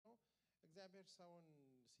እግዚአብሔር ሰውን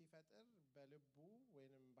ሲፈጥር በልቡ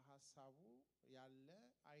ወይንም በሐሳቡ ያለ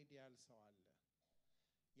አይዲያል ሰው አለ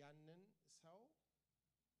ያንን ሰው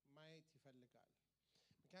ማየት ይፈልጋል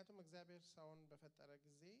ምክንያቱም እግዚአብሔር ሰውን በፈጠረ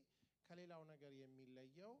ጊዜ ከሌላው ነገር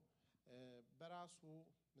የሚለየው በራሱ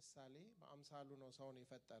ምሳሌ በአምሳሉ ነው ሰውን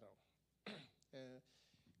የፈጠረው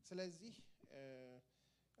ስለዚህ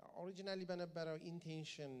ኦሪጂናሊ በነበረው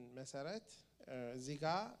ኢንቴንሽን መሰረት እዚህ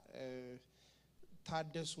ጋር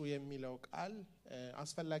ታደሱ የሚለው ቃል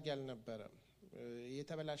አስፈላጊ አልነበረም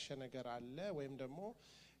የተበላሸ ነገር አለ ወይም ደግሞ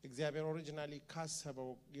እግዚአብሔር ኦሪጂናሊ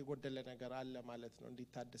ካሰበው የጎደለ ነገር አለ ማለት ነው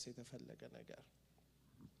እንዲታደስ የተፈለገ ነገር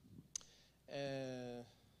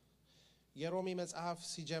የሮሚ መጽሐፍ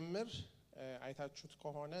ሲጀምር አይታችሁት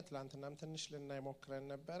ከሆነ ትላንትናም ትንሽ ልናይ ሞክረን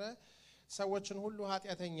ነበር ሰዎችን ሁሉ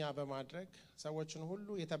ኃጢያተኛ በማድረግ ሰዎችን ሁሉ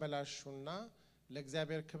የተበላሹና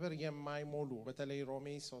ለእግዚአብሔር ክብር የማይሞሉ በተለይ ሮሜ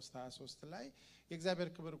 3:23 ላይ የእግዚአብሔር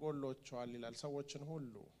ክብር ጎሎቸዋል ይላል ሰዎችን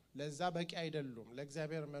ሁሉ ለዛ በቂ አይደሉም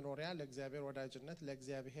ለእግዚአብሔር መኖሪያ ለእግዚአብሔር ወዳጅነት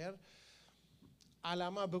ለእግዚአብሔር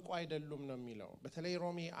ዓላማ ብቁ አይደሉም ነው የሚለው በተለይ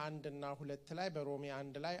ሮሜ 1 እና 2 ላይ በሮሜ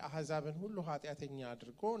 1 ላይ አህዛብን ሁሉ ኃጢያተኛ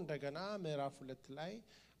አድርጎ እንደገና ምዕራፍ 2 ላይ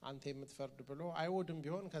አንተ የምትፈርድ ብሎ አይወድም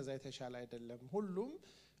ቢሆን ከዛ የተሻለ አይደለም ሁሉም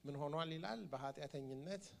ምን ሆኗል ይላል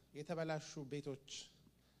በኃጢያተኝነት የተበላሹ ቤቶች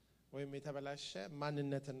ወይም የተበላሸ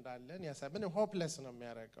ማንነት እንዳለን ያሳብን ሆፕለስ ነው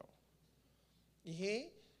የሚያረጋው ይሄ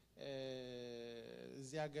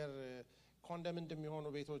እዚህ ሀገር ኮንደም እንደሚሆኑ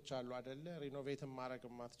ቤቶች አሉ አይደለ ሪኖቬት ማድረግ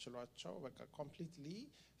ማትችሏቸው በቃ ኮምፕሊትሊ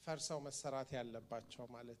ፈርሰው መሰራት ያለባቸው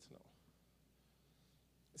ማለት ነው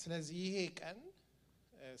ስለዚህ ይሄ ቀን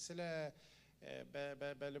ስለ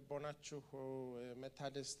በልቦናችሁ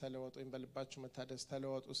መታደስ ተለወጡ ወይም በልባችሁ መታደስ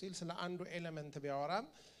ተለወጡ ሲል ስለ አንዱ ኤሌመንት ቢያወራም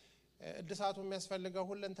እድሳቱ የሚያስፈልገው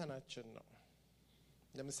ሁለንተናችን ነው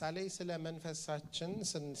ለምሳሌ ስለ መንፈሳችን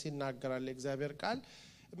ሲናገራል እግዚአብሔር ቃል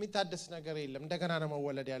የሚታደስ ነገር የለም እንደገና ነው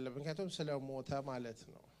መወለድ ያለብን ምክንያቱም ስለ ሞተ ማለት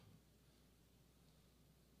ነው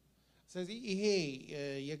ስለዚህ ይሄ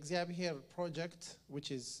የእግዚአብሔር ፕሮጀክት which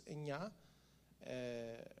is እኛ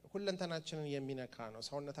ሁለንተናችንን የሚነካ ነው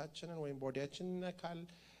ሰውነታችንን ወይም ቦዲያችንን ይነካል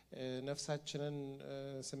ነፍሳችንን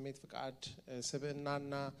ስሜት ፍቃድ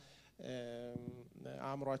ስብዕናና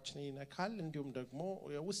አእምሮአችንን ይነካል እንዲሁም ደግሞ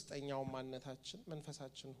የውስጠኛው ማንነታችን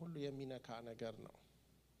መንፈሳችን ሁሉ የሚነካ ነገር ነው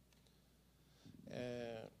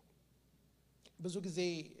ብዙ ጊዜ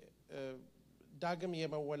ዳግም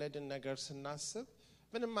የመወለድን ነገር ስናስብ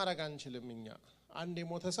ምንም ማድረግ አንችልም እኛ አንድ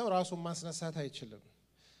የሞተ ሰው ራሱን ማስነሳት አይችልም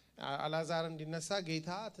አላዛር እንዲነሳ ጌታ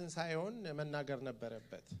ትንሳኤውን መናገር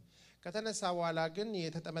ነበረበት ከተነሳ በኋላ ግን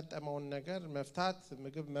የተጠመጠመውን ነገር መፍታት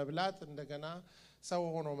ምግብ መብላት እንደገና ሰው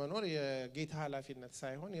ሆኖ መኖር የጌታ ኃላፊነት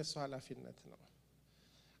ሳይሆን የሱ ኃላፊነት ነው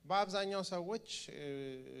በአብዛኛው ሰዎች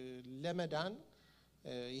ለመዳን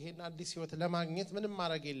ይሄን አዲስ ህይወት ለማግኘት ምንም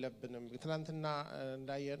ማድረግ የለብንም ትላንትና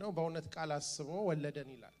እንዳየነው በእውነት ቃል አስቦ ወለደን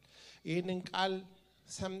ይላል ይሄንን ቃል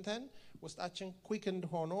ሰምተን ውስጣችን ኩዊክ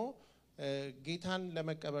እንደሆነ ጌታን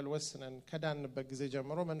ለመቀበል ወስነን ከዳንበት ጊዜ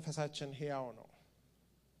ጀምሮ መንፈሳችን ሕያው ነው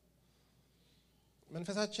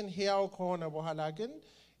መንፈሳችን ሕያው ከሆነ በኋላ ግን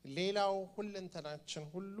ሌላው ሁለንተናችን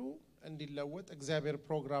ሁሉ እንዲለወጥ እግዚአብሔር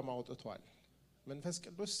ፕሮግራም አውጥቷል መንፈስ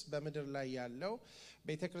ቅዱስ በመድር ላይ ያለው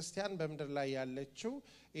ቤተክርስቲያን በመድር ላይ ያለችው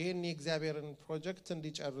ይሄን የእግዚአብሔርን ፕሮጀክት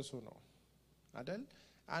እንዲጨርሱ ነው አይደል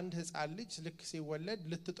አንድ ህፃን ልጅ ልክ ሲወለድ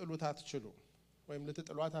ልትጥሉት አትችሉ ወይም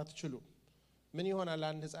ልትጥሏት አትችሉ ምን ይሆናል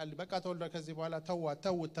አንድ ህፃን ልጅ በቃ ተወልዶ ከዚህ በኋላ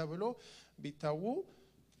ተውት ተብሎ ቢታው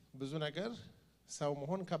ብዙ ነገር ሰው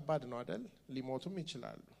መሆን ከባድ ነው አይደል ሊሞቱም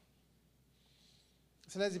ይችላሉ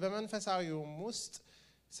ስለዚህ በመንፈሳዊውም ውስጥ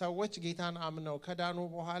ሰዎች ጌታን አምነው ከዳኑ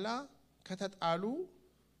በኋላ ከተጣሉ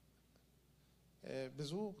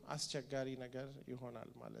ብዙ አስቸጋሪ ነገር ይሆናል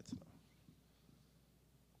ማለት ነው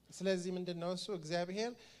ስለዚህ ምንድነው እሱ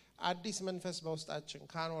እግዚአብሔር አዲስ መንፈስ በውስጣችን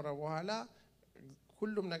ካኖረ በኋላ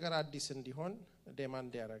ሁሉም ነገር አዲስ እንዲሆን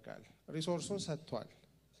ዲማንድ ያደርጋል ሪሶርሱን ሰጥቷል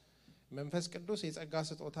መንፈስ ቅዱስ የጸጋ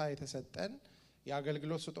ስጦታ የተሰጠን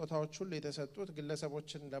የአገልግሎት ስጦታዎች ሁሉ የተሰጡት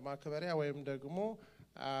ግለሰቦችን ለማክበሪያ ወይም ደግሞ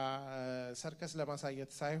ሰርከስ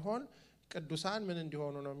ለማሳየት ሳይሆን ቅዱሳን ምን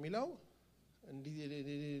እንዲሆኑ ነው የሚለው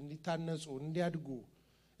እንዲታነጹ እንዲያድጉ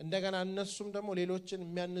እንደገና እነሱም ደግሞ ሌሎችን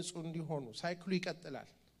የሚያንጹ እንዲሆኑ ሳይክሉ ይቀጥላል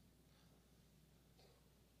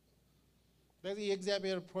በዚህ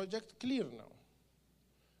የእግዚአብሔር ፕሮጀክት ክሊር ነው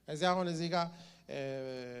እዚህ አሁን እዚህ ጋር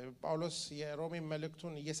ጳውሎስ የሮሜ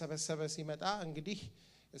መልእክቱን እየሰበሰበ ሲመጣ እንግዲህ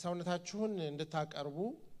ሰውነታችሁን እንድታቀርቡ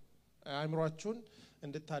አእምሮአችሁን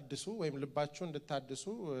እንድታድሱ ወይም ልባችሁን እንድታድሱ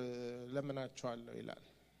ለምናችኋለሁ ይላል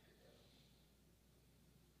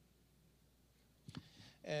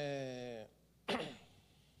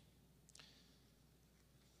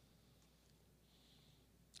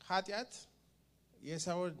ኃጢያት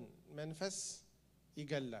የሰውን መንፈስ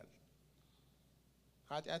ይገላል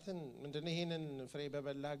ኃጢአትን ምንድነው ይሄንን ፍሬ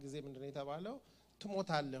በበላ ጊዜ ምንድነው የተባለው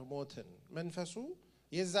ትሞታለህ ሞትን መንፈሱ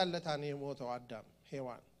የዛለታ ነው የሞተው አዳም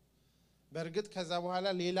ሔዋን በርግጥ ከዛ በኋላ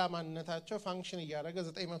ሌላ ማንነታቸው ፋንክሽን ያደረገ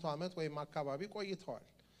 900 ዓመት ወይም አካባቢ ቆይተዋል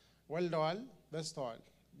ወልደዋል በስተዋል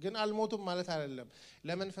ግን አልሞቱም ማለት አይደለም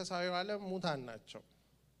ለመንፈሳዊው ዓለም ሙታን ናቸው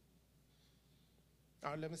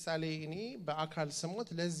አሁን ለምሳሌ እኔ በአካል ስሞት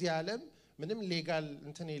ለዚህ ዓለም ምንም ሌጋል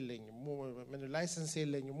እንትን የለኝም ምን ላይሰንስ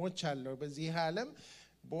የለኝም ሞቻለሁ በዚህ ዓለም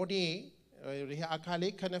ቦዲ ይሄ አካሌ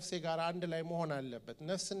ከነፍሴ ጋር አንድ ላይ መሆን አለበት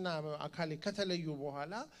ነፍስና አካሌ ከተለዩ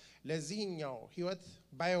በኋላ ለዚህኛው ህይወት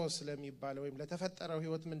ባዮስ ለሚባለው ወይም ለተፈጠረው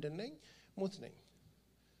ህይወት ምንድነኝ ሙት ነኝ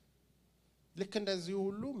ልክ እንደዚህ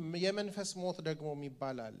ሁሉ የመንፈስ ሞት ደግሞ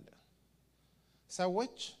የሚባል አለ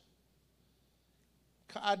ሰዎች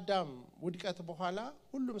ከአዳም ውድቀት በኋላ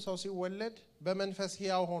ሁሉም ሰው ሲወለድ በመንፈስ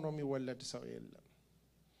ሕያው ሆኖ የሚወለድ ሰው የለም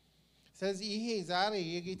ስለዚህ ይሄ ዛሬ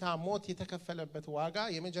የጌታ ሞት የተከፈለበት ዋጋ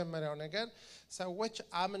የመጀመሪያው ነገር ሰዎች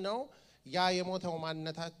አምነው ያ የሞተው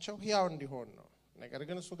ማንነታቸው ሕያው እንዲሆን ነው ነገር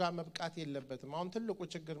ግን እሱ ጋር መብቃት የለበትም አሁን ትልቁ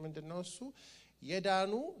ችግር ምንድነው እሱ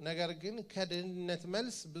የዳኑ ነገር ግን ከድህነት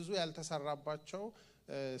መልስ ብዙ ያልተሰራባቸው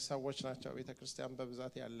ሰዎች ናቸው ቤተክርስቲያን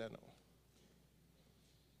በብዛት ያለ ነው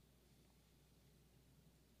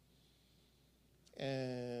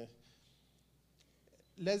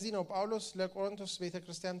ለዚህ ነው ጳውሎስ ለቆሮንቶስ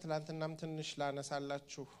ቤተክርስቲያን ትላንትናም ትንሽ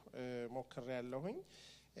ላነሳላችሁ ሞክሬያለሁኝ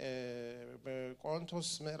በቆሮንቶስ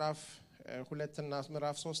ምዕራፍ 2 እና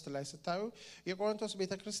ምዕራፍ 3 ላይ ስታዩ የቆሮንቶስ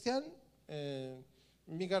ቤተክርስቲያን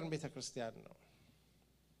የሚገርም ቤተክርስቲያን ነው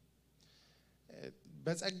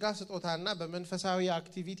በጸጋ ስጦታና በመንፈሳዊ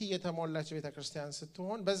አክቲቪቲ የተሞላች ቤተክርስቲያን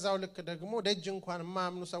ስትሆን በዛው ልክ ደግሞ ደጅ እንኳን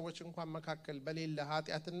ማምኑ ሰዎች እንኳን መካከል በሌለ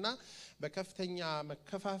ኃጢያትና በከፍተኛ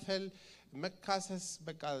መከፋፈል መካሰስ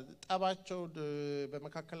በቃ ጠባቸው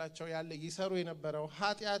በመካከላቸው ያለ ይሰሩ የነበረው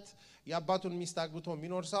ኃጢያት ያባቱን ሚስት አግብቶ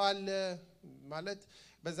የሚኖር ሰው አለ ማለት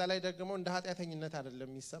በዛ ላይ ደግሞ እንደ ኃጢያተኝነት አይደለም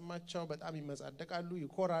የሚሰማቸው በጣም ይመጻደቃሉ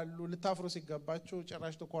ይኮራሉ ልታፍሩ ሲገባችሁ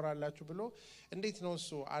ጭራሽ ተኮራላችሁ ብሎ እንዴት ነው እሱ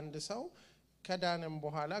አንድ ሰው ከዳንም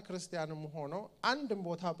በኋላ ክርስቲያንም ሆኖ አንድም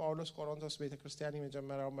ቦታ ጳውሎስ ቆሮንቶስ ቤተክርስቲያን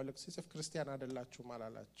የመጀመሪያው መልእክት ሲጽፍ ክርስቲያን አይደላችሁ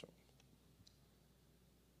ማላላቸው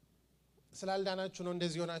ስላልዳናችሁ ነው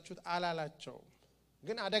እንደዚህ ሆናችሁት አላላቸው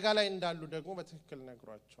ግን አደጋ ላይ እንዳሉ ደግሞ በትክክል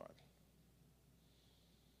ነግሯቸዋል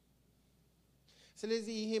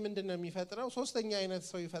ስለዚህ ይሄ ምንድነው የሚፈጥረው ሶስተኛ አይነት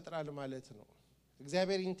ሰው ይፈጥራል ማለት ነው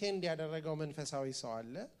እግዚአብሔር ኢንቴንድ ያደረገው መንፈሳዊ ሰው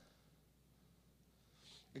አለ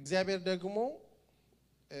እግዚአብሔር ደግሞ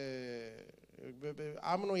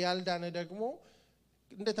አምኖ ያልዳነ ደግሞ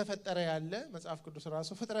እንደተፈጠረ ያለ መጽሐፍ ቅዱስ ራሱ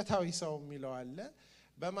ፍጥረታዊ ሰው የሚለው አለ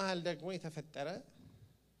በመሃል ደግሞ የተፈጠረ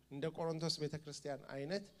እንደ ቆሮንቶስ ቤተክርስቲያን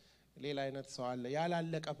አይነት ሌላ አይነት ሰው አለ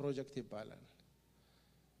ያላለቀ ፕሮጀክት ይባላል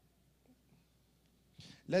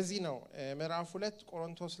ለዚህ ነው ምዕራፍ 2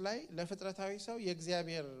 ቆሮንቶስ ላይ ለፍጥረታዊ ሰው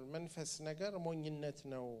የእግዚአብሔር መንፈስ ነገር ሞኝነት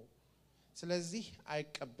ነው ስለዚህ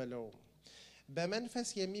አይቀበለው በመንፈስ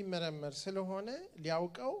የሚመረመር ስለሆነ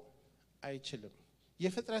ሊያውቀው አይችልም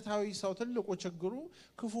የፍጥረታዊ ሰው ትልቁ ችግሩ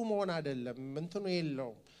ክፉ መሆን አይደለም እንትኑ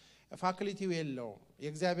የለው ፋክሊቲው የለው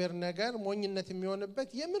የእግዚአብሔር ነገር ሞኝነት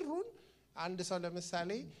የሚሆንበት የምሩን አንድ ሰው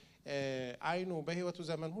ለምሳሌ አይኑ በህይወቱ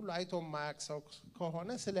ዘመን ሁሉ አይቶ ማያክሰው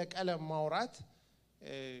ከሆነ ስለ ቀለም ማውራት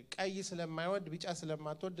ቀይ ስለማይወድ ቢጫ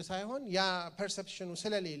ስለማትወድ ሳይሆን ያ ፐርሰፕሽኑ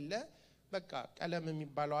ስለሌለ በቃ ቀለም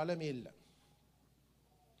የሚባለው ዓለም የለም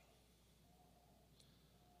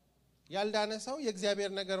ያልዳነ ሰው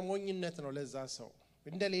የእግዚአብሔር ነገር ሞኝነት ነው ለዛ ሰው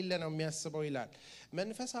እንደሌለ ነው የሚያስበው ይላል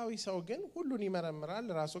መንፈሳዊ ሰው ግን ሁሉን ይመረምራል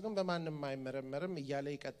ራሱ ግን በማንም አይመረመርም እያለ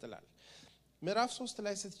ይቀጥላል ምዕራፍ 3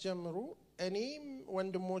 ላይ ስትጀምሩ እኔም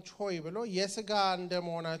ወንድሞች ሆይ ብሎ የሥጋ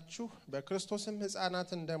እንደመሆናችሁ በክርስቶስም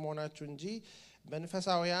ሕፃናት እንደመሆናችሁ እንጂ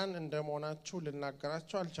መንፈሳውያን እንደመሆናችሁ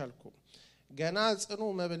ልናገራችሁ አልቻልኩም ገና ጽኑ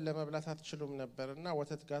መብል ለመብላት አትችሉም ነበርና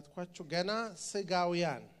ወተት ጋትኳችሁ ገና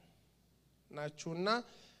ሥጋውያን ናችሁና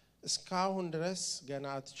እስካሁን ድረስ ገና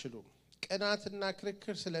አትችሉም ቅናትና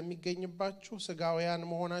ክርክር ስለሚገኝባችሁ ሥጋውያን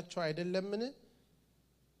መሆናችሁ አይደለምን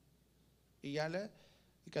እያለ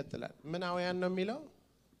ይቀጥላል ምናውያን ነው የሚለው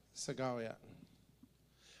ሥጋውያን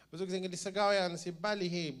ብዙ ጊዜ እንግዲህ ሥጋውያን ሲባል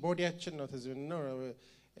ይሄ ቦዲያችን ነው ተዝብን ነው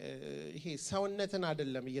ይሄ ሰውነትን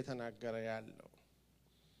አይደለም እየተናገረ ያለው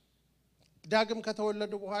ዳግም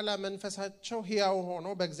ከተወለዱ በኋላ መንፈሳቸው ሕያው ሆኖ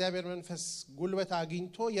በእግዚአብሔር መንፈስ ጉልበት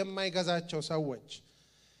አግኝቶ የማይገዛቸው ሰዎች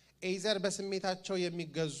ኤዘር በስሜታቸው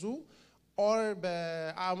የሚገዙ ኦር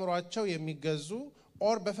በአእምሮአቸው የሚገዙ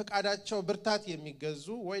ኦር በፈቃዳቸው ብርታት የሚገዙ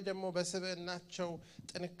ወይ ደግሞ በስብዕናቸው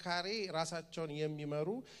ጥንካሬ ራሳቸውን የሚመሩ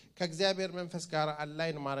ከእግዚአብሔር መንፈስ ጋር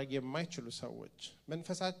አላይን ማድረግ የማይችሉ ሰዎች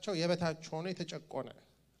መንፈሳቸው የበታች ሆኖ የተጨቆነ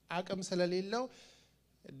አቅም ስለሌለው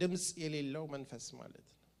ድምጽ የሌለው መንፈስ ማለት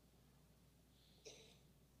ነው።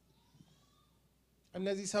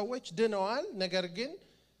 እነዚህ ሰዎች ድነዋል፣ ነገር ግን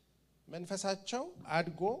መንፈሳቸው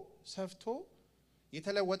አድጎ ሰፍቶ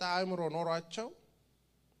የተለወጠ አእምሮ ኖሯቸው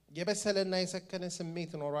የበሰለና የሰከነ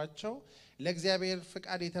ስሜት ኖሯቸው ለእግዚአብሔር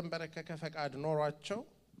ፍቃድ የተንበረከከ ፍቃድ ኖሯቸው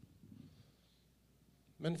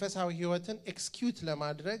መንፈሳዊ ህይወትን ኤክስኪዩት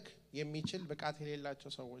ለማድረግ የሚችል ብቃት የሌላቸው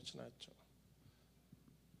ሰዎች ናቸው።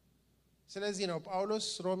 ስለዚህ ነው ጳውሎስ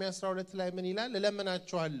ሮሜ 12 ላይ ምን ይላል?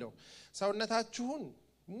 እለምናችኋለሁ ሰውነታችሁን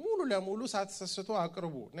ሙሉ ለሙሉ ሳትሰስቱ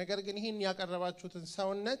አቅርቡ፣ ነገር ግን ይህን ያቀረባችሁትን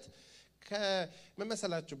ሰውነት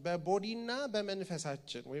ከመመሰላችሁ በቦዲና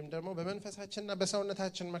በመንፈሳችን ወይም ደግሞ በመንፈሳችንና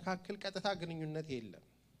በሰውነታችን መካከል ቀጥታ ግንኙነት የለም።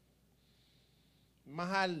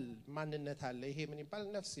 መሃል ማንነት አለ። ይሄ ምን ይባላል?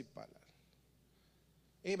 ነፍስ ይባላል።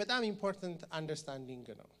 ይሄ በጣም ኢምፖርታንት አንደርስታንዲንግ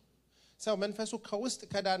ነው። ሰው መንፈሱ ከውስጥ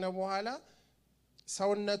ከዳነ በኋላ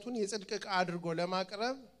ሰውነቱን የጽድቅ ዕቃ አድርጎ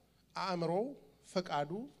ለማቅረብ አእምሮው፣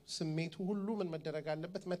 ፈቃዱ፣ ስሜቱ ሁሉ ምን መደረግ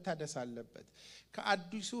አለበት? መታደስ አለበት።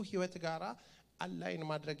 ከአዲሱ ህይወት ጋራ አላይን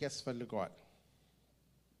ማድረግ ያስፈልገዋል።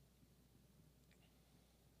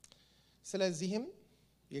 ስለዚህም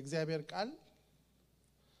የእግዚአብሔር ቃል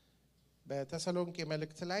በተሰሎንቄ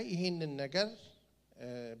መልእክት ላይ ይሄንን ነገር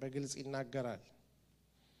በግልጽ ይናገራል።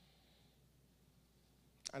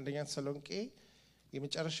 አንደኛ ተሰሎንቄ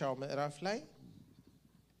የመጨረሻው ምዕራፍ ላይ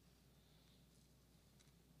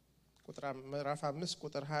ምዕራፍ 5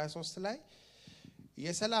 ቁጥር 23 ላይ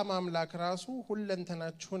የሰላም አምላክ ራሱ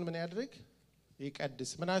ሁለንተናችሁን ምን ያድርግ?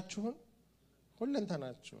 ይቀድስ። ምናችሁን?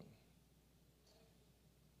 ሁለንተናችሁን።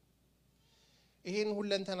 ይሄን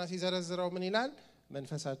ሁለንተና ሲዘረዝረው ምን ይላል?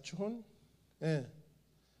 መንፈሳችሁን፣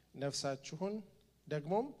 ነፍሳችሁን፣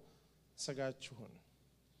 ደግሞም ስጋችሁን።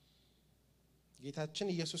 ጌታችን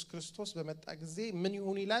ኢየሱስ ክርስቶስ በመጣ ጊዜ ምን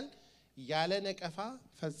ይሁን ይላል? ያለ ነቀፋ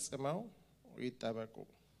ፈጽመው ይጠበቁ።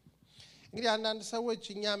 እንግዲህ አንዳንድ ሰዎች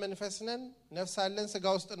እኛ መንፈስ ነን፣ ነፍስ አለን፣ ስጋ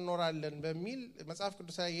ውስጥ እንኖራለን በሚል መጽሐፍ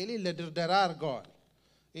ቅዱስ ላይ የሌለ ድርደራ አድርገዋል።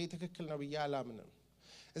 ይሄ ትክክል ነው ብዬ አላምንም።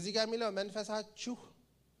 እዚህ ጋር የሚለው መንፈሳችሁ፣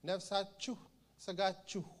 ነፍሳችሁ፣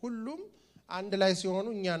 ስጋችሁ ሁሉም አንድ ላይ ሲሆኑ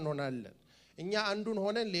እኛ እንሆናለን። እኛ አንዱን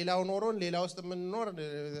ሆነን ሌላው ኖሮን ሌላ ውስጥ የምንኖር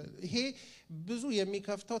ይሄ ብዙ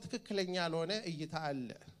የሚከፍተው ትክክለኛ ያልሆነ እይታ አለ።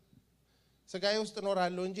 ስጋዬ ውስጥ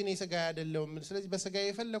እኖራለሁ እንጂ እኔ ስጋዬ አይደለሁም፣ ስለዚህ በስጋዬ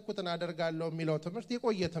የፈለኩትን አደርጋለሁ የሚለው ትምህርት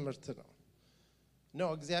የቆየ ትምህርት ነው።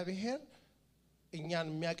 እግዚአብሔር እኛን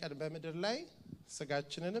የሚያቀን በምድር ላይ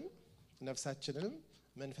ስጋችንንም ነፍሳችንንም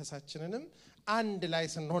መንፈሳችንንም አንድ ላይ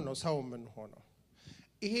ስንሆን ነው ሰው የምንሆነው።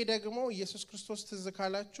 ይሄ ደግሞ ኢየሱስ ክርስቶስ ትዝ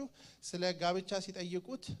ካላችሁ ስለ ጋብቻ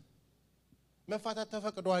ሲጠይቁት መፋታት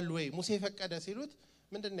ተፈቅዷል ወይ ሙሴ ፈቀደ ሲሉት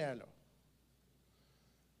ምንድነው ያለው?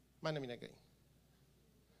 ማንም ይነገረኝ?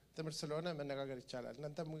 ትምህርት ስለሆነ መነጋገር ይቻላል።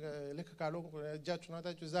 እናንተም ልክ ካልሆን እጃችሁን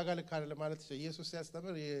አጣችሁ እዛ ጋር ልክ አይደለም ማለት ነው። ኢየሱስ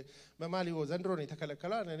ሲያስተምር በማሊዮ ዘንድሮ ነው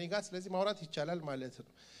የተከለከለው እኔ ጋር፣ ስለዚህ ማውራት ይቻላል ማለት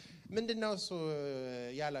ነው። ምንድነው እሱ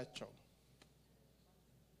ያላቸው?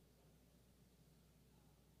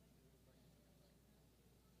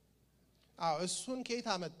 እሱን ከየት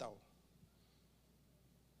አመጣው?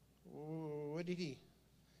 ወዲህ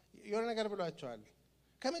የሆነ ነገር ብሏቸዋል።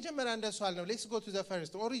 ከመጀመሪያ እንደሷል ነው። ሌትስ ጎ ቱ ዘ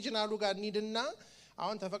ፈርስት ኦሪጂናሉ ጋር እንሂድና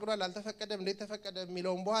አሁን ተፈቅዷል አልተፈቀደም እንዴት ተፈቀደ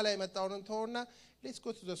የሚለውን በኋላ የመጣውን ተውና ሌትስ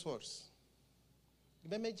ጎ ቱ ዘ ሶርስ።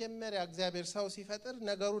 በመጀመሪያ እግዚአብሔር ሰው ሲፈጥር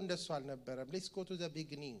ነገሩ እንደሱ አልነበረም። ሌትስ ጎ ቱ ዘ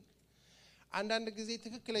ቢጊኒንግ። አንዳንድ ጊዜ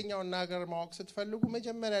ትክክለኛውን ነገር ማወቅ ስትፈልጉ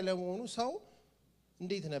መጀመሪያ ለመሆኑ ሰው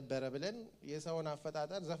እንዴት ነበረ ብለን የሰውን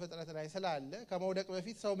አፈጣጠር ዘፍጥረት ላይ ስላለ ከመውደቅ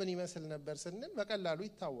በፊት ሰው ምን ይመስል ነበር ስንል በቀላሉ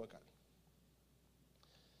ይታወቃል።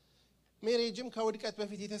 ሜሬጅም ከውድቀት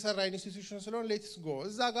በፊት የተሰራ ኢንስቲትዩሽን ስለሆነ ሌትስ ጎ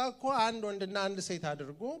እዛ ጋር እኮ አንድ ወንድና አንድ ሴት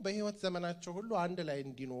አድርጎ በህይወት ዘመናቸው ሁሉ አንድ ላይ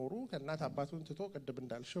እንዲኖሩ ከእናት አባቱን ትቶ ቅድም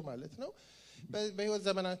እንዳልሽው ማለት ነው በህይወት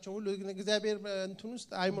ዘመናቸው ሁሉ እግዚአብሔር እንትን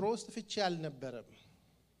ውስጥ አይምሮ ውስጥ ፍቺ አልነበረም።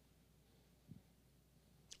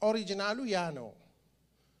 ኦሪጂናሉ ያ ነው።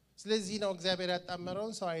 ስለዚህ ነው እግዚአብሔር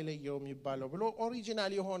ያጣመረውን ሰው አይለየውም የሚባለው ብሎ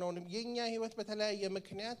ኦሪጂናል የሆነውን የኛ ህይወት በተለያየ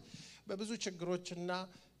ምክንያት በብዙ ችግሮችና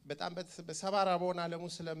በጣም በሰባራ በሆነ ዓለም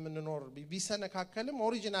ውስጥ ስለምንኖር ቢሰነካከልም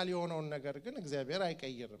ኦሪጂናል የሆነውን ነገር ግን እግዚአብሔር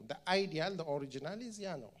አይቀይርም። the ideal the original is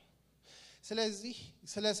ያ ነው። ስለዚህ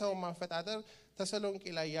ስለ ሰው ማፈጣጠር ተሰሎንቄ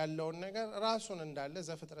ላይ ያለውን ነገር ራሱን እንዳለ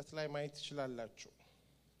ዘፍጥረት ላይ ማየት ትችላላችሁ።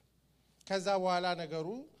 ከዛ በኋላ ነገሩ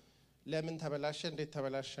ለምን ተበላሸ እንዴት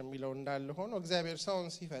ተበላሸ የሚለው እንዳለ ሆኖ እግዚአብሔር ሰውን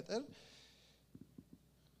ሲፈጥር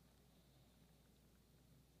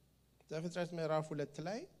ዘፍጥረት ምዕራፍ 2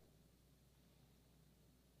 ላይ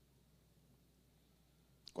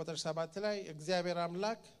ቁጥር 7 ላይ እግዚአብሔር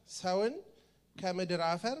አምላክ ሰውን ከምድር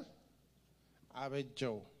አፈር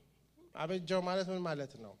አበጀው ማለት ምን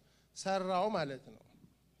ማለት ነው? ሰራው ማለት ነው።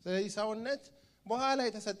 ስለዚህ ሰውነት በኋላ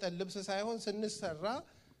የተሰጠን ልብስ ሳይሆን ስንሰራ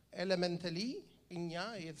ኤሌመንታሊ እኛ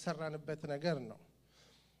የተሰራንበት ነገር ነው።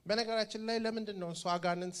 በነገራችን ላይ ለምንድን ነው እሱ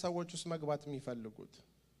አጋንንት ሰዎች ውስጥ መግባት የሚፈልጉት?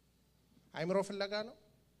 አይምሮ ፍለጋ ነው?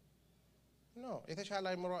 ኖ። የተሻለ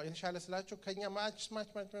አይምሮ የተሻለ ስላችሁ ከኛ ማች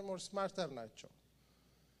ሞር ስማርተር ናቸው።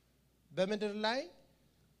 በምድር ላይ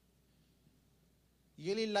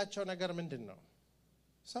የሌላቸው ነገር ምንድነው?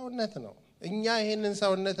 ሰውነት ነው። እኛ ይሄንን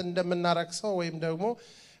ሰውነት እንደምናረክሰው ወይም ደግሞ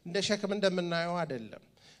እንደ ሸክም እንደምናየው አይደለም።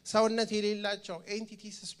 ሰውነት የሌላቸው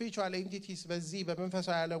ኤንቲቲስ ስፒሪቹዋል ኤንቲቲስ በዚህ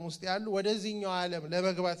በመንፈሳዊ ዓለም ውስጥ ያሉ ወደዚህኛው ዓለም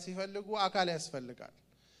ለመግባት ሲፈልጉ አካል ያስፈልጋል።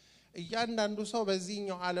 እያንዳንዱ ሰው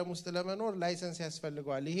በዚህኛው ዓለም ውስጥ ለመኖር ላይሰንስ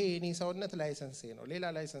ያስፈልጋል። ይሄ የኔ ሰውነት ላይሰንሴ ነው፣ ሌላ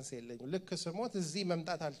ላይሰንስ የለኝም። ልክ ስሞት እዚህ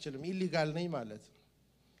መምጣት አልችልም፣ ኢሊጋል ነኝ ማለት ነው።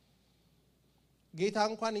 ጌታ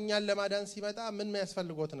እንኳን እኛን ለማዳን ሲመጣ ምን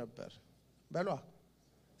ያስፈልጎት ነበር በሏ?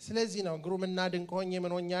 ስለዚህ ነው ግሩምና ድንቅ ሆኜ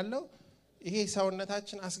ምን ሆኛለሁ? ይሄ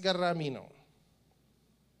ሰውነታችን አስገራሚ ነው።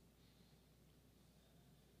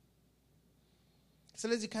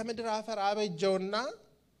 ስለዚህ ከምድር አፈር አበጀውና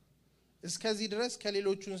እስከዚህ ድረስ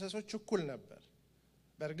ከሌሎቹ እንስሶች እኩል ነበር።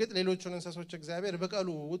 በእርግጥ ሌሎቹን እንስሶች እግዚአብሔር በቀሉ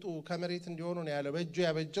ውጡ ከመሬት እንዲሆኑ ነው ያለው። በእጁ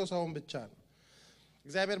ያበጀው ሰውን ብቻ ነው።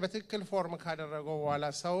 እግዚአብሔር በትክክል ፎርም ካደረገው በኋላ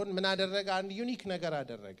ሰውን ምን አደረገ? አንድ ዩኒክ ነገር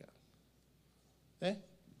አደረገ።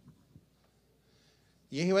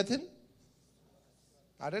 የህይወትን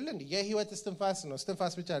አይደለም የህይወት እስትንፋስ ነው።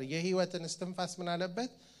 እስትንፋስ ብቻ አይደለም፣ የህይወትን እስትንፋስ ምን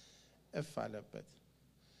አለበት? እፍ አለበት።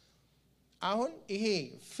 አሁን ይሄ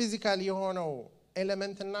ፊዚካል የሆነው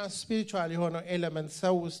ኤሌመንት እና ስፒሪቹዋል የሆነው ኤሌመንት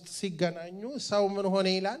ሰው ውስጥ ሲገናኙ ሰው ምን ሆነ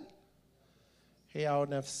ይላል? ሕያው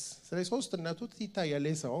ነፍስ። ስለዚህ ሶስትነቱ ይታያል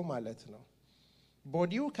ሰው ማለት ነው።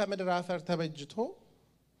 ቦዲው ከምድር አፈር ተበጅቶ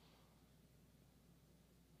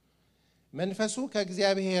መንፈሱ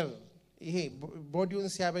ከእግዚአብሔር ይሄ ቦዲውን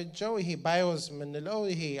ሲያበጀው ይሄ ባዮስ ምንለው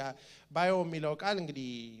ይሄ ባዮ የሚለው ቃል እንግዲህ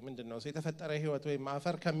ምንድነው? የተፈጠረ ህይወት ወይም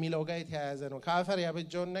አፈር ከሚለው ጋር የተያያዘ ነው። ከአፈር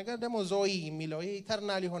ያበጀውን ነገር ደግሞ ዞይ የሚለው ይሄ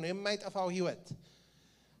ኢተርናል የሆነ የማይጠፋው ህይወት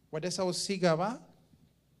ወደ ሰው ሲገባ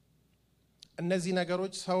እነዚህ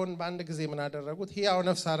ነገሮች ሰውን በአንድ ጊዜ ምን አደረጉት? ሕያው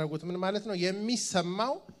ነፍስ አደረጉት። ምን ማለት ነው?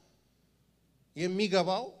 የሚሰማው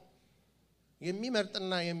የሚገባው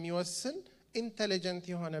የሚመርጥና የሚወስን ኢንተለጀንት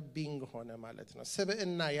የሆነ ቢንግ ሆነ ማለት ነው።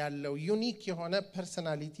 ስብዕና ያለው ዩኒክ የሆነ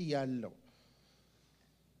ፐርሰናሊቲ ያለው።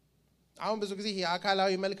 አሁን ብዙ ጊዜ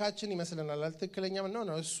የአካላዊ መልካችን ይመስለናል ትክክለኛም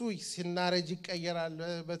ነው። እሱ ሲናረጅ ይቀየራል።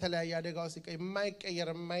 በተለያየ አደጋው ሲቀየር የማይቀየር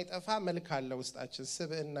የማይጠፋ መልክ አለ ውስጣችን።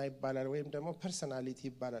 ስብዕና ይባላል ወይም ደግሞ ፐርሰናሊቲ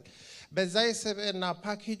ይባላል። በዛ የስብዕና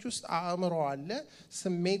ፓኬጅ ውስጥ አእምሮ አለ፣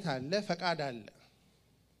 ስሜት አለ፣ ፈቃድ አለ።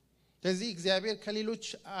 ስለዚህ እግዚአብሔር ከሌሎች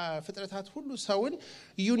ፍጥረታት ሁሉ ሰውን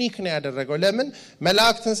ዩኒክ ነው ያደረገው። ለምን?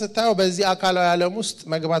 መላእክትን ስታየው በዚህ አካላዊ ዓለም ውስጥ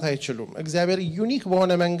መግባት አይችሉም። እግዚአብሔር ዩኒክ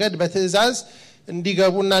በሆነ መንገድ በትእዛዝ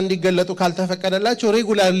እንዲገቡና እንዲገለጡ ካልተፈቀደላቸው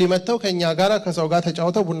ሬጉላርሊ መተው ከኛ ጋር ከሰው ጋር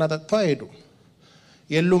ተጫውተው ቡና ጠጥተው አይሄዱም።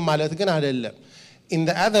 የሉም ማለት ግን አይደለም። in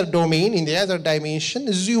the other domain, in the other dimension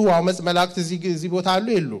እዚሁ አመጽ መላእክት እዚህ ቦታ አሉ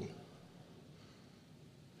የሉም?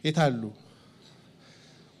 የታሉ?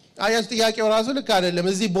 አያስ ጥያቄው ራሱ ልክ አይደለም።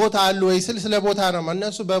 እዚህ ቦታ አሉ ወይ ስለ ቦታ ነው።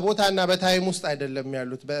 እነሱ በቦታና በታይም ውስጥ አይደለም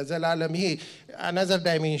ያሉት፣ በዘላለም ይሄ another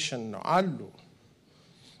dimension ነው አሉ።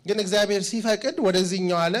 ግን እግዚአብሔር ሲፈቅድ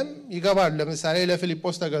ወደዚህኛው ዓለም ይገባሉ። ለምሳሌ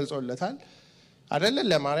ለፊልጶስ ተገልጾለታል አይደለ?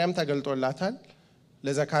 ለማርያም ተገልጦላታል፣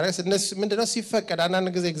 ለዘካርያስ። እነሱ ምንድነው ሲፈቀድ አንዳንድ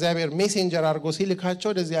ጊዜ እግዚአብሔር ሜሴንጀር አድርጎ ሲልካቸው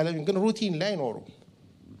ወደዚህ ዓለም ግን ሩቲን ላይ ኖሩ።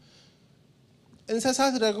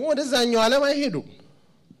 እንስሳት ደግሞ ወደዛኛው ዓለም አይሄዱም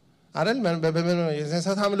አይደል?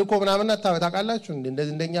 የእንስሳት አምልኮ ምናምን ታውቃላችሁ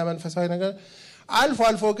እንደኛ መንፈሳዊ ነገር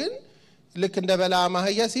አልፎ ግን ልክ እንደ በለዓም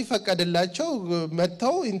አህያ ሲፈቀድላቸው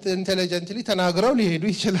መተው ኢንተለጀንትሊ ተናግረው ሊሄዱ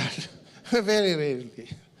ይችላል። ቬሪ ሬርሊ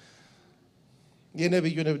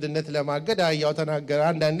የነብዩን እብድነት ለማገድ አህያው ተናገረ።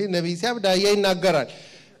 አንዳንዴ ነብይ ሲያብድ አህያ ይናገራል።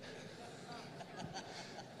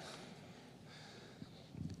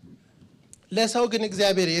 ለሰው ግን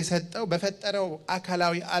እግዚአብሔር የሰጠው በፈጠረው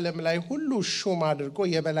አካላዊ ዓለም ላይ ሁሉ ሹም አድርጎ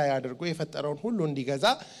የበላይ አድርጎ የፈጠረውን ሁሉ እንዲገዛ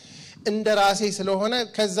እንደራሴ ስለሆነ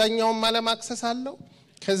ከዛኛውም ዓለም አክሰስ አለው፣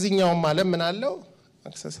 ከዚህኛውም ዓለም ምን አለው?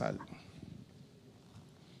 አክሰስ አለው።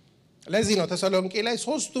 ለዚህ ነው ተሰሎንቄ ላይ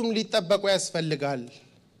ሶስቱም ሊጠበቁ ያስፈልጋል።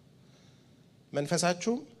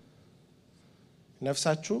 መንፈሳችሁ፣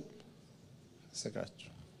 ነፍሳችሁ፣ ስጋችሁ።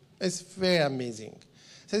 It's very amazing.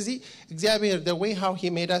 ስለዚህ እግዚአብሔር the way how he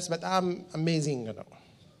made us በጣም amazing ነው።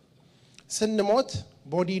 ስንሞት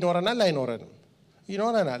ቦዲ ይኖረናል አይኖረንም?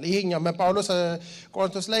 ይኖረናል። ይሄኛው ጳውሎስ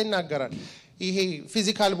ቆሮንቶስ ላይ ይናገራል። ይሄ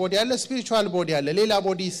ፊዚካል ቦዲ አለ ስፒሪቹዋል ቦዲ አለ ሌላ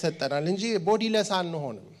ቦዲ ይሰጠናል እንጂ ቦዲ ለስ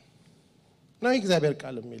አንሆንም ነው እግዚአብሔር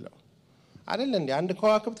ቃል የሚለው አይደል እንዴ አንድ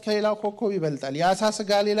ከዋክብት ከሌላው ኮከብ ይበልጣል የአሳ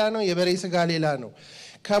ስጋ ሌላ ነው የበሬ ስጋ ሌላ ነው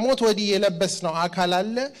ከሞት ወዲህ የለበስነው አካል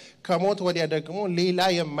አለ ከሞት ወዲያ ደግሞ ሌላ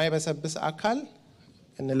የማይበሰብስ አካል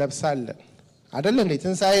እንለብሳለን አይደል እንዴ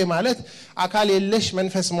ትንሳኤ ማለት አካል የለሽ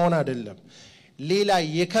መንፈስ መሆን አይደለም ሌላ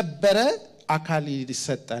የከበረ አካል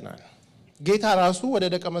ይሰጠናል ጌታ ራሱ ወደ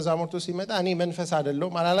ደቀ መዛሙርቱ ሲመጣ እኔ መንፈስ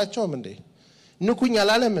አይደለም አላላቸውም እንዴ ንኩኝ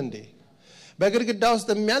አላለም እንዴ በግርግዳ ውስጥ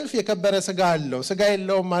የሚያልፍ የከበረ ስጋ አለው ስጋ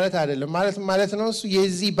የለውም ማለት አይደለም ማለት ነው እሱ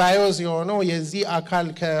የዚህ ባዮስ የሆነው የዚህ አካል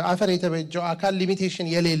ከአፈር የተበጀው አካል ሊሚቴሽን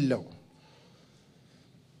የሌለው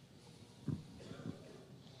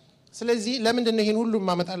ስለዚህ ለምንድን ነው ይሄን ሁሉ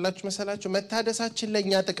ማመጣላችሁ መሰላችሁ መታደሳችን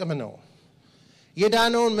ለኛ ጥቅም ነው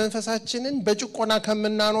የዳነውን መንፈሳችንን በጭቆና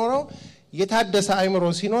ከመናኖረው የታደሰ አይምሮ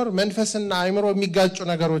ሲኖር መንፈስና አይምሮ የሚጋጩ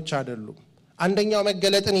ነገሮች አይደሉም አንደኛው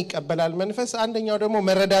መገለጥን ይቀበላል መንፈስ አንደኛው ደግሞ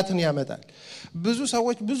መረዳትን ያመጣል ብዙ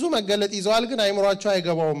ሰዎች ብዙ መገለጥ ይዘዋል ግን አይምሮአቸው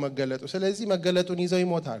አይገባውም መገለጡ ስለዚህ መገለጡን ይዘው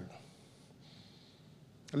ይሞታሉ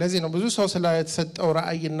ለዚህ ነው ብዙ ሰው ስለተሰጠው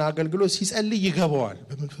ራእይና አገልግሎት ሲጸልይ ይገባዋል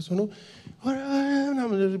በመንፈሱ ነው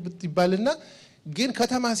ይባልና ግን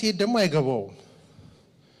ከተማ ሲሄድ ደግሞ አይገባውም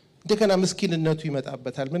እንደገና ምስኪንነቱ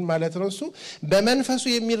ይመጣበታል ምን ማለት ነው እሱ በመንፈሱ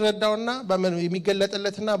የሚረዳውና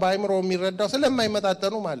የሚገለጥለትና በአይምሮ የሚረዳው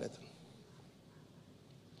ስለማይመጣጠኑ ማለት ነው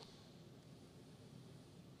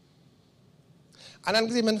አንዳንድ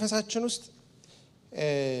ጊዜ መንፈሳችን ውስጥ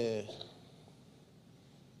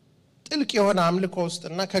ጥልቅ የሆነ አምልኮ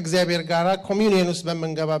ውስጥና ከእግዚአብሔር ጋር ኮሚኒየን ውስጥ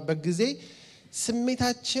በመንገባበት ጊዜ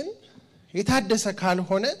ስሜታችን የታደሰ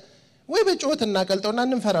ካልሆነ ወይ በጮት እናቀልጠውና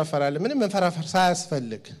እንፈራፈራለን ምንም መንፈራፈር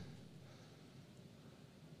ሳያስፈልግ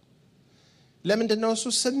ለምንድነው እሱ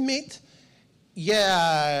ስሜት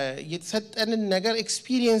የተሰጠንን ነገር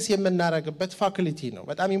ኤክስፒሪየንስ የምናረግበት ፋክሊቲ ነው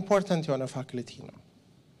በጣም ኢምፖርታንት የሆነ ፋክሊቲ ነው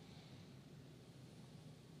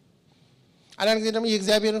አንዳንድ ጊዜ ደግሞ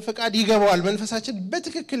የእግዚአብሔርን ፈቃድ ይገባዋል መንፈሳችን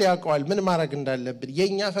በትክክል ያውቀዋል ምን ማድረግ እንዳለብን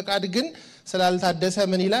የኛ ፈቃድ ግን ስላልታደሰ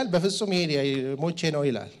ምን ይላል በፍጹም ይሄ ሞቼ ነው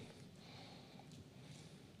ይላል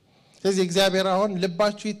ስለዚህ እግዚአብሔር አሁን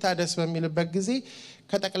ልባችሁ ይታደስ በሚልበት ጊዜ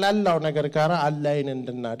ከጠቅላላው ነገር ጋር አላይን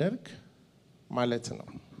እንድናደርግ ማለት ነው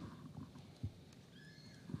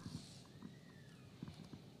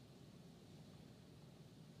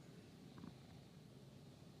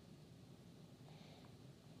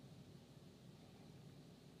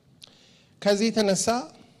ከዚህ ተነሳ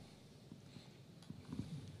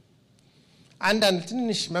አንዳንድ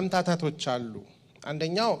ትንሽ መምታታቶች አሉ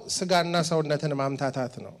አንደኛው ስጋና ሰውነትን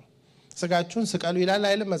ማምታታት ነው ስጋችሁን ስቀሉ ይላል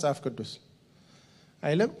አይልም መጽሐፍ ቅዱስ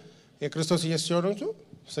አይልም የክርስቶስ ኢየሱስ ሲሆኑቱ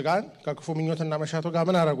ስጋን ከክፉ ምኞትና መሻቶ ጋር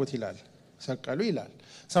ምን አረጉት ይላል ሰቀሉ ይላል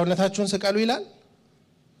ሰውነታችሁን ስቀሉ ይላል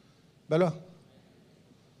በሎ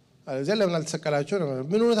አለዚያ ለምን አልተሰቀላችሁ ነው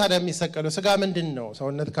ምን ነው ታዲያ የሚሰቀለው ስጋ ምንድነው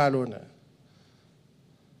ሰውነት ካልሆነ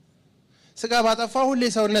ስጋ ባጠፋ ሁሌ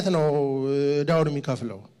ሰውነት ነው ዳውን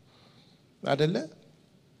የሚከፍለው አይደለ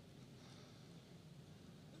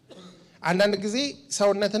አንዳንድ ጊዜ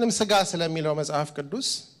ሰውነትንም ስጋ ስለሚለው መጽሐፍ ቅዱስ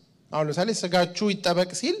አሁን ለምሳሌ ስጋችሁ ይጠበቅ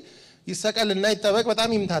ሲል ይሰቀልና ይጠበቅ በጣም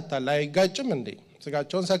ይምታታል አይጋጭም እንዴ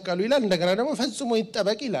ስጋቸውን ሰቀሉ ይላል እንደገና ደግሞ ፈጽሞ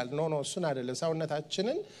ይጠበቅ ይላል ኖ እሱን አይደለም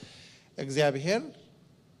ሰውነታችንን እግዚአብሔር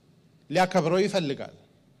ሊያከብረው ይፈልጋል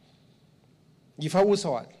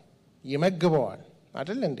ይፈውሰዋል ይመግበዋል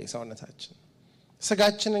አይደል እንዴ ሰውነታችን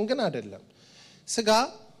ስጋችንን ግን አይደለም ስጋ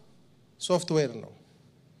ሶፍትዌር ነው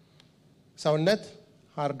ሰውነት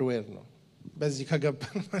ሃርድዌር ነው በዚህ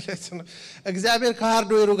ከገባን ማለት ነው እግዚአብሔር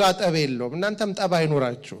ከሃርድዌሩ ጋር ጠብ የለውም እናንተም ጠብ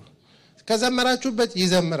አይኖራችሁ ከዘመራችሁበት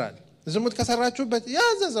ይዘምራል ዝሙት ከሰራችሁበት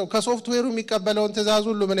ያዘዘው ከሶፍትዌሩ የሚቀበለውን ትእዛዝ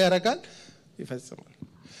ሁሉ ምን ያደርጋል ይፈጽማል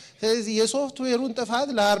ስለዚህ የሶፍትዌሩን ጥፋት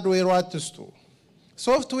ለሃርድዌሩ አትስጡ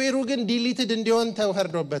ሶፍትዌሩ ግን ዲሊትድ እንዲሆን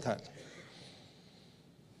ተፈርዶበታል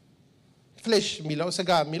ፍሌሽ ሚለው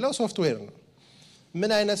ስጋ ሚለው ሶፍትዌር ነው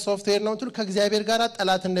ምን አይነት ሶፍትዌር ነው እንትሉ ከእግዚአብሔር ጋር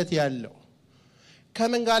ጠላትነት ያለው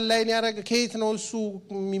ከምን ጋር ላይ ያረጋ ከየት ነው እሱ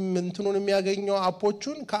እንትኑን የሚያገኘው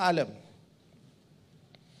አፖቹን ከዓለም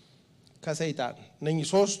ከሰይጣን ነኝ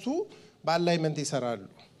ሶስቱ ባላይመንት ይሰራሉ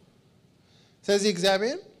ስለዚህ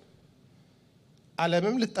እግዚአብሔር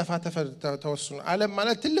ዓለምም ልጠፋ ተወስኖ ዓለም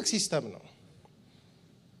ማለት ትልቅ ሲስተም ነው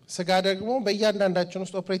ስጋ ደግሞ በእያንዳንዳችን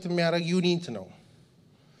ውስጥ ኦፕሬት የሚያደርግ ዩኒት ነው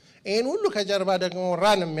ይሄን ሁሉ ከጀርባ ደግሞ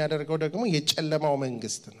ራን የሚያደርገው ደግሞ የጨለማው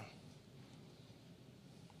መንግስት ነው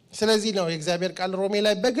ስለዚህ ነው የእግዚአብሔር ቃል ሮሜ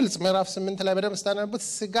ላይ በግልጽ ምዕራፍ 8 ላይ በደም ስታነቡት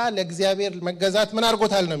ስጋ ለእግዚአብሔር መገዛት ምን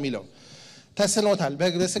አርጎታል ነው የሚለው ተስኖታል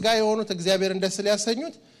በስጋ የሆኑት እግዚአብሔር እንደስ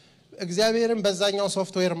ሊያሰኙት እግዚአብሔርን በዛኛው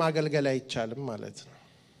ሶፍትዌር ማገልገል አይቻልም ማለት ነው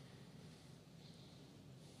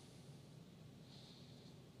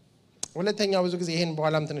ሁለተኛው ብዙ ጊዜ ይሄን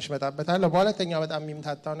በኋላም ትንሽ መጣበታለሁ በሁለተኛው በጣም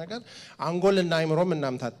የሚምታታው ነገር አንጎልና አይምሮም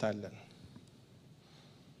እናምታታለን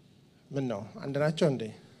ምን ነው አንድ ናቸው እንዴ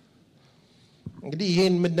እንግዲህ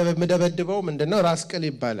ይሄን ምደበድበው ምንድነው ራስ ቅል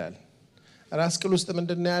ይባላል ራስ ቅል ውስጥ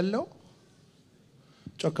ምንድነው ያለው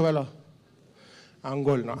ጮክ በለው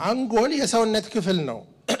አንጎል ነው አንጎል የሰውነት ክፍል ነው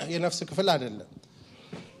የነፍስ ክፍል አይደለም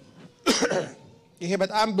ይሄ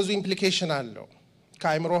በጣም ብዙ ኢምፕሊኬሽን አለው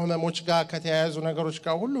ከአይምሮ ህመሞች ጋር ከተያያዙ ነገሮች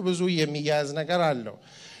ጋር ሁሉ ብዙ የሚያያዝ ነገር አለው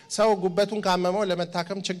ሰው ጉበቱን ካመመው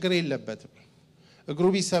ለመታከም ችግር የለበትም እግሩ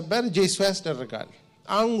ቢሰበር ጄሶ ያስደርጋል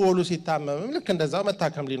አንጎሉ ሲታመምም ልክ እንደዛው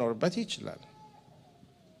መታከም ሊኖርበት ይችላል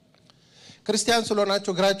ክርስቲያን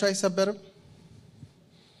ስለሆናችሁ እግራችሁ አይሰበርም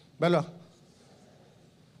በሏ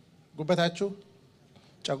ጉበታችሁ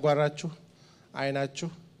ጨጓራችሁ አይናችሁ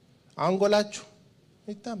አንጎላችሁ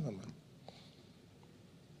ይታመማል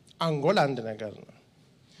አንጎል አንድ ነገር ነው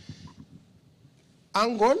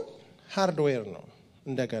አንጎል ሃርድዌር ነው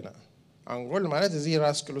እንደገና አንጎል ማለት እዚህ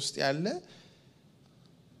ራስ ቅል ውስጥ ያለ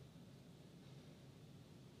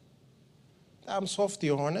በጣም ሶፍት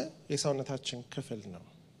የሆነ የሰውነታችን ክፍል ነው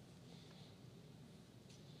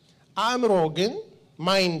አእምሮ ግን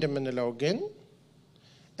ማይንድ ምንለው ግን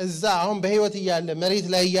እዛ አሁን በህይወት ያለ መሬት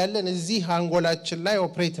ላይ ያለን እዚህ አንጎላችን ላይ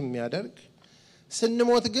ኦፕሬት የሚያደርግ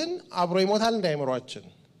ስንሞት ግን አብሮ ይሞታል እንዳይምሯችን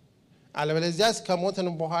አለበለዚያስ ከሞትን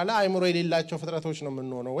በኋላ አይምሮ የሌላቸው ፍጥረቶች ነው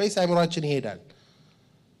የምንሆነው ወይስ አይምሮአችን ይሄዳል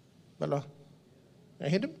በሏ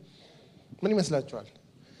አይሄድም ምን ይመስላችኋል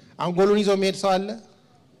አንጎሉን ይዞ መሄድ ሰው አለ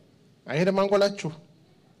አይሄድም አንጎላችሁ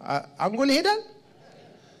አንጎል ይሄዳል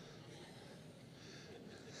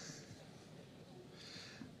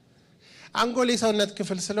አንጎል የሰውነት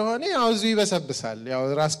ክፍል ስለሆነ ያው እዚህ ይበሰብሳል ያው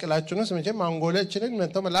ራስ ቅላችሁንስ መቼም አንጎላችንን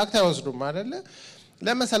መተው መላእክት አይወስዱም አይደለ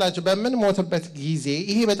ለምሳሌ በምን ሞትበት ጊዜ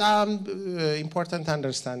ይሄ በጣም ኢምፖርታንት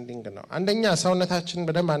አንደርስታንዲንግ ነው አንደኛ ሰውነታችንን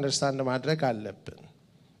በደንብ አንደርስታንድ ማድረግ አለብን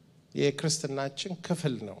የክርስትናችን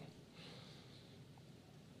ክፍል ነው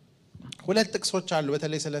ሁለት ጥቅሶች አሉ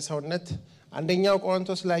በተለይ ስለ ሰውነት አንደኛው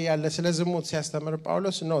ቆሮንቶስ ላይ ያለ ስለ ዝሙት ሲያስተምር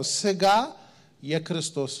ጳውሎስ ነው ስጋ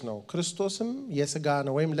የክርስቶስ ነው ክርስቶስም የስጋ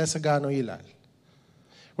ነው ወይም ለስጋ ነው ይላል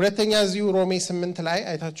ሁለተኛ እዚሁ ሮሜ 8 ላይ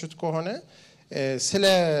አይታችሁት ከሆነ ስለ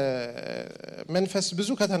መንፈስ ብዙ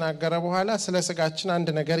ከተናገረ በኋላ ስለ ስጋችን አንድ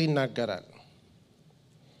ነገር ይናገራል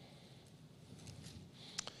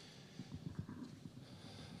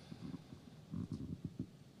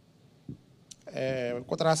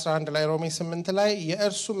ቁጥር 11 ላይ ሮሜ 8 ላይ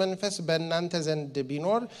የእርሱ መንፈስ በእናንተ ዘንድ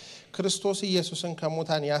ቢኖር ክርስቶስ ኢየሱስን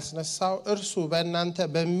ከሙታን ያስነሳው እርሱ በእናንተ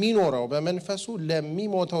በሚኖረው በመንፈሱ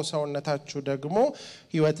ለሚሞተው ሰውነታችሁ ደግሞ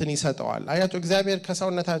ሕይወትን ይሰጠዋል አያችሁ እግዚአብሔር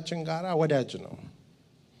ከሰውነታችን ጋር ወዳጅ ነው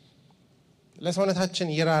ለሰውነታችን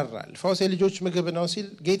ይራራል ፈውስ የልጆች ምግብ ነው ሲል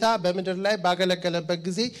ጌታ በመድር ላይ ባገለገለበት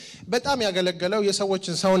ጊዜ በጣም ያገለገለው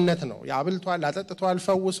የሰዎችን ሰውነት ነው ያብልቷል አጠጥቷል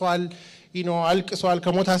ፈውሷል አልቅሷል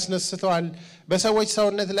ከሞት አስነስተዋል በሰዎች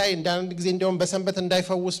ሰውነት ላይ እንዳንድ ጊዜ እንደውም በሰንበት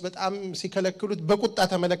እንዳይፈውስ በጣም ሲከለክሉት በቁጣ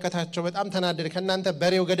ተመለከታቸው በጣም ተናደደ ከናንተ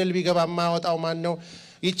በሬው ገደል ቢገባ ማያወጣው ማን ነው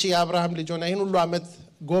ይቺ የአብርሃም ልጅ ሆና ይሄን ሁሉ አመት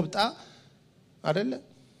ጎብጣ አይደለ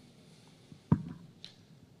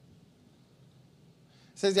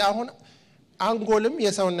ስለዚህ አሁን አንጎልም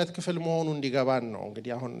የሰውነት ክፍል መሆኑ እንዲገባን ነው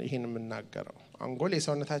እንግዲህ አሁን ይሄን የምናገረው አንጎል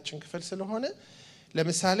የሰውነታችን ክፍል ስለሆነ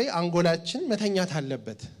ለምሳሌ አንጎላችን መተኛት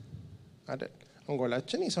አለበት አይደል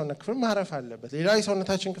አንጎላችን የሰውነት ክፍል ማረፍ አለበት ሌላው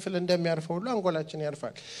የሰውነታችን ክፍል እንደሚያርፈው ሁሉ አንጎላችን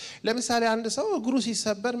ያርፋል ለምሳሌ አንድ ሰው እግሩ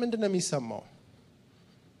ሲሰበር ምንድነው የሚሰማው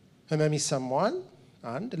ህመም ይሰማዋል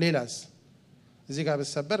አንድ ሌላስ እዚህ ጋር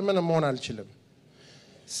በሰበር ምን መሆን አልችልም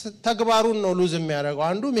ተግባሩን ነው ሉዝ የሚያደርገው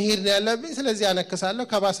አንዱ መሄድ ነው ያለብኝ ስለዚህ አነከሳለሁ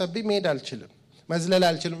ከባሰብኝ መሄድ አልችልም መዝለል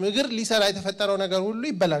አልችልም እግር ሊሰራ የተፈጠረው ነገር ሁሉ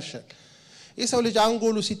ይበላሻል የሰው ልጅ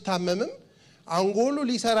አንጎሉ ሲታመምም አንጎሉ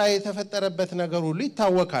ሊሰራ የተፈጠረበት ነገር ሁሉ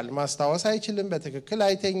ይታወቃል ማስታወስ አይችልም በትክክል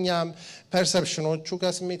አይተኛም ፐርሰፕሽኖቹ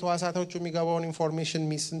ከስሜት ዋሳቶቹ የሚገባውን ኢንፎርሜሽን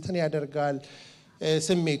ሚስንትን ያደርጋል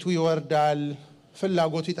ስሜቱ ይወርዳል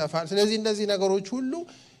ፍላጎቱ ይጠፋል ስለዚህ እንደዚህ ነገሮች ሁሉ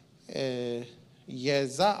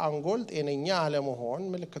የዛ አንጎል ጤነኛ አለመሆን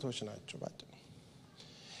ምልክቶች ናቸው ባድ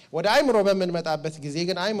ወደ አይምሮ በመንመጣበት ጊዜ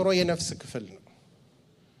ግን አይምሮ የነፍስ ክፍል ነው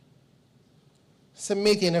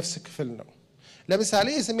ስሜት የነፍስ ክፍል ነው ለምሳሌ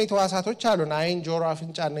የስሜት ዋሳቶች አሉን አይን ጆሮ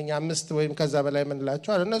አፍንጫ እነኛ 5 ወይም ከዛ በላይ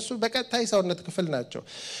ምንላቸው አሉ እነሱ በቀጣይ ሰውነት ክፍል ናቸው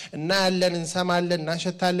እና ያለን እንሰማለን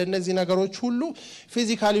እናሸታለን እነዚህ ነገሮች ሁሉ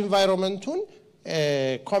ፊዚካል ኢንቫይሮንመንቱን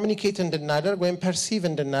ኮሙኒኬት እንድናደርግ ወይም ፐርሲቭ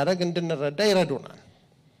እንድናደርግ እንድንረዳ ይረዱናል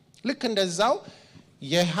ልክ እንደዛው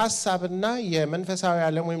የሐሳብና የመንፈሳዊ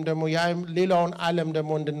ዓለም ወይም ደግሞ ሌላውን ዓለም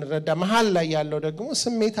ደግሞ እንድንረዳ መሃል ላይ ያለው ደግሞ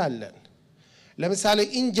ስሜት አለን ለምሳሌ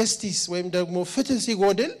ኢንጀስቲስ ወይም ደግሞ ፍትህ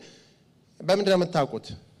ሲጎድል በምንድነው የምታውቁት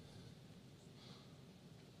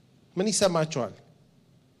ምን ይሰማቸዋል?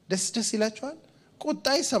 ደስ ይላቸዋል? ቁጣ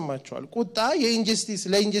ይሰማቸዋል። ቁጣ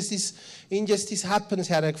ኢንጀስቲስ happens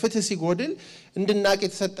ሲያደርግ ፍትህ ሲጎድል እንድናቅ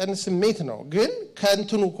የተሰጠን ስሜት ነው። ግን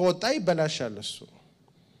ከእንትኑ ከወጣ ይበላሻል እሱ።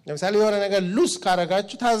 ለምሳሌ የሆነ ነገር ሉስ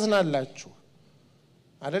ካረጋችሁ ታዝናላችሁ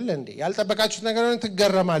አይደል እንዴ? ያልጠበቃችሁት ነገር ነው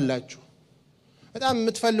ትገረማላችሁ። በጣም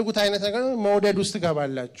የምትፈልጉት አይነት ነገር መውደድ ውስጥ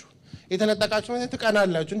ትገባላችሁ። የተነጠቃችሁ ነገር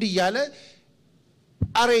ትቀናላችሁ። እንዲህ ያለ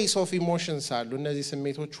arrays of emotions አሉ። እነዚህ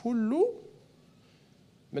ስሜቶች ሁሉ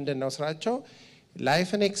ምንድነው ስራቸው?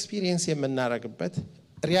 ላይፍን ኤክስፒሪየንስ የምናረግበት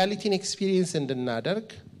ሪያሊቲን ኤክስፒሪየንስ እንድናደርግ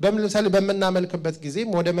ለምሳሌ በመናመልክበት ጊዜ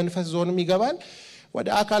ወደ መንፈስ ዞንም ይገባል፣ ወደ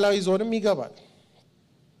አካላዊ ዞንም ይገባል።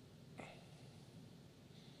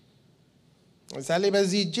 ለምሳሌ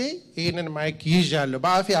በዚህ እጄ ይሄንን ማይክ ይዣለሁ፣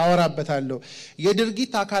 በአፌ አወራበታለሁ።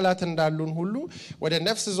 የድርጊት አካላት እንዳሉን ሁሉ ወደ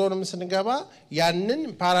ነፍስ ዞንም ስንገባ ያንን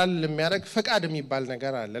ፓራል የሚያደርግ ፍቃድ የሚባል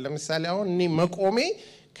ነገር አለ። ለምሳሌ አሁን እኔ መቆሜ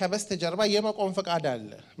ከበስተጀርባ የመቆም ፍቃድ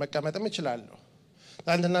አለ። መቀመጥም እችላለሁ።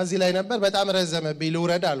 አንተና እዚህ ላይ ነበር በጣም ረዘመብኝ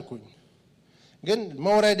ልውረድ አልኩኝ። ግን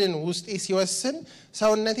መውረድን ውስጤ ሲወስን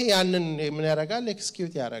ሰውነቴ ያንን ምን ያደርጋል?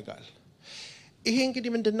 ኤክስኪዩት ያደርጋል። ይሄ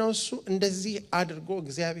እንግዲህ ምንድነው እሱ እንደዚህ አድርጎ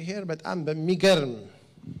እግዚአብሔር በጣም በሚገርም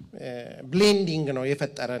ብሌንዲንግ ነው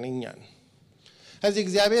የፈጠረን እኛን። ስለዚህ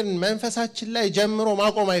እግዚአብሔር መንፈሳችን ላይ ጀምሮ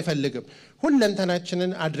ማቆም አይፈልግም።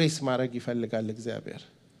 ሁለንተናችንን አድሬስ ማድረግ ይፈልጋል እግዚአብሔር።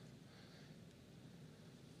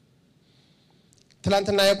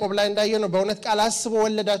 ትላንትና ያዕቆብ ላይ እንዳየነው በእውነት ቃል አስቦ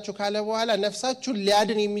ወለዳችሁ ካለ በኋላ ነፍሳችሁን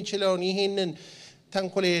ሊያድን የሚችለውን ይሄንን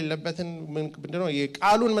ተንኮል የሌለበትን ምንድነው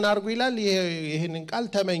የቃሉን ምን አድርጉ ይላል? ይሄንን ቃል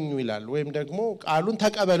ተመኙ ይላል። ወይም ደግሞ ቃሉን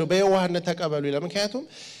ተቀበሉ፣ በየዋህነት ተቀበሉ ይላል። ምክንያቱም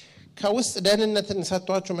ከውስጥ ደህንነትን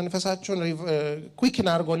ሰጥቷችሁ መንፈሳችሁን ኩዊክን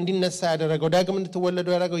አድርጎ እንዲነሳ ያደረገው ዳግም እንድትወለዱ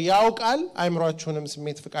ያደረገው ያው ቃል አይምሯችሁንም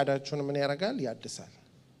ስሜት ፍቃዳችሁንም ምን ያደርጋል? ያድሳል።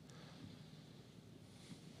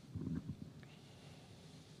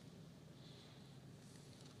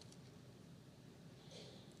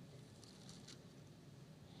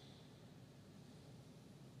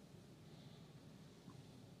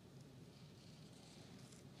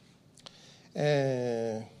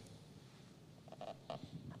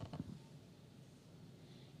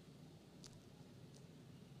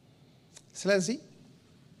 ስለዚህ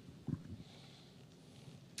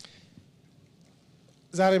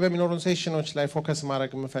ዛሬ በሚኖሩን ሴሽኖች ላይ ፎከስ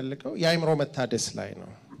ማድረግ የምፈልገው የአይምሮ መታደስ ላይ ነው።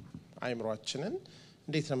 አይምሮአችንን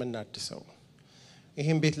እንዴት ነው የምናድሰው?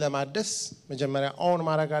 ይሄን ቤት ለማደስ መጀመሪያ ኦን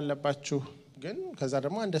ማድረግ አለባችሁ። ግን ከዛ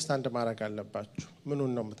ደግሞ አንደርስታንድ ማድረግ አለባችሁ።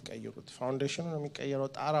 ምኑን ነው የምትቀይሩት? ፋውንዴሽኑ ነው የሚቀየረው?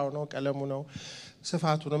 ጣራው ነው? ቀለሙ ነው?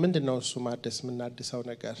 ስፋቱ ነው? ምንድነው እሱ ማደስ የምናድሰው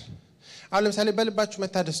ነገር? አሁን ለምሳሌ በልባችሁ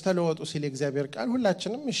መታደስ ተለወጡ ሲል እግዚአብሔር ቃል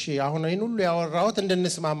ሁላችንም እሺ አሁን ይሄን ሁሉ ያወራሁት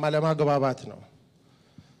እንድንስማማ ለማግባባት ነው።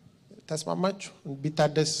 ተስማማችሁ?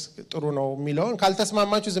 ቢታደስ ጥሩ ነው የሚለውን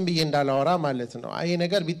ካልተስማማችሁ ዝም ብዬ እንዳላወራ ማለት ነው። ይሄ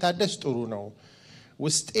ነገር ቢታደስ ጥሩ ነው፣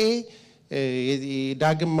 ውስጤ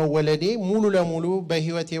ዳግም መወለዴ ሙሉ ለሙሉ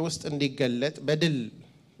በህይወቴ ውስጥ እንዲገለጥ በድል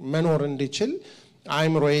መኖር እንድችል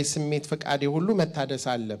አይምሮዬ ስሜት ፍቃዴ ሁሉ መታደስ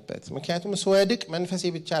አለበት። ምክንያቱም ስወድቅ መንፈሴ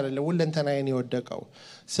ብቻ አይደለም ሁለንተናዬን የወደቀው፣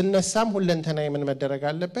 ስነሳም ሁለንተናዬ ምን መደረግ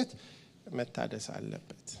አለበት? መታደስ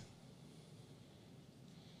አለበት።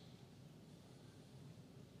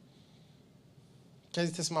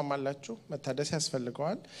 ከዚህ ተስማማላችሁ? መታደስ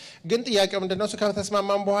ያስፈልገዋል። ግን ጥያቄው ምንድነው?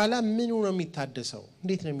 ከተስማማን በኋላ ምኑ ነው የሚታደሰው?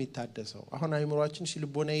 እንዴት ነው የሚታደሰው? አሁን አይምሮአችን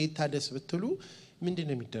ሲልቦና ይታደስ ብትሉ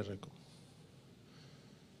ምንድነው የሚደረገው?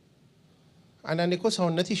 አንዳንዴ እኮ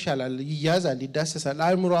ሰውነት ይሻላል፣ ይያዛል፣ ይዳሰሳል።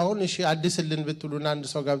 አይምሮ አሁን እሺ አድስልን ብትሉና አንድ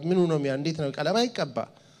ሰው ጋር ምኑ ነው እንዴት ነው? ቀለም አይቀባ?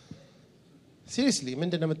 ሲሪየስሊ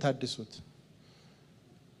ምንድነው የምታድሱት?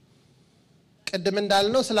 ቀደም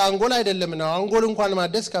እንዳልነው ስለ አንጎል አይደለም ነው። አንጎል እንኳን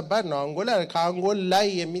ማደስ ከባድ ነው። ከአንጎል ላይ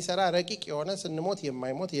የሚሰራ ረቂቅ የሆነ ስንሞት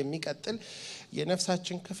የማይሞት የሚቀጥል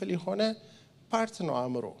የነፍሳችን ክፍል የሆነ ፓርት ነው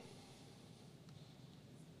አእምሮ።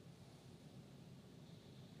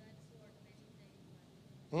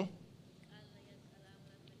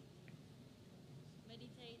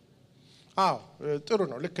 አዎ ጥሩ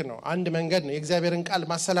ነው፣ ልክ ነው። አንድ መንገድ ነው የእግዚአብሔርን ቃል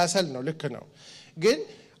ማሰላሰል ነው፣ ልክ ነው። ግን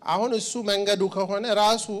አሁን እሱ መንገዱ ከሆነ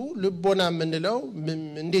ራሱ ልቦና የምንለው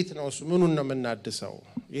እንዴት ነው? እሱ ምኑን ነው የምናድሰው?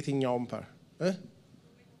 የትኛውም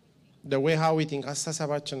the way how we think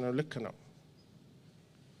አስተሳሰባችን ነው፣ ልክ ነው።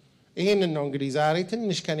 ይሄንን ነው እንግዲህ ዛሬ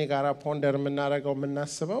ትንሽ ከኔ ጋራ ፖንደር የምናደርገው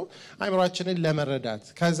የምናስበው አይምሮአችንን ለመረዳት።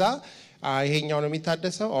 ከዛ ይሄኛው ነው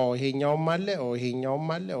የሚታደሰው፣ ይሄኛውም አለ፣ ይሄኛውም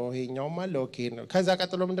አለ፣ ይሄኛውም አለ። ኦኬ ነው። ከዛ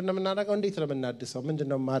ቀጥሎ ምንድነው የምናደርገው? እንዴት ነው የምናድሰው?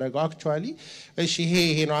 ምንድነው የማደርገው? አክቹአሊ እሺ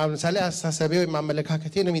ይሄ ነው ለምሳሌ አስተሳሰቤ ወይ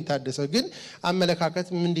አመለካከቴ ነው የሚታደሰው። ግን አመለካከት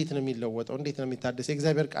እንዴት ነው የሚለወጠው? እንዴት ነው የሚታደሰው?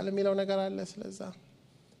 እግዚአብሔር ቃል የሚለው ነገር አለ። ስለዛ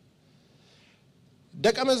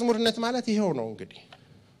ደቀ መዝሙርነት ማለት ይሄው ነው እንግዲህ።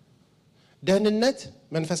 ደህንነት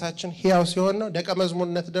መንፈሳችን ሕያው ሲሆን ነው ደቀ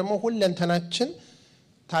መዝሙርነት ደግሞ ሁለንተናችን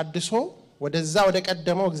ታድሶ ወደዛ ወደ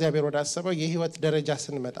ቀደመው እግዚአብሔር ወዳሰበው የህይወት ደረጃ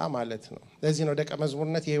ስንመጣ ማለት ነው ለዚህ ነው ደቀ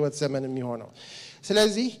መዝሙርነት የህይወት ዘመን የሚሆነው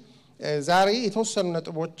ስለዚህ ዛሬ የተወሰኑ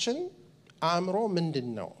ነጥቦችን አእምሮ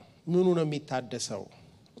ምንድነው ምኑ ነው የሚታደሰው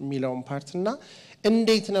የሚለውን ፓርትና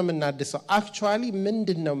እንዴት ነው የምናድሰው አክቹአሊ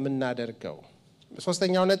ምንድነው የምናደርገው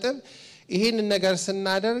ሶስተኛው ነጥብ ይሄን ነገር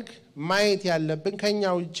ስናደርግ ማየት ያለብን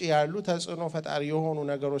ከኛ ውጪ ያሉ ተጽዕኖ ፈጣሪ የሆኑ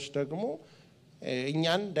ነገሮች ደግሞ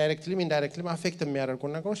እኛን ዳይሬክትሊ ኢንዳይሬክትሊ አፌክት የሚያደርጉ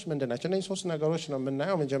ነገሮች ምንድናቸው እነዚህ ሶስት ነገሮች ነው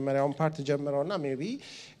የምናየው መጀመሪያውን ፓርት ጀምረውና ሜቢ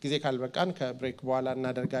ጊዜ ካልበቃን ከብሬክ በኋላ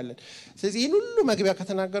እናደርጋለን ስለዚህ ይሄን ሁሉ መግቢያ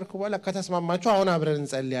ከተናገርኩ በኋላ ከተስማማችሁ አሁን አብረን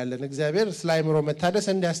እንጸልያለን እግዚአብሔር ስለ አእምሮ መታደስ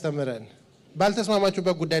እንዲያስተምረን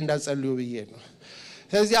ባልተስማማችሁበት ጉዳይ እንዳትጸልዩ ብዬ ነው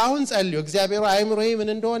ስለዚህ አሁን ጸልዩ እግዚአብሔር አእምሮዬ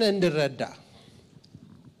ምን እንደሆነ እንድረዳ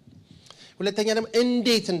ሁለተኛ ደግሞ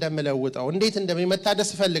እንዴት እንደምለውጠው እንዴት እንደሚመታደስ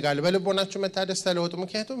ፈልጋለሁ በልቦናችሁ መታደስ ተለውጡ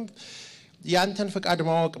ምክንያቱም ያንተን ፍቃድ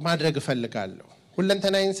ማወቅ ማድረግ ፈልጋለሁ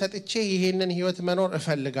ሁለንተናዬን ሰጥቼ ይሄንን ህይወት መኖር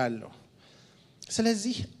እፈልጋለሁ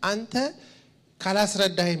ስለዚህ አንተ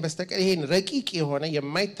ካላስረዳኸኝ በስተቀር ይሄን ረቂቅ የሆነ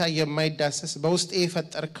የማይታይ የማይዳሰስ በውስጤ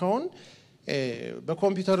የፈጠርከውን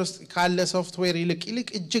በኮምፒውተር ውስጥ ካለ ሶፍትዌር ይልቅ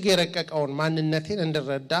እጅግ የረቀቀውን ማንነቴን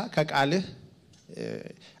እንድረዳ ከቃልህ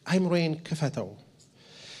አእምሮዬን ክፈተው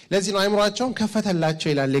ለዚህ ነው አእምሮአቸውን ከፈተላቸው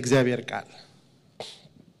ይላል እግዚአብሔር ቃል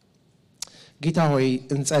ጌታ ሆይ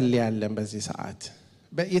እንጸልያለን በዚህ ሰዓት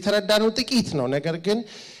የተረዳነው ጥቂት ነው ነገር ግን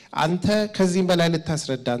አንተ ከዚህ በላይ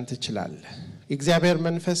ልታስረዳን ትችላለህ እግዚአብሔር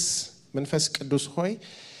መንፈስ ቅዱስ ሆይ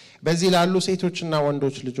በዚህ ላሉ ሴቶችና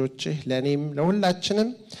ወንዶች ልጆችህ ለኔም ለሁላችንም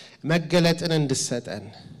መገለጥን እንድሰጠን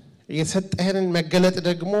የሰጠህንን መገለጥ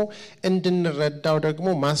ደግሞ እንድንረዳው ደግሞ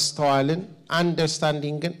ማስተዋልን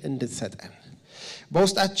አንደርስታንዲንግን እንድትሰጠን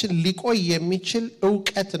በውስጣችን ሊቆይ የሚችል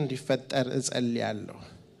ዕውቀት እንዲፈጠር እጸልያለሁ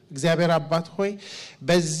እግዚአብሔር አባት ሆይ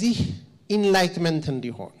በዚህ ኢንላይትመንት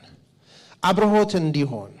እንዲሆን አብርሆት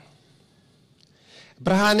እንዲሆን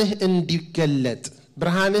ብርሃንህ እንዲገለጥ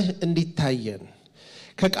ብርሃንህ እንዲታየን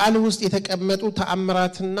ከቃል ውስጥ የተቀመጡ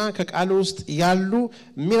ተአምራትና ከቃል ውስጥ ያሉ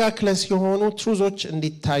ሚራክለስ የሆኑ ትሩዞች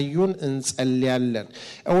እንዲታዩን እንጸልያለን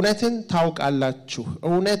እውነትን ታውቃላችሁ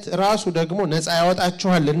እውነት ራሱ ደግሞ ነፃ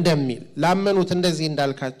ያወጣችኋል እንደሚል ላመኑት እንደዚህ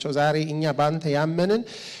እንዳልካቸው ዛሬ እኛ ባንተ ያመንን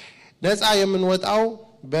ነፃ የምንወጣው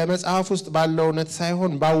በመጽሐፍ ውስጥ ባለው እውነት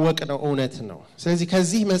ሳይሆን ባወቅነው እውነት ነው ስለዚህ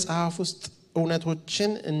ከዚህ መጽሐፍ ውስጥ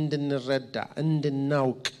እውነቶችን እንድንረዳ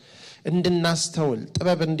እንድናውቅ እንድናስተውል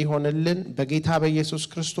ጥበብ እንዲሆንልን በጌታ በኢየሱስ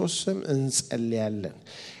ክርስቶስ ስም እንጸልያለን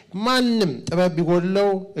ማንንም ጥበብ ቢጎለው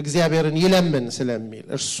እግዚአብሔርን ይለምን ስለሚል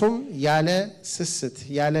እርሱም ያለ ስስት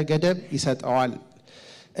ያለ ገደብ ይሰጠዋል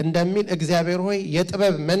እንደሚል እግዚአብሔር ሆይ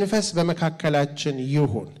የጥበብ መንፈስ በመካከላችን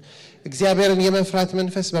ይሁን እግዚአብሔርን የመፍራት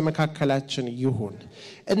መንፈስ በመካከላችን ይሁን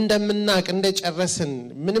እንደምናቅ እንደጨረስን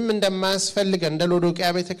ምንም እንደማያስፈልገን እንደ ሎዶቅያ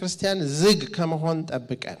ቤተክርስቲያን ዝግ ከመሆን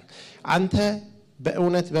ጠብቀን አንተ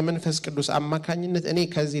በእውነት በመንፈስ ቅዱስ አማካኝነት እኔ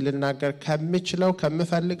ከዚህ ልናገር ከምችለው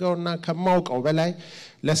ከምፈልገውና ከማውቀው በላይ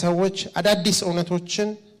ለሰዎች አዳዲስ እውነቶችን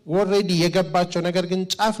ኦሬዲ የገባቸው ነገር ግን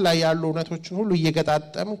ጫፍ ላይ ያሉ እውነቶችን ሁሉ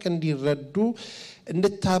እየገጣጠምክ እንዲረዱ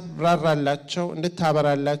እንድታብራራላቸው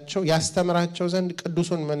እንድታበራላቸው ያስተምራቸው ዘንድ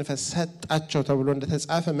ቅዱሱን መንፈስ ሰጣቸው ተብሎ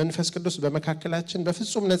እንደተጻፈ መንፈስ ቅዱስ በመካከላችን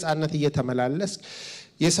በፍጹም ነፃነት እየተመላለስ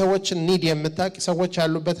የሰዎችን ኒድ የምታውቅ ሰዎች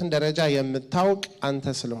ያሉበትን ደረጃ የምታውቅ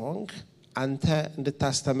አንተ ስለሆንክ አንተ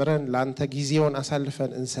እንድታስተምረን ለአንተ ጊዜውን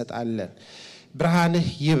አሳልፈን እንሰጣለን ብርሃንህ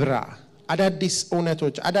ይብራ አዳዲስ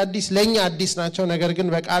እውነቶች አዳዲስ ለኛ አዲስ ናቸው ነገር ግን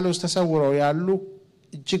በቃል ውስጥ ተሰውረው ያሉ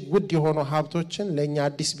እጅግ ውድ የሆኑ ሀብቶችን ለኛ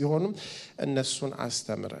አዲስ ቢሆኑም እነሱን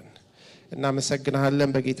አስተምረን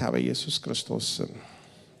እናመሰግናለን በጌታ በኢየሱስ ክርስቶስ ስም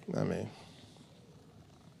አሜን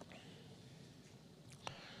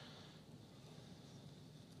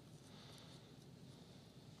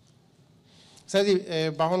ስለዚህ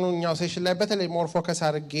በአሁኑኛው ሴሽን ላይ በተለይ ሞር ፎከስ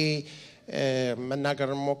አድርጌ መናገር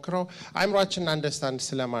ሞክረው አእምሮአችንን አንደርስታንድ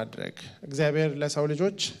ስለማድረግ እግዚአብሔር ለሰው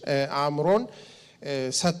ልጆች አእምሮን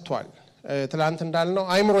ሰጥቷል ትላንት እንዳልነው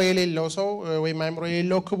አእምሮ የሌለው ሰው ወይም አእምሮ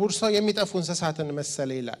የሌለው ክቡር ሰው የሚጠፉ እንስሳትን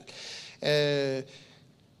መሰለ ይላል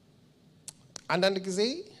አንዳንድ ጊዜ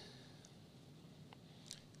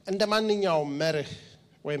እንደ ማንኛውም መርህ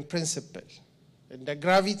ወይም ፕሪንሲፕል እንደ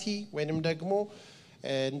ግራቪቲ ወይንም ደግሞ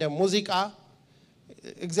እንደ ሙዚቃ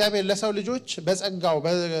እግዚአብሔር ለሰው ልጆች በጸጋው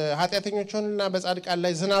በኃጢአተኞችና በጻድቃን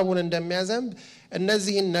ላይ ዝናቡን እንደሚያዘንብ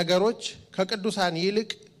እነዚህን ነገሮች ከቅዱሳን ይልቅ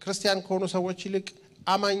ክርስቲያን ከሆኑ ሰዎች ይልቅ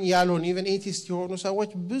አማኝ ያልሆኑ ኢቭን ኤቲስት የሆኑ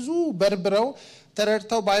ሰዎች ብዙ በርብረው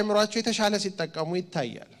ተረድተው በአእምሮአቸው የተሻለ ሲጠቀሙ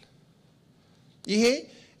ይታያል ይሄ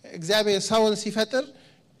እግዚአብሔር ሰውን ሲፈጥር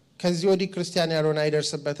ከዚህ ወዲህ ክርስቲያን ያልሆነ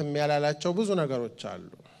አይደርስበትም ያላላቸው ብዙ ነገሮች አሉ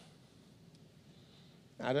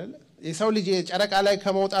አይደል የሰው ልጅ ጨረቃ ላይ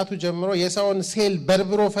ከመውጣቱ ጀምሮ የሰውን ሴል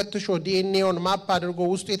በርብሮ ፈትሾ ዲኤንኤውን ማፕ አድርጎ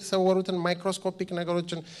ውስጡ የተሰወሩትን ማይክሮስኮፒክ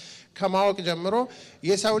ነገሮችን ከማወቅ ጀምሮ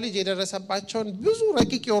የሰው ልጅ የደረሰባቸውን ብዙ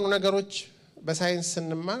ረቂቅ የሆኑ ነገሮች በሳይንስ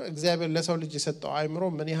ስንማር እግዚአብሔር ለሰው ልጅ የሰጠው አእምሮ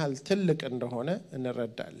ምን ያህል ትልቅ እንደሆነ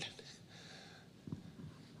እንረዳለን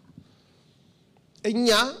እኛ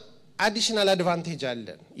አዲሽናል አድቫንቴጅ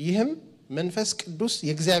አለን ይህም መንፈስ ቅዱስ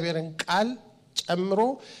የእግዚአብሔርን ቃል ጨምሮ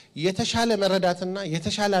የተሻለ መረዳትና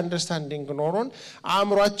የተሻለ አንደርስታንዲንግ ኖሮን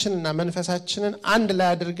አእምሮአችንና መንፈሳችንን አንድ ላይ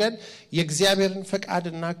አድርገን የእግዚአብሔርን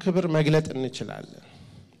ፈቃድና ክብር መግለጥ እንችላለን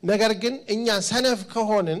ነገር ግን እኛ ሰነፍ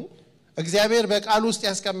ከሆንን እግዚአብሔር በቃል ውስጥ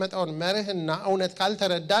ያስቀመጠውን መርህና እውነት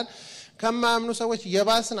ካልተረዳን ከማያምኑ ሰዎች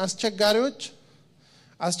የባስን አስቸጋሪዎች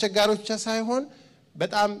ሳይሆን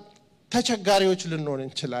በጣም ተቸጋሪዎች ልንሆን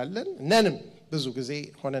እንችላለን ነንም ብዙ ጊዜ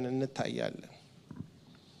ሆነን እንታያለን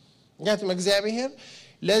ያት እግዚአብሔር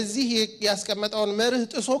ለዚህ ያስቀመጠውን መርህ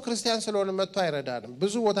ጥሶ ክርስቲያን ስለሆነ መጥቶ አይረዳንም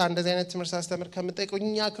ብዙ ቦታ እንደዚህ አይነት ትምህርት አስተምር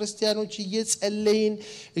ከመጠቀኛ ክርስቲያኖች እየጸለይን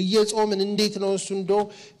እየጾምን እንዴት ነው እሱ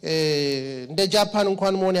እንደ ጃፓን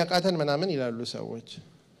እንኳን መሆን ያቃተን ምናምን ይላሉ ሰዎች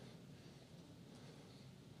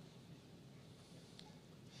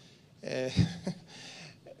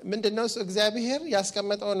ምንድነው እግዚአብሔር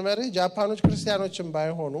ያስቀመጠውን መርህ ጃፓኖች ክርስቲያኖችን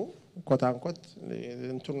ባይሆኑ ኮታንኮት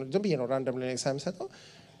እንቱን ዝም ብዬ ነው ራንደም ላይ ሳይምሰጠው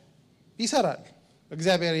ይሰራል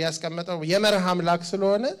እግዚአብሔር ያስቀመጠው የመርህ አምላክ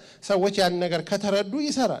ስለሆነ ሰዎች ያን ነገር ከተረዱ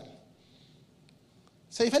ይሰራል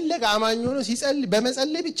ሰይፈለጋ አማኝ ሆኖ ሲጸልይ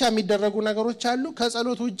በመጸለይ ብቻ የሚደረጉ ነገሮች አሉ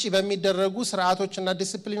ከጸሎት ውጪ በሚደረጉ ስርዓቶችና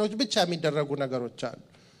ዲሲፕሊኖች ብቻ የሚደረጉ ነገሮች አሉ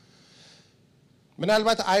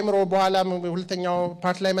ምናልባት አይምሮ በኋላ ሁለተኛው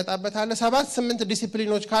ፓርት ላይ መጣበት አለ 7-8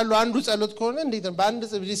 ዲሲፕሊኖች ካሉ አንዱ ጸሎት ከሆነ እንዴት ነው በአንድ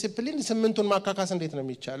ዲሲፕሊን 8ቱን ማካካስ እንዴት ነው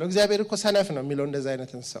የሚቻለው እግዚአብሔር እኮ ሰነፍ ነው የሚለው እንደዛ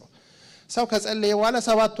አይነትን ሰው ከጸለየ በኋላ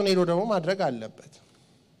 7ቱን ሄዶ ደግሞ ማድረግ አለበት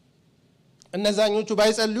እነዛኞቹ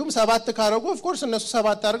ባይጸልዩም 7 ካረጉ ኦፍ ኮርስ እነሱ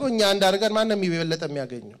 7 አድርገው እኛ አንድ አድርገን ማን ነው የሚበለጥ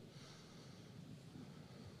የሚያገኘው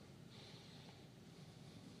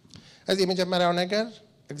እዚህ መጀመሪያው ነገር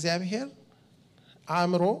እግዚአብሔር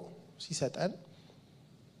አእምሮ ሲሰጠን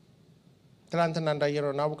ትላንትና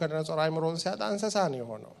እንዳየነው ናቡከደነጾር አእምሮን ሲያጣ እንስሳ ነው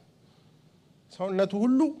የሆነው ሰውነቱ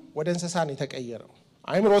ሁሉ ወደ እንስሳ ነው የተቀየረው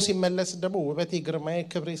አእምሮ ሲመለስ ደግሞ ውበቴ ግርማዬ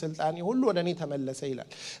ክብሬ ስልጣኔ ሁሉ ወደኔ ተመለሰ ይላል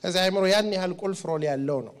እዚህ አእምሮ ያን ያህል ቁልፍ ሮል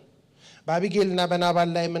ያለው ነው በአቢጌልና በናባል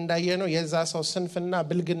ላይ እንዳየነው የዛ ሰው ስንፍና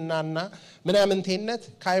ብልግናና ምናምንቴነት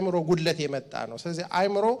ከአእምሮ ጉድለት የመጣ ነው ስለዚህ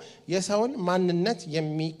አእምሮ የሰውን ማንነት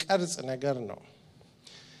የሚቀርጽ ነገር ነው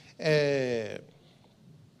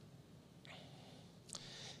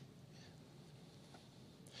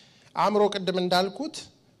አእምሮ ቅድም እንዳልኩት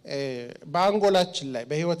በአንጎላችን ላይ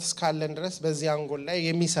በህይወት እስካለን ድረስ በዚህ አንጎል ላይ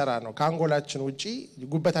የሚሰራ ነው ከአንጎላችን ውጪ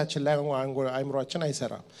ጉበታችን ላይ አእምሮአችን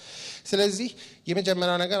አይሰራም ስለዚህ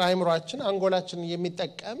የመጀመሪያው ነገር አእምሮአችን አንጎላችን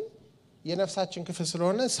የሚጠቀም የነፍሳችን ክፍል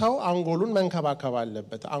ስለሆነ ሰው አንጎሉን መንከባከብ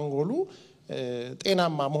አለበት አንጎሉ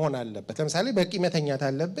ጤናማ መሆን አለበት ለምሳሌ በቂ መተኛት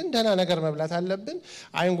አለብን ደህና ነገር መብላት አለብን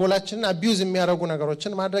አንጎላችንን አቢዩዝ የሚያደርጉ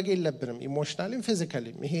ነገሮችን ማድረግ የለብንም ኢሞሽናሊም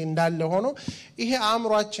ፊዚካሊም ይሄ እንዳለ ሆኖ ይሄ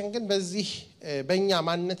አእምሮአችን ግን በዚህ በእኛ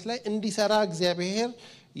ማንነት ላይ እንዲሰራ እግዚአብሔር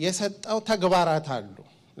የሰጠው ተግባራት አሉ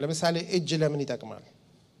ለምሳሌ እጅ ለምን ይጠቅማል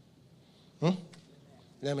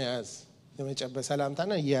ለመያዝ ለመጨበጥ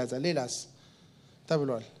ሰላምታና ይያዛል ሌላስ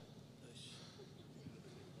ተብሏል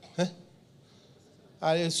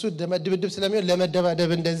እሱ ድብድብ ስለሚሆን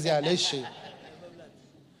ለመደባደብ እንደዚህ አለ እሺ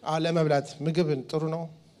ለመብላት ምግብን ጥሩ ነው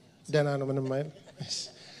ደህና ነው ምንም አይል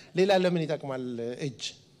ሌላ ለምን ይጠቅማል እጅ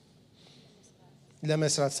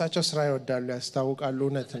ለመስራት ሳቸው ስራ ይወዳሉ ያስታውቃሉ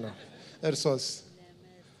እውነት ነው እርሶስ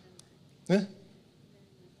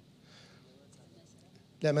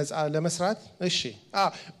ለመስራት እሺ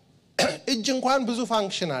እጅ እንኳን ብዙ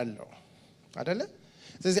ፋንክሽን አለው አይደለ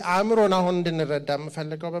ስለዚህ አእምሮን አሁን እንድንረዳ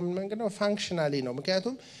የምፈልገው በምን መንገድ ነው ፋንክሽናሊ ነው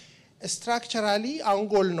ምክንያቱም ስትራክቸራሊ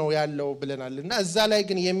አንጎል ነው ያለው ብለናልና እዛ ላይ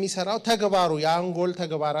ግን የሚሰራው ተግባሩ የአንጎል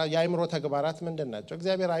ተግባራት የአእምሮ ተግባራት ምንድናቸው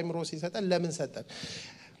እግዚአብሔር አእምሮ ሲሰጠን ለምን ሰጠን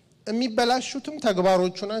የሚበላሹትም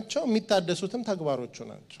ተግባሮቹ ናቸው የሚታደሱትም ተግባሮቹ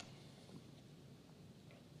ናቸው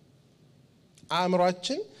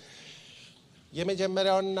አእምሮአችን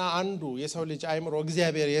የመጀመሪያውና አንዱ የሰው ልጅ አእምሮ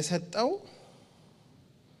እግዚአብሔር የሰጠው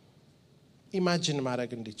ኢማጂን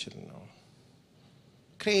ማድረግ እንዲችል ነው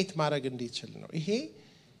ክሬት ማድረግ እንዲችል ነው ይሄ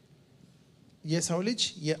የሰው ልጅ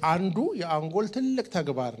የአንዱ የአንጎል ትልቅ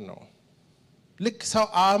ተግባር ነው ልክ ሰው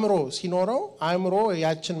አእምሮ ሲኖረው አእምሮ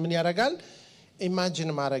ያችን ምን ያደርጋል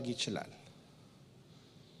ኢማጂን ማድረግ ይችላል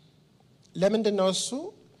ለምንድነው እሱ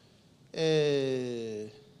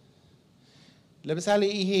ለምሳሌ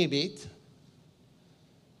ይሄ ቤት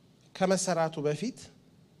ከመሰራቱ በፊት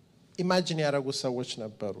ኢማጂን ያደረጉ ሰዎች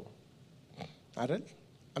ነበሩ አይደል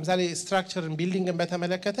አምሳሌ ስትራክቸርን ቢልዲንግን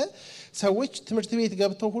በተመለከተ ሰዎች ትምህርት ቤት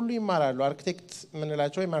ገብተው ሁሉ ይማራሉ አርኪቴክት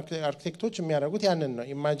ምንላቸው ወይ አርኪቴክቶች የሚያደርጉት ያንን ነው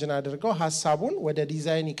ኢማጂን አድርገው ሐሳቡን ወደ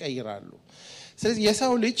ዲዛይን ይቀይራሉ ስለዚህ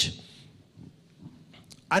የሰው ልጅ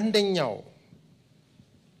አንደኛው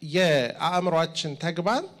የአእምሮአችን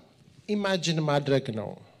ተግባር ኢማጂን ማድረግ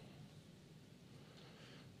ነው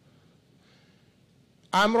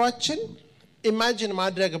አእምሮአችን ኢማጂን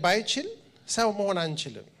ማድረግ ባይችል ሰው መሆን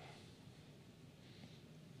አንችልም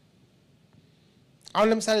አሁን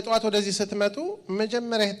ለምሳሌ ጧት ወደዚህ ስትመጡ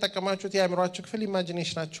መጀመሪያ የተጠቀማችሁት የአእምሮአችሁ ክፍል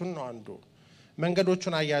ኢማጂኔሽናችሁን ነው አንዱ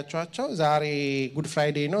መንገዶቹን አያችኋቸው ዛሬ ጉድ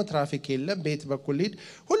ፍራይዴ ነው ትራፊክ የለም ቤት በኩል ሊድ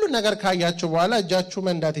ሁሉ ነገር ካያችሁ በኋላ እጃችሁ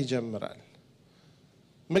መንዳት ይጀምራል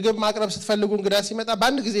ምግብ ማቅረብ ስትፈልጉ እንግዳ ሲመጣ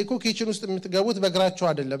በአንድ ጊዜ እኮ ኪችን ውስጥ የምትገቡት በእግራችሁ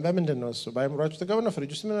አይደለም በምንድነው እሱ በአእምሮአችሁ ተገቡና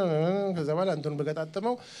ፍሪጅ ውስጥ ከዛ በኋላ እንትን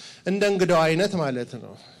በገጣጥመው እንደ እንግዳው አይነት ማለት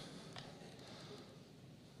ነው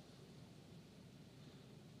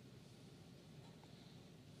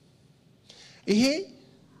ይሄ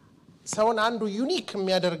ሰውን አንዱ ዩኒክ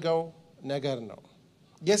የሚያደርገው ነገር ነው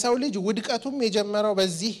የሰው ልጅ ውድቀቱም የጀመረው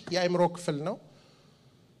በዚህ የአእምሮ ክፍል ነው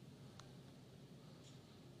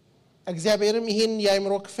እግዚአብሔርም ይሄን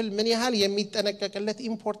የአእምሮ ክፍል ምን ያህል የሚጠነቀቅለት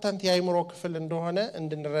ኢምፖርታንት የአእምሮ ክፍል እንደሆነ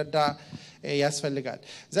እንድንረዳ ያስፈልጋል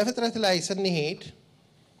ዘፍጥረት ላይ ስንሄድ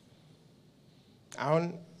አሁን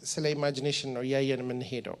ስለ ኢማጂኔሽን ነው ያየን ምን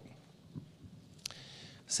ሄደው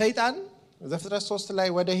ሰይጣን ዘፍጥረት 3 ላይ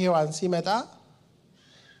ወደ ሔዋን ሲመጣ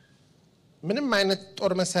ምንም አይነት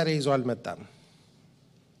ጦር መሳሪያ ይዞ አልመጣም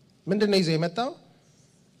ምንድነው ይዞ የመጣው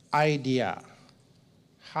አይዲያ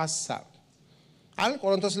ሐሳብ አል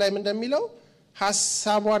ቆሮንቶስ ላይ ምን እንደሚለው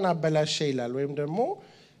ሐሳቧን አበላሸ ይላል ወይም ደግሞ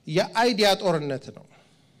የአይዲያ ጦርነት ነው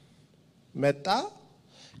መጣ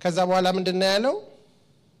ከዛ በኋላ ምንድነው ያለው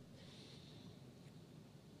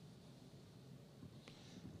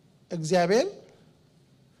እግዚአብሔር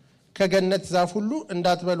ከገነት ዛፍ ሁሉ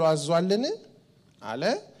እንዳትበሉ አዟልን አለ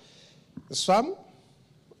እሷም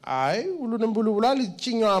አይ ሁሉንም ብሉ ብሏል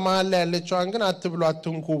እቺኛው መሃል ላይ ያለችዋን ግን አትብሉ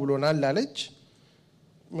አትንኩ ብሎናል አለች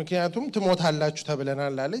ምክንያቱም ትሞታላችሁ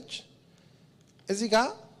ተብለናል አለች እዚህ ጋር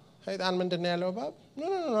ሰይጣን ምንድነው ያለው ባብ ኖ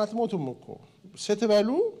አትሞቱም እኮ ስትበሉ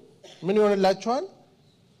ምን ይሆንላችኋል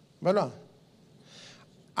በሏ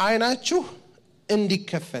አይናችሁ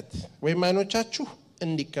እንዲከፈት ወይም አይኖቻችሁ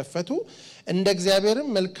እንዲከፈቱ እንደ እግዚአብሔርም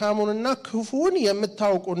መልካሙንና ክፉውን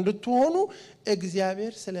የምታውቁ እንድትሆኑ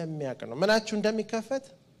እግዚአብሔር ስለሚያውቅ ነው ምናችሁ እንደሚከፈት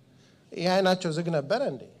ያይናቸው ዝግ ነበር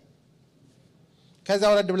እንዴ ከዛ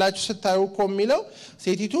ወረድ ብላችሁ ስታዩ እኮ የሚለው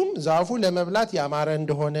ሴቲቱም ዛፉ ለመብላት ያማረ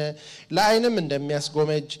እንደሆነ ለአይንም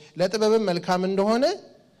እንደሚያስጎመጅ ለጥበብም መልካም እንደሆነ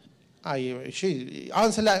አይ እሺ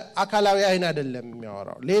አሁን ስለ አካላዊ አይን አይደለም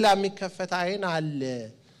የሚያወራው ሌላ የሚከፈት አይን አለ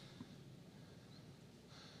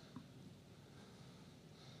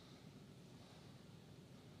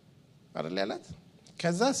አረላላት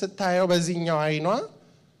ከዛ ስታየው በዚህኛው አይኗ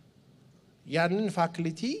ያንን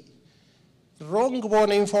ፋክሊቲ ሮንግ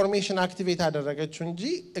በሆነ ኢንፎርሜሽን አክቲቬት አደረገችው እንጂ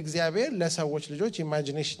እግዚአብሔር ለሰዎች ልጆች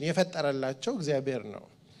ኢማጂኔሽን የፈጠረላቸው እግዚአብሔር ነው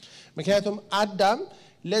ምክንያቱም አዳም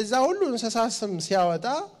ለዛ ሁሉ እንሰሳስም ሲያወጣ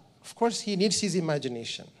of course he needs his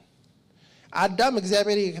imagination አዳም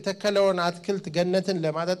እግዚአብሔር የተከለውን አትክልት ገነትን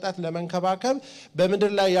ለማጠጣት ለመንከባከብ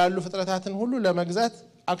በመድር ላይ ያሉ ፍጥረታትን ሁሉ ለመግዛት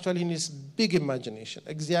actually needs big imagination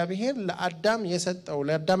እግዚአብሔር ለአዳም የሰጠው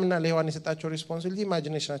ለአዳምና ለሔዋን የሰጣቸው ሪስፖንሲቢሊቲ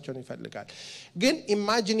ኢማጂኔሽናቸውን ይፈልጋል ግን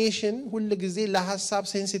ኢማጂኔሽን ሁሉ ጊዜ ለሐሳብ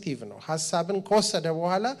ሴንሲቲቭ ነው ሐሳብን ከወሰደ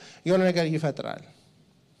በኋላ የሆነ ነገር ይፈጥራል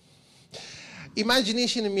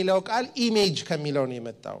ኢማጂኔሽን የሚለው ቃል ኢሜጅ ከሚለው ነው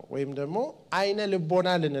የመጣው ወይም ደግሞ አይነ ልቦና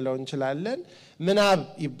ልንለው እንችላለን ምናብ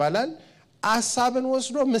ይባላል ሐሳብን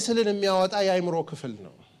ወስዶ ምስልን የሚያወጣ የአእምሮ ክፍል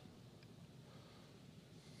ነው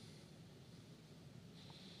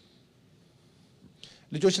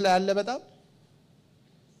ልጆች ላይ አለ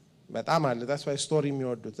በጣም አለ that's why story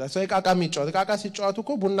የሚወዱት that's why ቃቃ የሚጫወት ቃቃ ሲጫወቱ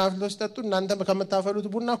እኮ ቡና አፍልተው ሲጠጡ እናንተ ከመታፈሉት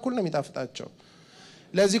ቡና እኩል ነው የሚጣፍጣቸው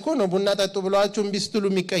ለዚህ እኮ ነው ቡና ጠጡ ብለዋችሁ እምቢ ስትሉ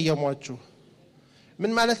የሚቀየሟችሁ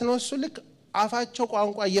ምን ማለት ነው እሱ ልክ አፋቸው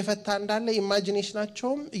ቋንቋ እየፈታ እንዳለ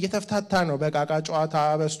ኢማጂኔሽናቸውም እየተፍታታ ነው በቃቃ ጨዋታ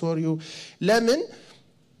በስቶሪው ለምን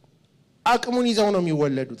አቅሙን ይዘው ነው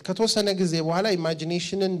የሚወለዱት ከተወሰነ ጊዜ በኋላ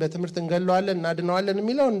ኢማጂኔሽንን በትምህርት እንገለዋለን እናድነዋለን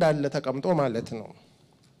የሚለው እንዳለ ተቀምጦ ማለት ነው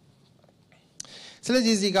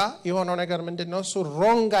ስለዚህ እዚህ ጋር የሆነው ነገር ምንድነው እሱ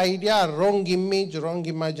ሮንግ አይዲያ ሮንግ ኢሜጅ ሮንግ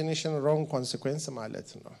ኢማጂኔሽን ሮንግ ኮንሲኩዌንስ ማለት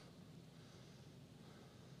ነው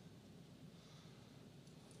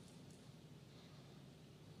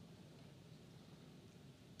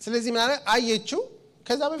ስለዚህ ማለት አየችው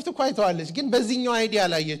ከዛ በፊት እኮ አይተዋለች ግን በዚህኛው አይዲያ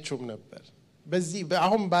አላየችውም ነበር በዚህ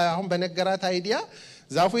አሁን በነገራት አይዲያ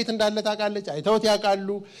ዛፉ የት እንዳለ ታውቃለች አይተውት ያውቃሉ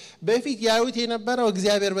በፊት ያዩት የነበረው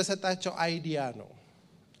እግዚአብሔር በሰጣቸው አይዲያ ነው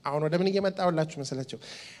አሁን ወደ ምን እየመጣውላችሁ መሰላችሁ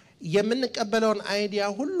የምንቀበለውን አይዲያ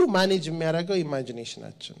ሁሉ ማኔጅ የሚያደርገው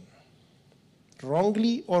ኢማጂኔሽናችን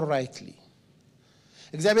wrongly or rightly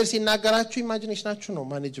እግዚአብሔር ሲናገራችሁ ኢማጂኔሽናችሁ ነው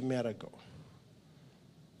ማኔጅ የሚያደርገው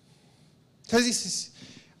ስለዚህ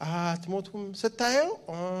አትሞቱም ስታየው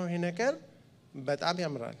ይሄ ነገር በጣም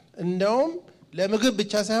ያምራል እንደውም ለምግብ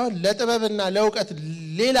ብቻ ሳይሆን ለጥበብና ለእውቀት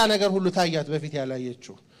ሌላ ነገር ሁሉ ታያት በፊት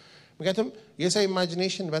ያላየችው ምክንያቱም የሰው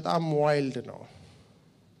ኢማጂኔሽን በጣም ዋይልድ ነው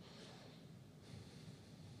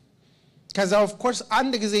ከዛ ኦፍ ኮርስ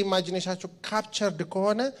አንድ ጊዜ ኢማጂኔሽናችሁ ካፕቸርድ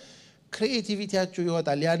ከሆነ ክሪኤቲቪቲያችሁ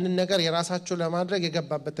ይወጣል ያንን ነገር የራሳችሁ ለማድረግ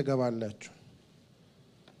የገባበት ተገባላችሁ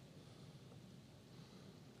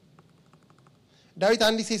ዳዊት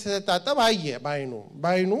አንዲ ሲተጣጣብ አየ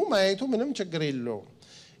ባይኑ ማየቱ ምንም ችግር የለውም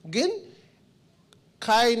ግን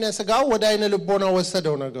ካይነ ስጋው ወደ አይነ ልቦና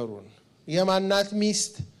ወሰደው ነገሩን የማናት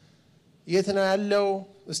ሚስት የት ነው ያለው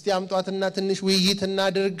እስቲ አምጧትና ትንሽ ውይይት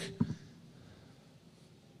እናድርግ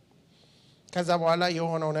ከዛ በኋላ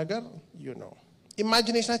የሆነው ነገር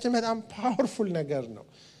ኢማጂኔሽናችን በጣም ፓወርፉል ነገር ነው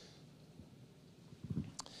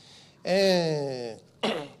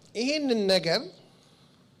ይሄንን ነገር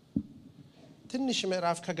ትንሽ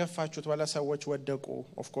ምዕራፍ ከገፋችሁት በኋላ ሰዎች ወደቁ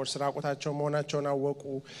ኦፍ ኮርስ ራቆታቸው መሆናቸውን አወቁ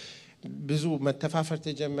ብዙ መተፋፈር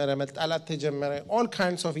ተጀመረ መጣላት ተጀመረ all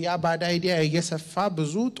kinds of ያ ባድ አይዲያ እየሰፋ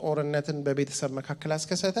ብዙ ጦርነትን በቤተሰብ መካከል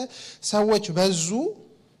አስከሰተ ሰዎች በዙ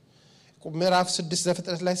ምዕራፍ 6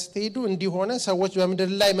 ዘፍጥረት ላይ ስትሄዱ እንዲሆነ ሰዎች በመድር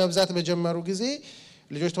ላይ መብዛት በጀመሩ ጊዜ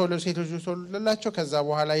ልጆች ተወለዱ ሴቶች ልጆች ተወለዱላቸው ከዛ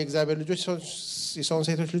በኋላ የእግዚአብሔር ልጆች የሰውን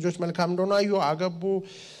ሴቶች ልጆች መልካም እንደሆነ አዩ አገቡ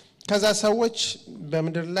ከዛ ሰዎች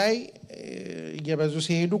በመድር ላይ እየበዙ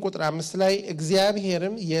ሲሄዱ ቁጥር 5 ላይ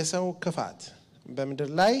እግዚአብሔርም የሰው ክፋት በመድር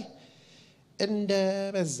ላይ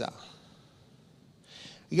እንደበዛ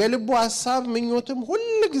የልቡ ሐሳብ ምኞትም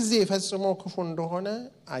ሁሉ ጊዜ ፈጽሞ ክፉ እንደሆነ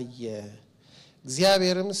አየ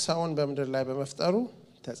እግዚአብሔርም ሰውን በመድር ላይ በመፍጠሩ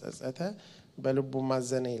ተጸጸተ በልቡ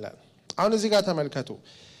ማዘነ ይላል አሁን እዚህ ጋር ተመልከቱ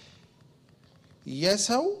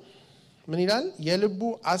የሰው ምን ይላል የልቡ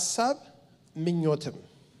ሐሳብ ምኞትም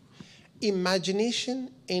imagination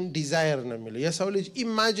and desire ነው የሚለው የሰው ልጅ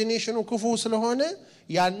ኢማጂኔሽኑ ክፉ ስለሆነ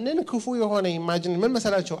ያንን ክፉ የሆነ ኢማጂን ምን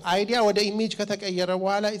መሰላችሁ አይዲያ ወደ ኢሜጅ ከተቀየረ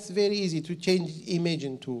በኋላ it's very easy to change image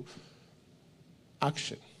into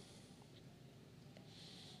action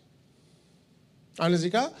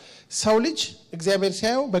አንዚጋ ሰው ልጅ እግዚአብሔር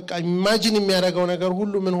ሲያየው በቃ ኢማጂን የሚያደርገው ነገር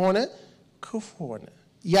ሁሉ ምን ሆነ ክፉ ሆነ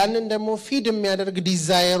ያንን ደግሞ ፊድ የሚያደርግ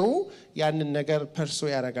ዲዛይሩ ያንን ነገር ፐርሶ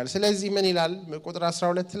ያደርጋል ስለዚህ ምን ይላል ቁጥር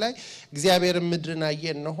 12 ላይ እግዚአብሔር ምድርን አየ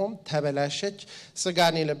እነሆም ተበላሸች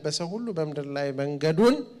ስጋን የለበሰ ሁሉ በመድር ላይ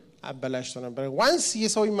መንገዱን አበላሽቶ ነበር once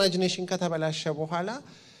የሰው ኢማጂኔሽን ከተበላሸ በኋላ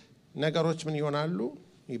ነገሮች ምን ይሆናሉ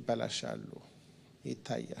ይበላሻሉ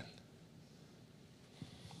ይታያል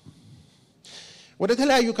ወደ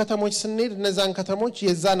ተለያዩ ከተሞች ስንሄድ እነዛን ከተሞች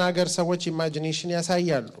የዛን ሀገር ሰዎች ኢማጂኔሽን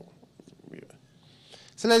ያሳያሉ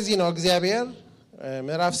ስለዚህ ነው እግዚአብሔር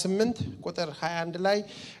ምዕራፍ 8 ቁጥር 21 ላይ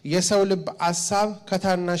የሰው ልብ ሐሳብ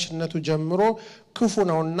ከታናሽነቱ ጀምሮ ክፉ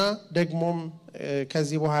ነውና ደግሞም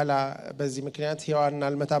ከዚህ በኋላ በዚህ ምክንያት ሔዋንን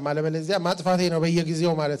አልመታም አለበለዚያ ማጥፋቴ ነው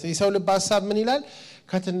በየጊዜው ማለት ነው የሰው ልብ ሐሳብ ምን ይላል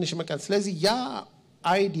ከትንሽ መቀን ስለዚህ ያ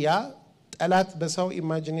አይዲያ ጠላት በሰው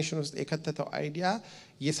ኢማጂኔሽን ውስጥ የከተተው አይዲያ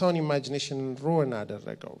የሰውን ኢማጂኔሽን ሩን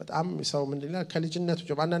አደረገው በጣም ሰው ምን ይላል ከልጅነቱ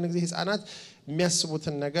ጀምሮ አንዳንድ ጊዜ ህፃናት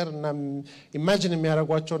የሚያስቡትን ነገር እና ኢማጂን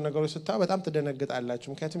የሚያደርጓቸው ነገሮች ስታዩ በጣም ተደነግጣላችሁ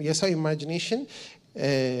ምክንያቱም የሰው ኢማጂኔሽን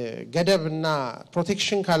ገደብና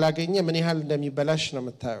ፕሮቴክሽን ካላገኘ ምን ያህል እንደሚበላሽ ነው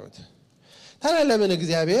የምታዩት ታዲያ ለምን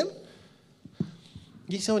እግዚአብሔር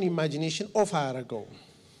የሰውን ኢማጂኔሽን ኦፍ አደረገው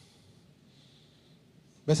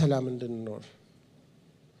በሰላም እንድንኖር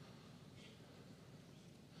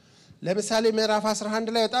ለምሳሌ ምዕራፍ 11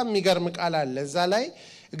 ላይ በጣም የሚገርም ቃል አለ እዛ ላይ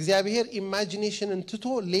እግዚአብሔር ኢማጂኔሽንን ትቶ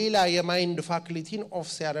ሌላ የማይንድ ፋክሊቲን ኦፍ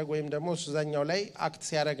ሲያደርግ ወይም ደግሞ እዛኛው ላይ አክት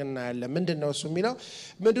ሲያደርግ እናያለን ምንድነው እሱ የሚለው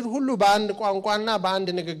ምድር ሁሉ በአንድ ቋንቋና በአንድ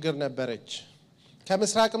ንግግር ነበረች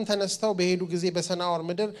ከምስራቅም ተነስተው በሄዱ ጊዜ በሰናዖር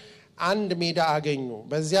ምድር አንድ ሜዳ አገኙ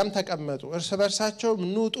በዚያም ተቀመጡ እርስ በርሳቸው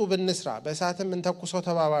ኑጡ ብንስራ በእሳትም እንተኩሰው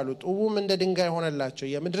ተባባሉ ጡቡም እንደ ድንጋይ ሆነላቸው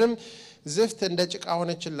የምድርም ዝፍት እንደ ጭቃ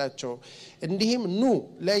ሆነችላቸው እንዲህም ኑ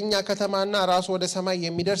ለኛ ከተማና ራስ ወደ ሰማይ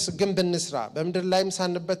የሚደርስ ግንብ እንስራ በመድር ላይም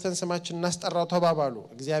ሳንበተን ስማችን እናስጠራው ተባባሉ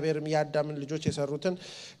እግዚአብሔርም ያዳምን ልጆች የሰሩትን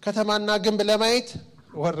ከተማና ግንብ ለማየት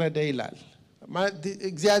ወረደ ይላል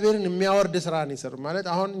እግዚአብሔርን የሚያወርድ ስራ ነው ይሰሩ ማለት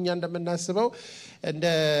አሁን እኛ እንደምናስበው እንደ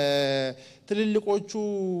ትልልቆቹ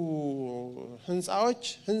ህንጻዎች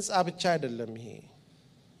ህንጻ ብቻ አይደለም ይሄ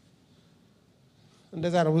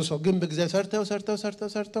እንደዛ ነው ሰው ግንብ እግዚአብሔር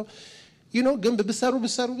ሰርተው ግንብ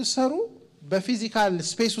ብሰሩ በፊዚካል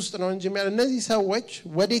ስፔስ ውስጥ ነው እንጂ ማለት እነዚህ ሰዎች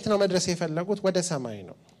ወዴት ነው መድረስ የፈለጉት ወደ ሰማይ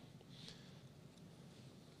ነው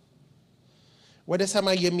ወደ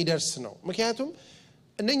ሰማይ የሚደርስ ነው ምክንያቱም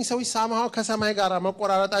እነኚህ ሰዎች ሳማው ከሰማይ ጋር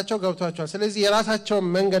መቆራረጣቸው ገብቷቸዋል ስለዚህ የራሳቸው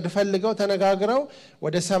መንገድ ፈልገው ተነጋግረው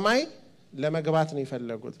ወደ ሰማይ ለመግባት ነው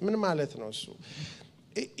ይፈልጉት ምን ማለት ነው እሱ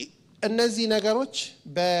እነዚህ ነገሮች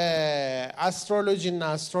በአስትሮሎጂ እና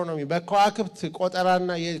አስትሮኖሚ በከዋክብት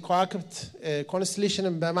ቆጠራና የከዋክብት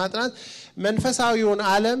ኮንስቴሌሽንን በማጥናት መንፈሳዊውን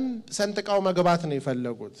ዓለም ሰንጥቀው መግባት ነው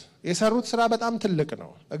ይፈልጉት የሰሩት ስራ በጣም ትልቅ ነው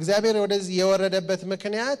እግዚአብሔር ወደዚህ የወረደበት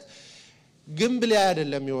ምክንያት ግንብ ላይ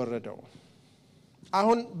አይደለም የወረደው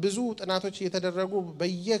አሁን ብዙ ጥናቶች እየተደረጉ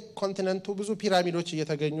በየኮንቲኔንቱ ብዙ ፒራሚዶች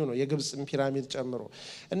እየተገኙ ነው የግብጽ ፒራሚድ ጨምሮ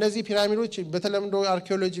እነዚህ ፒራሚዶች በተለምዶ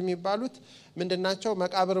አርኪኦሎጂ የሚባሉት ምንድናቸው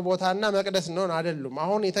መቃብር ቦታና መቅደስ ነው አይደሉም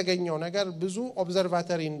አሁን የተገኘው ነገር ብዙ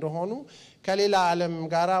ኦብዘርቫተሪ እንደሆኑ ከሌላ ዓለም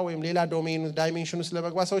ጋራ ወይም ሌላ ዶሜን ዳይሜንሽን ውስጥ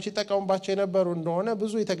ለመግባት ሰዎች ይተቀሙባቸው የነበሩ እንደሆነ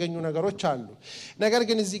ብዙ የተገኙ ነገሮች አሉ ነገር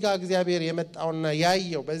ግን እዚህ ጋር እግዚአብሔር የመጣውና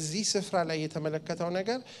ያየው በዚህ ስፍራ ላይ የተመለከተው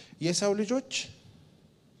ነገር የሰው ልጆች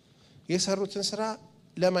የሰሩትን ስራ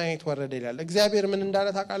ለማየት ወረደ ይላል እግዚአብሔር ምን እንዳለ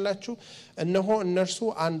ታውቃላችሁ እነሆ እነርሱ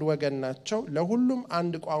አንድ ወገን ናቸው ለሁሉም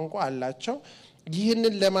አንድ ቋንቋ አላቸው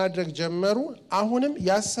ይህንን ለማድረግ ጀመሩ አሁንም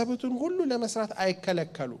ያሰቡትን ሁሉ ለመስራት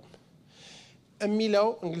አይከለከሉም የሚለው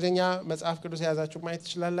እንግሊዘኛ መጽሐፍ ቅዱስ ያዛችሁ ማየት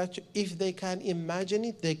ይችላልላችሁ if they can imagine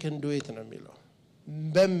it they can do it ነው የሚለው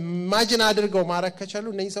በማጅን አድርገው ማረክ ከቻሉ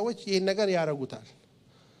እነዚህ ሰዎች ይሄን ነገር ያረጉታል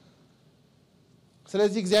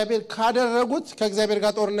ስለዚህ እግዚአብሔር ካደረጉት ከእግዚአብሔር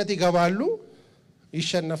ጋር ጦርነት ይገባሉ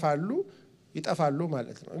ይሸነፋሉ ይጠፋሉ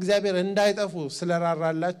ማለት ነው እግዚአብሔር እንዳይጠፉ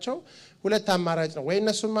ስለራራላቸው ሁለት አማራጭ ነው ወይ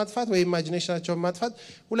እነሱን ማጥፋት ወይ ኢማጂኔሽናቸውን ማጥፋት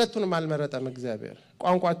ሁለቱንም አልመረጠም እግዚአብሔር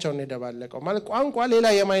ቋንቋቸውን ይደባለቀው ማለት ቋንቋ ሌላ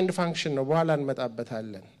የማይንድ ፋንክሽን ነው በኋላ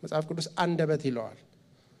እንመጣበታለን መጽሐፍ ቅዱስ አንደበት ይለዋል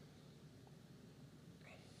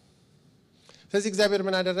ስለዚህ እግዚአብሔር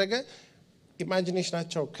ምን አደረገ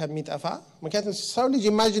ኢማጂኔሽናቸው ከሚጠፋ ምክንያቱም ሰው ልጅ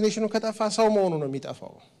ኢማጂኔሽኑ ከጠፋ ሰው መሆኑ ነው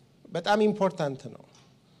የሚጠፋው በጣም ኢምፖርታንት ነው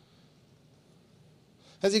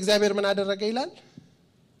ስለዚህ እግዚአብሔር ምን አደረገ ይላል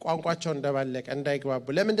ቋንቋቸው እንደባለቀ እንዳይግባቡ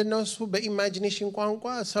ለምንድነው እሱ በኢማጂኔሽን ቋንቋ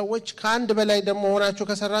ሰዎች ከአንድ በላይ ደሞ ሆናችሁ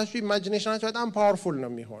ከሰራችሁ ኢማጂኔሽናቸው በጣም ፓወርፉል ነው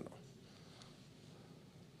የሚሆነው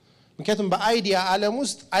ምክንያቱም በአይዲያ ዓለም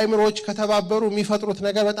ውስጥ አይምሮች ከተባበሩ የሚፈጥሩት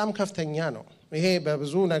ነገር በጣም ከፍተኛ ነው ይሄ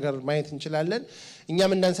በብዙ ነገር ማየት እንችላለን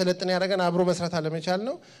እኛም እንዳንሰለጥን ያደረገን አብሮ መስራት አለመቻል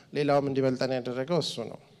ነው ሌላውም እንዲበልጠን ያደረገው እሱ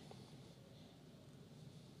ነው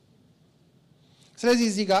ስለዚህ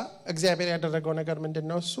እዚህ ጋር እግዚአብሔር ያደረገው ነገር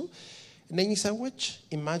ምንድነው እሱ እነኚህ ሰዎች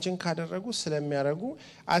ኢማጂን ካደረጉ ስለሚያረጉ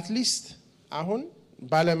አትሊስት አሁን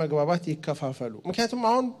ባለመግባባት ይከፋፈሉ ምክንያቱም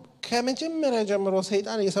አሁን ከመጀመሪያ ጀምሮ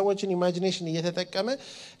ሰይጣን የሰዎችን ኢማጂኔሽን እየተጠቀመ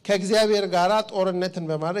ከእግዚአብሔር ጋራ ጦርነትን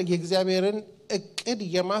በማድረግ የእግዚአብሔርን እቅድ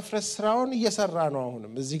የማፍረስ ስራውን እየሰራ ነው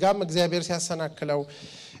አሁንም እዚህ ጋርም እግዚአብሔር ሲያሰናክለው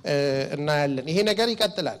እናያለን ይሄ ነገር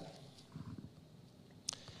ይቀጥላል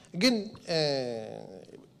ግን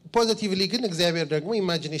ፖዚቲቭሊ ግን እግዚአብሔር ደግሞ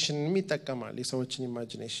ኢማጂኔሽንን ይጠቀማል የሰዎችን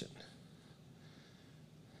ኢማጂኔሽን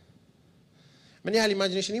ምን ያህል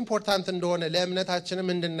ኢማጂኔሽን ኢምፖርታንት እንደሆነ ለእምነታችንም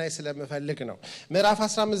እንድናይ ስለምፈልግ ነው ምዕራፍ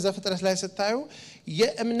 15 ዘፍጥረት ላይ ስታዩ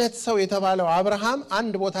የእምነት ሰው የተባለው አብርሃም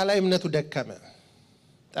አንድ ቦታ ላይ እምነቱ ደከመ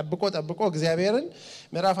ጠብቆ እግዚአብሔርን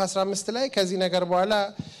ምዕራፍ 15 ላይ ከዚህ ነገር በኋላ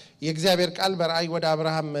የእግዚአብሔር ቃል በራእይ ወደ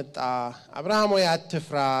አብርሃም መጣ አብርሃም ወይ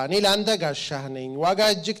አትፍራ እኔ ላንተ ጋሻህ ነኝ ዋጋ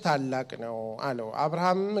እጅግ ታላቅ ነው አለው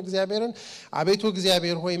አብርሃም እግዚአብሔርን አቤቱ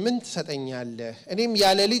እግዚአብሔር ሆይ ምን ትሰጠኛለህ እኔም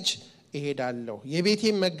ያለ ልጅ እሄዳለሁ የቤቴ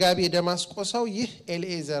መጋቢ የደማስቆ ሰው ይህ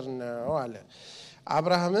ኤልኤዘር ነው አለ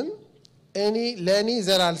አብርሃምም ለኔ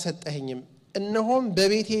ዘር አልሰጠኸኝም እነሆም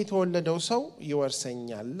በቤቴ የተወለደው ሰው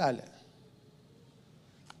ይወርሰኛል አለ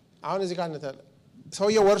አሁን እዚህ ጋር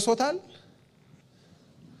ሰውየው ወርሶታል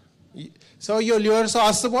ሰውየው ሊወርሰው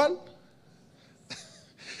አስቧል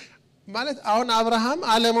ማለት አሁን አብርሃም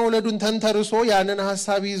አለመውለዱን ተንተርሶ ያንን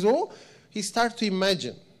ሐሳብ ይዞ he start to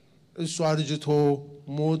imagine እሱ አርጅቶ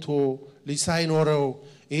ሞቶ ልጅ ሳይኖረው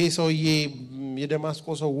ይሄ ሰውዬ የደማስቆ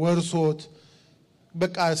ሰው ወርሶት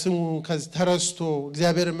በቃ ስሙ ተረስቶ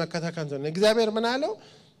እግዚአብሔርን መከታተል ነው እግዚአብሔር ምን አለው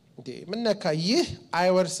እንዴ ምን ነካ ይህ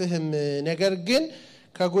አይወርስህም ነገር ግን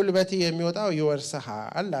ከጉልበቴ የሚወጣው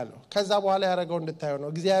ይወርስሃል አለው ከዛ በኋላ ያረጋው እንድታዩ ነው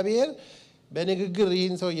እግዚአብሔር በንግግር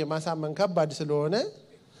ይህን ሰው የማሳመን ከባድ ስለሆነ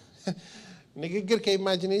ንግግር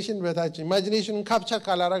ከኢማጂኔሽን በታች ኢማጂኔሽኑን ካፕቸር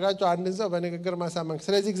ካላረጋቸው አንድ ሰው በንግግር ማሳመን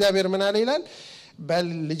ስለዚህ እግዚአብሔር ምን አለ ይላል በል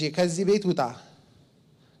ልጄ ከዚህ ቤት ውጣ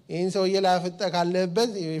ይህን ሰው ይላፍጠ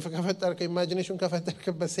ካለበት ከፈጠርከ ኢማጂኔሽን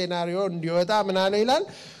ከፈጠርከበት ሴናሪዮ እንዲወጣ ምን አለ ይላል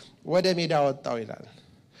ወደ ሜዳ ወጣው ይላል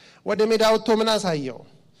ወደ ሜዳ ወጥቶ ምን አሳየው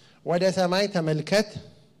ወደ ሰማይ ተመልከት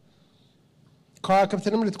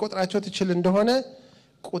ከዋክብትንም ልትቆጥራቸው ትችል እንደሆነ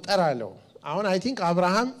ቁጥር አለው አሁን I think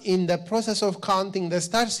Abraham in the process of counting the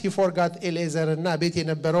stars he forgot Eliezer እና ቤት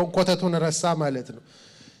የነበረው ኮተቱን ረሳ ማለት ነው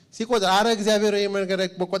ሲቆጥር አረ እግዚአብሔር የመንገር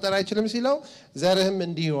መቆጠር አይችልም ሲለው ዘርህም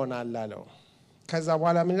እንዲህ ይሆናል አለው ከዛ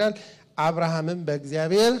በኋላ ምን ይላል አብርሃምም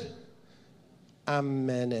በእግዚአብሔር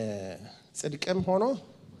አመነ ጽድቅም ሆኖ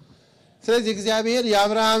ስለዚህ እግዚአብሔር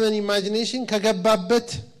የአብርሃምን ኢማጂኔሽን ከገባበት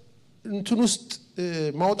እንትን ውስጥ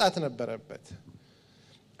ማውጣት ነበረበት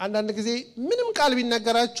አንዳንድ ጊዜ ምንም ቃል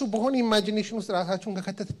ቢነገራችሁ በሆነ ኢማጂኔሽን ውስጥ ራሳችሁን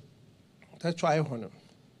ከከተታችሁ አይሆንም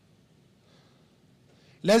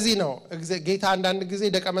ለዚህ ነው ጌታ አንዳንድ ጊዜ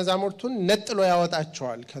ደቀ መዛሙርቱን ነጥሎ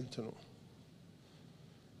ያወጣቸዋል ከንትኑ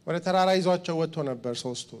ወደ ተራራ ይዟቸው ወጥቶ ነበር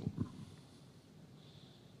ሶስቱን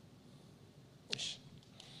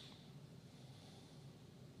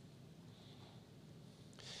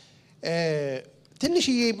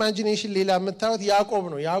ትንሽዬ ኢማጂኔሽን ሌላ የምታዩት ያዕቆብ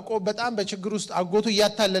ነው ያዕቆብ በጣም በችግር ውስጥ አጎቱ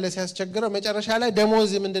ያታለለ ሲያስቸግረው መጨረሻ ላይ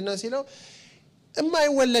ደሞዝ ምንድነው ሲለው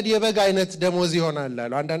የማይወለድ የበግ አይነት ደሞዝ ይሆናል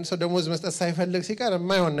አለ አንዳንድ ሰው ደሞዝ መስጠት ሳይፈልግ ሲቀር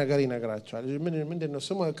የማይሆን ነገር ይነግራቸዋል ምንድነው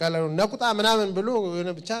ስሙ ከለሩ ነቁጣ ምናምን ብሎ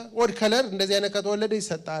የሆነ ብቻ ወድ ከለር እንደዚህ አይነት ከተወለደ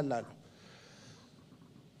ይሰጣል አለ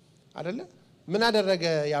አይደለ ምን አደረገ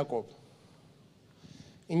ያዕቆብ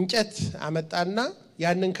እንጨት አመጣና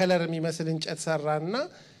ያንን ከለር የሚመስል እንጨት ሰራና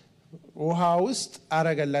ውሃ ውስጥ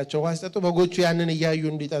አረጋላቸው ውሃ ሲጠጡ በጎቹ ያንን እያዩ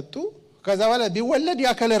እንዲጠጡ ከዛ በኋላ ቢወለድ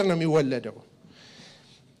ያ ከለር ነው የሚወለደው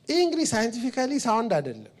እንግዲህ ሳይንቲፊካሊ ሳውንድ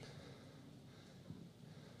አይደለም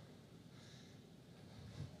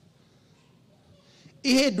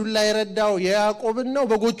ይሄ ዱላ ይረዳው ያዕቆብን ነው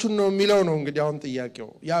በጎቹን ነው የሚለው ነው እንግዲህ አሁን ጥያቄው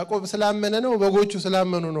ያዕቆብ ስላመነ ነው በጎቹ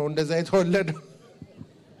ስላመኑ ነው እንደዛ የተወለደው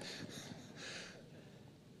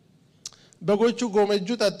በጎቹ ጎመጁ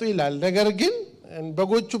ጠጡ ይላል ነገር ግን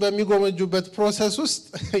በጎቹ በሚጎመጁበት ፕሮሰስ ውስጥ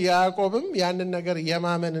ያዕቆብም ያንን ነገር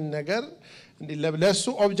የማመንን ነገር ለሱ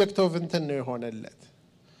ኦብጀክት ኦፍ እንትን ነው የሆነለት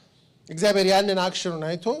እግዚአብሔር ያንን አክሽኑን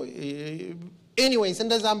አይቶ ኤኒዌይስ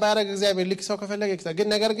እንደዛም ባያረግ እግዚአብሔር ልክሰው ከፈለገ ይክሰው ግን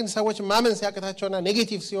ነገር ግን ሰዎች ማመን ሲያቀታቸውና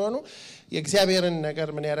ኔጌቲቭ ሲሆኑ የእግዚአብሔርን ነገር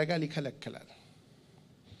ምን ያረጋል ይከለክላል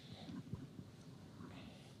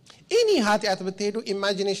ኢኒ ኃጢያት ብትሄዱ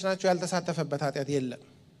ኢማጂኔሽናችሁ ያልተሳተፈበት ኃጢያት የለም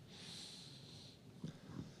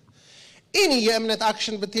ኢኒ የእምነት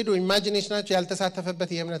አክሽን ብትሄዱ ኢማጂኔሽናችሁ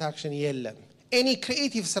ያልተሳተፈበት የእምነት አክሽን የለም ኤኒ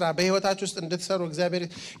ክሪኤቲቭ ስራ በህይወታችሁ ውስጥ እንድትሰሩ እግዚአብሔር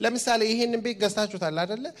ለምሳሌ ይሄንን ቤት ገዝታችሁታል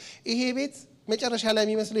አይደለ ይሄ ቤት መጨረሻ ላይ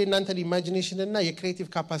የሚመስለው የእናንተን ኢማጂኔሽን እና የክሪኤቲቭ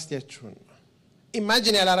ካፓሲቲያችሁን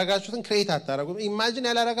ኢማጂን ያላረጋችሁትን ክሪኤት አታረጉም ኢማጂን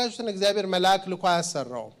ያላረጋችሁትን እግዚአብሔር መልአክ ልኮ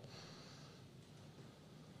ያሰራው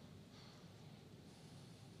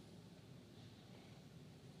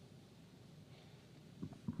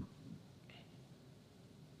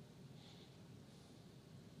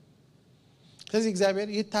ስለዚህ እግዚአብሔር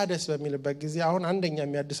ይታደስ በሚልበት ጊዜ አሁን አንደኛ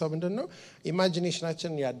የሚያድሰው ምንድነው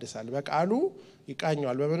ኢማጂኔሽናችንን ያድሳል በቃሉ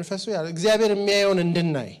ይቃኛል በመንፈሱ እግዚአብሔር የሚያየውን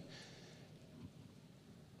እንድናይ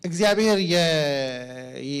እግዚአብሔር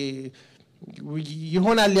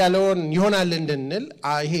ይሆናል ያለውን ይሆናል እንድንል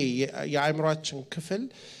ይሄ የአእምሮአችን ክፍል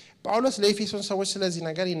ጳውሎስ ለኤፌሶን ሰዎች ስለዚህ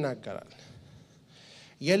ነገር ይናገራል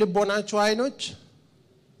የልቦናችሁ አይኖች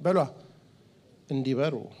በሏ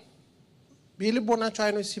እንዲበሩ የልቦናችሁ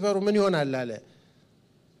አይኖች ሲበሩ ምን ይሆናል አለ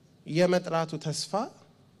የመጥራቱ ተስፋ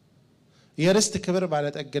የርስት ክብር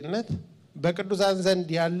ባለጠግነት በቅዱሳን ዘንድ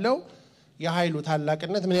ያለው የኃይሉ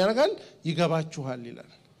ታላቅነት ምን ያደርጋል ይገባችኋል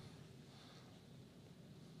ይላል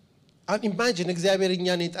አን ኢማጂን እግዚአብሔር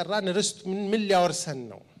እኛን የጠራን ርስት ምን ሊያወርሰን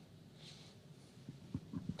ነው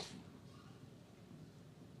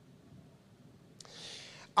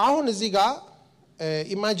አሁን እዚህ ጋር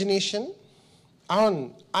ኢማጂኔሽን አሁን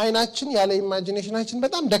አይናችን ያለ ኢማጂኔሽናችን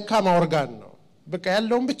በጣም ደካማ ኦርጋን ነው በቃ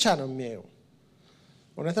ያለውን ብቻ ነው የሚያየው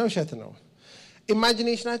ወነታው ሸት ነው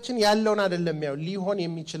ኢማጂኔሽናችን ያለውን አይደለም የሚያየው ሊሆን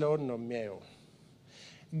የሚችለውን ነው የሚያየው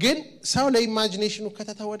ግን ሰው ለኢማጂኔሽኑ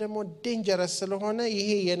ከተተወ ደግሞ ዴንጀረስ ስለሆነ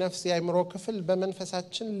ይሄ የነፍስ የአእምሮ ክፍል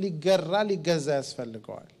በመንፈሳችን ሊገዛ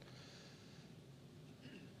ያስፈልገዋል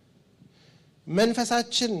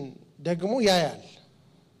መንፈሳችን ደግሞ ያያል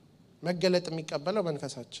መገለጥ የሚቀበለው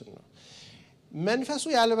መንፈሳችን ነው መንፈሱ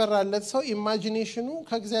ያልበራለት ሰው ኢማጂኔሽኑ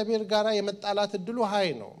ከእግዚአብሔር ጋር የመጣላት እድሉ ሃይ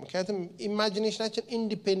ነው ምክንያቱም ኢማጂኔሽናችን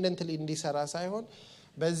ኢንዲፔንደንትሊ እንዲሰራ ሳይሆን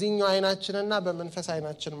በዚህኛው አይናችንና በመንፈስ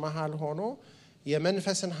አይናችን መሃል ሆኖ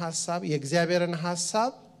የመንፈስን ሐሳብ የእግዚአብሔርን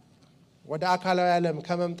ሐሳብ ወደ አካላዊ ዓለም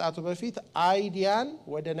ከመምጣቱ በፊት አይዲያን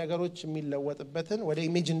ወደ ነገሮች የሚለወጥበትን ወደ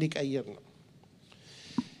ኢሜጅ እንዲቀይር ነው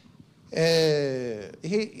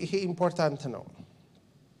ይሄ ኢምፖርታንት ነው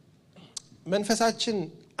መንፈሳችን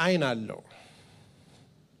አይን አለው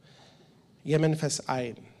የመንፈስ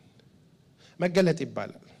አይን መገለጥ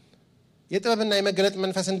ይባላል የጥበብና የመገለጥ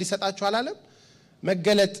መንፈስ እንዲሰጣችሁ አላለም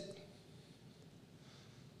መገለጥ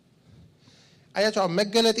አያቸው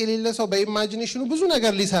መገለጥ የሌለ ሰው በኢማጂኔሽኑ ብዙ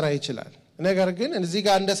ነገር ሊሰራ ይችላል ነገር ግን እዚህ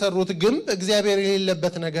ጋር እንደሰሩት ግንብ እግዚአብሔር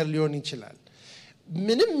የሌለበት ነገር ሊሆን ይችላል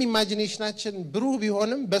ምንም ኢማጂኔሽናችን ብሩህ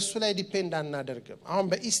ቢሆንም በሱ ላይ ዲፔንድ አናደርግም አሁን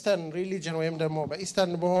በኢስተርን ሪሊጅን ወይም ደግሞ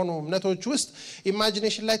በኢስተርን በሆኑ እምነቶች ውስጥ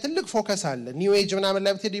ኢማጂኔሽን ላይ ትልቅ ፎከስ አለ ኒው ኤጅ ምናምን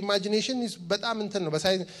ላይ ብትሄድ ኢማጂኔሽን በጣም እንትን ነው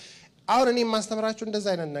በሳይንስ አሁን እኔ ማስተምራችሁ እንደዛ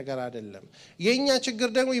አይነት ነገር አይደለም የኛ ችግር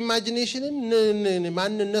ደግሞ ኢማጂኔሽንን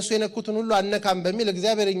ማን እነሱ የነኩትን ሁሉ አነካም በሚል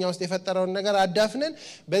እግዚአብሔርኛ ውስጥ የፈጠረውን ነገር አዳፍነን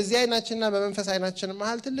በዚህ አይናችንና በመንፈስ አይናችን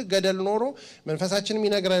መሃል ትልቅ ገደል ኖሮ መንፈሳችንም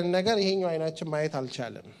ይነግረን ነገር ይሄኛው አይናችን ማየት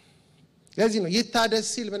አልቻለም ለዚህ ነው ይታደስ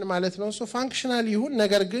ሲል ምን ማለት ነው ሶ ፋንክሽናል ይሁን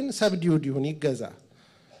ነገር ግን ሰብዲዩድ ይሁን ይገዛ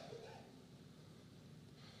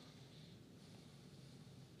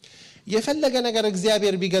የፈለገ ነገር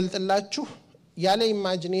እግዚአብሔር ቢገልጥላችሁ ያለ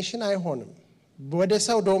ኢማጂኔሽን አይሆንም ወደ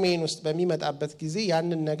ሰው ዶሜን ውስጥ በሚመጣበት ጊዜ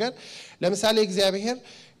ያንን ነገር ለምሳሌ እግዚአብሔር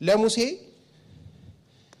ለሙሴ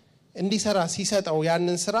እንዲሰራ ሲሰጠው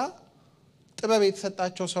ያንን ስራ ጥበብ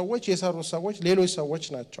የተሰጣቸው ሰዎች የሰሩ ሰዎች ሌሎች ሰዎች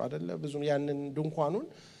ናቸው አይደለ ብዙ ያንን ድንኳኑን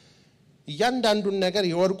ያንዳንዱን ነገር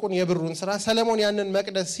የወርቁን የብሩን ስራ ሰለሞን ያንን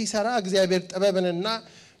መቅደስ ሲሰራ እግዚአብሔር ጥበብንና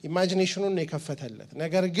ኢማጂኔሽኑን የከፈተለት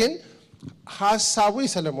ነገር ግን ሐሳቡ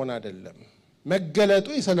የሰለሞን አይደለም መገለጡ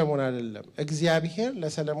የሰለሞን አይደለም እግዚአብሔር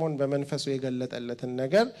ለሰለሞን በመንፈሱ የገለጠለትን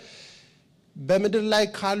ነገር በመድር ላይ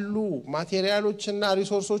ካሉ ማቴሪያሎችና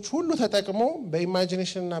ሪሶርሶች ሁሉ ተጠቅሞ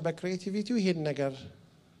በኢማጂኔሽንና በክሪኤቲቪቲው ይሄን ነገር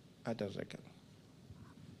አደረገ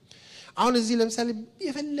አሁን እዚህ ለምሳሌ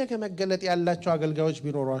የፈለገ መገለጥ ያላቸው አገልጋዮች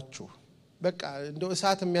ቢኖራችሁ በቃ እንደ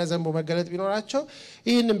እሳት የሚያዘንቡ መገለጥ ቢኖራቸው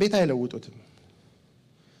ይሄንን ቤት አይለውጡትም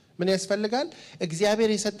ምን ያስፈልጋል እግዚአብሔር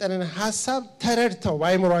የሰጠንን ሐሳብ ተረድተው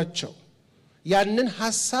ባይምሯቸው ያንን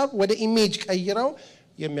ሐሳብ ወደ ኢሜጅ ቀይረው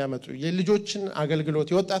የሚያመጡ የልጆችን አገልግሎት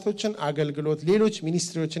የወጣቶችን አገልግሎት ሌሎች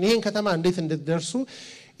ሚኒስትሪዎችን ይሄን ከተማ እንዴት እንድትደርሱ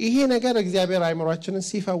ይሄ ነገር እግዚአብሔር አይምሯችንን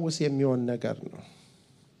ሲፈውስ የሚሆን ነገር ነው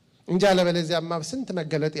እንጂ አለበለዚያማ ስንት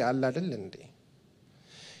መገለጥ ያለ አይደል እንዴ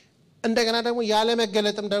እንደገና ደግሞ ያለ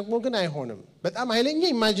መገለጥም ደግሞ ግን አይሆንም በጣም ኃይለኛ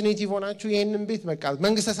ኢማጂኔቲቭ ሆናችሁ ይሄንን ቤት በቃ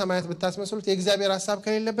መንግስተ ሰማያት ብታስመስሉት የእግዚአብሔር ሐሳብ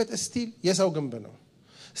ከሌለበት ስቲል የሰው ግንብ ነው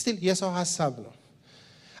ስቲል የሰው ሐሳብ ነው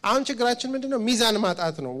አሁን ችግራችን ምንድነው ሚዛን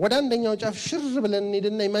ማጣት ነው ወደ አንደኛው ጫፍ ሽር ብለን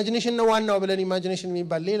እንሄድና ኢማጂኔሽን ነው ዋናው ብለን ኢማጂኔሽን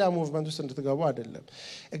የሚባል ሌላ ሙቭመንት ውስጥ እንድትገቡ አይደለም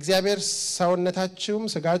እግዚአብሔር ሰውነታችሁም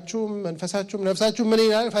ስጋችሁም መንፈሳችሁም ነፍሳችሁም ምን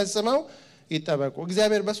ይላል ፈጽመው ይጠበቁ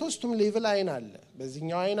እግዚአብሔር በሶስቱም ሌቭል አይን አለ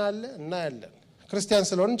በዚህኛው አይን አለ እና ያለን ክርስቲያን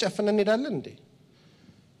ስለሆነ ጨፍነን እንሄዳለን እንዴ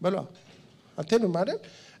በሏ አትሄዱም አይደል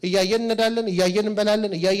እያየን እንሄዳለን እያየን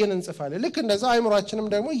እንበላለን እያየን እንጽፋለን ልክ እንደዛ አይምሮአችንም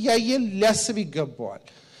ደግሞ እያየን ሊያስብ ይገባዋል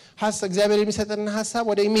ሐሳብ እግዚአብሔር የሚሰጠን ሐሳብ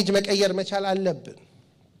ወደ ኢሜጅ መቀየር መቻል አለብን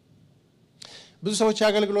ብዙ ሰዎች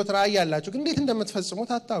ያገልግሎት ራእይ ያላችሁ ግን እንዴት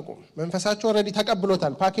እንደምትፈጽሙት አታውቁም መንፈሳችሁ ኦሬዲ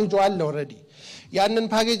ተቀብሎታል ፓኬጁ አለ ኦሬዲ ያንን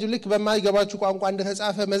ፓኬጅ ልክ በማይገባችሁ ቋንቋ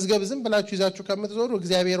እንደተጻፈ መዝገብ ዝም ብላችሁ ይዛችሁ ከምትዞሩ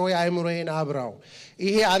እግዚአብሔር ሆይ አይምሮዬን አብራው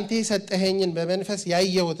ይሄ አንተ የሰጠኸኝን በመንፈስ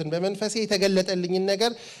ያየሁትን በመንፈሴ የተገለጠልኝን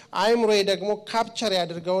ነገር አይምሮዬ ደግሞ ካፕቸር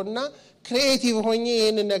ያድርገውና ክሪኤቲቭ ሆኜ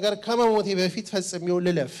ይሄንን ነገር ከመሞቴ በፊት ፈጽሜው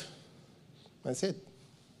ልለፍ ማለት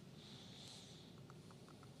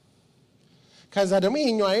ከዛ ደግሞ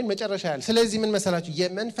የኛው አይን መጨረሻ ያለ ስለዚህ ምን መሰላችሁ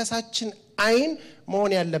የመንፈሳችን አይን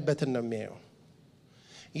መሆን ያለበትን ነው የሚያየው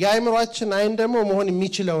የአይምሮአችን አይን ደግሞ መሆን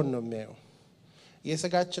የሚችለውን ነው የሚያየው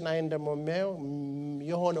የስጋችን አይን ደግሞ የሚያየው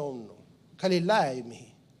የሆነውን ነው ከሌላ አይም ይሄ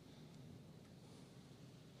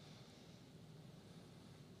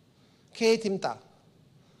ከየት ይምጣ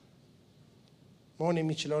መሆን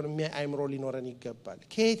የሚችለውን አይምሮ ሊኖረን ይገባል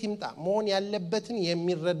ከየት ይምጣ መሆን ያለበትን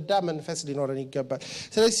የሚረዳ መንፈስ ሊኖረን ይገባል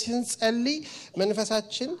ስለዚህ ስንጸልይ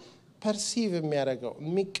መንፈሳችን ፐርሲቭ የሚያደርገው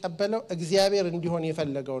የሚቀበለው እግዚአብሔር እንዲሆን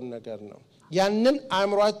የፈለገውን ነገር ነው ያንን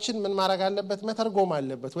አእምሮአችን ምን ማድረግ አለበት መተርጎም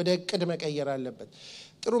አለበት ወደ እቅድ መቀየር አለበት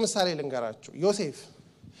ጥሩ ምሳሌ ልንገራችሁ ዮሴፍ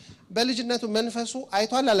በልጅነቱ መንፈሱ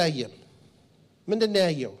አይቷል አላየም ምንድነው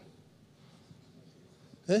ያየው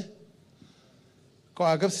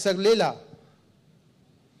ከዋክብት ሲሰግዱ ሌላ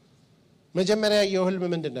መጀመሪያ ያየው ህልም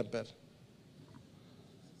ምንድን ነበር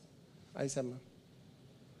አይሰማም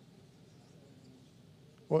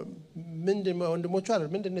ምንድነው ወንድሞቹ አይደል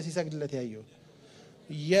ምንድነው ሲሰግድለት ያየው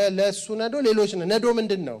የለሱ ነዶ ሌሎች ነዶ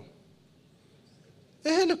ምንድነው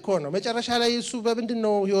እህል እኮ ነው መጨረሻ ላይ እሱ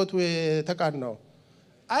በምንድነው ህይወቱ ተቃናው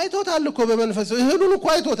አይቶታል እኮ በመንፈሱ እህሉን እኮ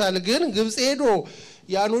አይቶታል ግን ግብጽ ሄዶ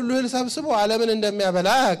ያን ሁሉ እህል ሰብስቦ ዓለምን እንደሚያበላ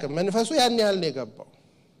ያውቃል መንፈሱ ያን ያህል ነው የገባው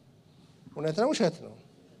እውነት ነው ውሸት ነው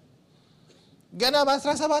ገና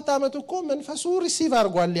በ17 አመት እኮ መንፈሱ ሪሲቭ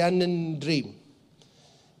አድርጓል ያንን ድሪም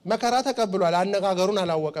መከራ ተቀብሏል አነጋገሩን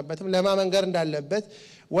አላወቀበትም ለማመንገር እንዳለበት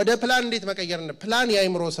ወደ ፕላን እንዴት መቀየር ነው ፕላን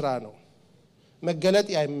የአይምሮ ስራ ነው መገለጥ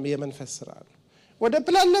የመንፈስ ስራ ነው ወደ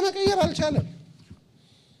ፕላን ለመቀየር አልቻለም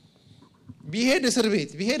ቢሄድ እስር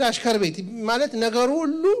ቤት ቢሄድ አሽከር ቤት ማለት ነገሩ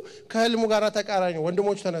ሁሉ ከህልሙ ጋር ተቃራኒ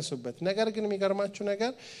ወንድሞች ተነሱበት ነገር ግን የሚገርማችሁ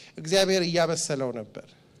ነገር እግዚአብሔር ያበሰለው ነበር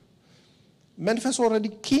መንፈስ ኦሬዲ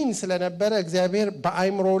ኪን ስለነበረ እግዚአብሔር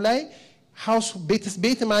በአይምሮ ላይ ሃውስ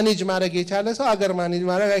ቤት ማኔጅ ማድረግ የቻለ ሰው አገር ማኔጅ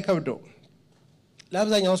ማድረግ አይከብደው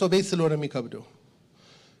ለአብዛኛው ሰው ቤት ስለሆነ የሚከብደው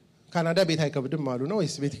ካናዳ ቤት አይከብድም አሉ ነው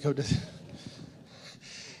ወይስ ቤት ይከብዳል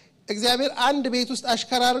እግዚአብሔር አንድ ቤት ውስጥ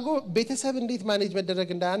አሽከር አድርጎ ቤተሰብ እንዴት ማኔጅ መደረግ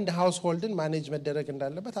እንደ አንድ ሃውስ ሆልድን ማኔጅ መደረግ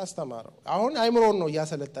እንዳለበት አስተማረው አሁን አይምሮን ነው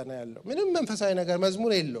ያሰለጠነ ያለው ምንም መንፈሳዊ ነገር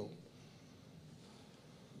መዝሙር የለው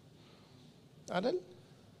አይደል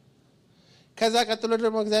ከዛ ቀጥሎ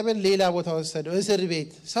ደግሞ እግዚአብሔር ሌላ ቦታ ወሰደው እስር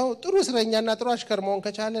ቤት ሰው ጥሩ እስረኛና ጥሩ አሽከር መሆን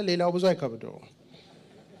ከቻለ ሌላው ብዙ አይከብደው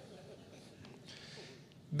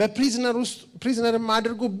በፕሪዝነር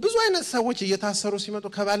ማድርጉ ብዙ አይነት ሰዎች እየታሰሩ ሲመጡ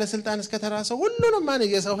ከባለ ስልጣን እስከ ተራሰው ሁሉንም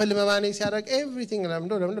ማኔጅ የሰው ህልም ማኔጅ ሲያደርግ ኤቭሪቲንግ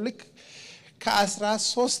ለምንድነው ልክ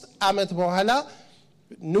ከ13 አመት በኋላ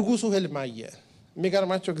ንጉሱ ህልም አየ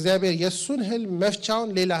የሚገርማቸው እግዚአብሔር የሱን ህልም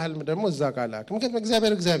መፍቻውን ሌላ ህልም ደግሞ እዛ ጋላክ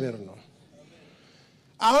ምክንያቱም እግዚአብሔር ነው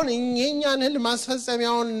አሁን እኛን ህልም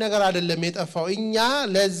ማስፈጸሚያውን ነገር አይደለም የጠፋው እኛ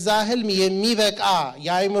ለዛ ህልም የሚበቃ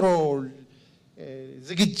የአይምሮ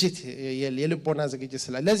ዝግጅት የልቦና ዝግጅት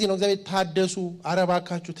ስለ ለዚህ ነው እግዚአብሔር ታደሱ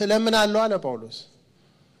አረባካችሁ ተለምናለሁ አለ ጳውሎስ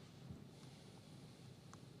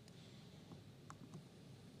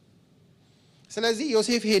ስለዚህ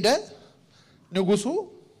ዮሴፍ ሄደ ንጉሱ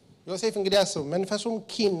ዮሴፍ እንግዲህ ያሰው መንፈሱም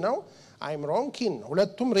ኪን ነው አይምሮም ኪን ነው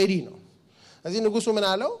ሁለቱም ሬዲ ነው እዚህ ንጉሱ ምን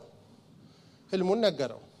አለው ህልሙን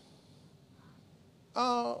ነገረው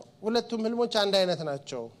ሁለቱም ህልሞች አንድ አይነት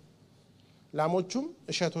ናቸው ላሞቹም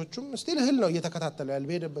እሸቶቹም ስቲል ህል ነው እየተከታተለው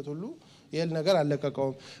ያልበደበት ሁሉ የህል ነገር አለቀቀው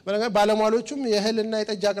ማለት ባለሟሎቹም የህልና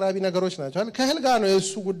የጠጅ አቅራቢ ነገሮች ናቸው ከህል ጋር ነው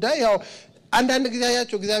የሱ ጉዳይ ያው አንድ ጊዜ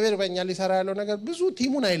ያያቸው እግዚአብሔር በእኛ ሊሰራ ያለው ነገር ብዙ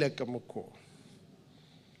ቲሙን አይለቅም እኮ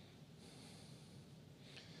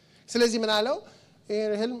ስለዚህ ምን አለው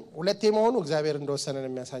ህልም ሁለቴ መሆኑ እግዚአብሔር እንደወሰነ ነው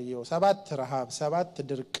የሚያሳየው 7 ረሃብ 7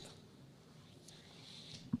 ድርቅ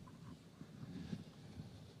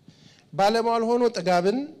ባለሟል ሆኖ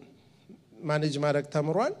ጥጋብን ማኔጅ ማድረግ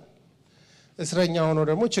ተምሯል እስረኛ ሆኖ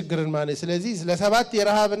ደግሞ ችግርን ማኔጅ ስለዚህ ለ7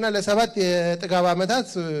 የረሃብና ለ7 የጥጋብ አመታት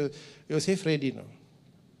ዮሴፍ ሬዲ ነው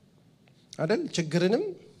አይደል ችግርንም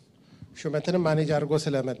ሹመትንም ማኔጅ አድርጎ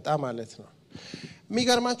ስለመጣ ማለት ነው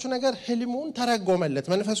የሚገርማችሁ ነገር ህልሙን ተረጎመለት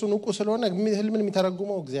መንፈሱ ንቁ ስለሆነ ህልምን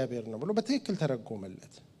የሚተረጉመው እግዚአብሔር ነው ብሎ በትክክል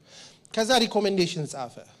ተረጎመለት ከዛ ሪኮሜንዴሽን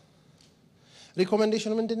ጻፈ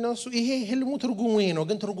ሪኮሜንዴሽን ምንድነው እሱ ይሄ ህልሙ ትርጉሙ ይሄ ነው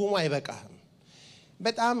ግን ትርጉሙ አይበቃም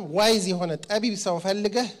በጣም ዋይዝ የሆነ ጠቢብ ሰው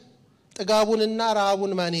ፈልገህ ጥጋቡንና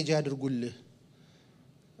ረሃቡን ማኔጅ ያድርጉልህ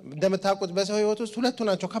እንደምታውቁት በሰው ህይወት ውስጥ ሁለቱ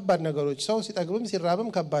ናቸው ከባድ ነገሮች ሰው ሲጠግብም ሲራብም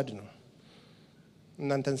ከባድ ነው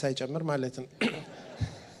እናንተን ሳይጨምር ማለት ነው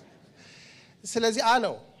ስለዚህ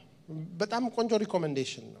አለው በጣም ቆንጆ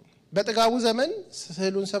ሪኮሜንዴሽን ነው በጥጋቡ ዘመን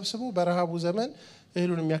እህሉን ሰብስቦ በረሃቡ ዘመን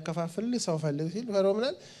እህሉን የሚያከፋፍል ሰው ፈልግ ሲል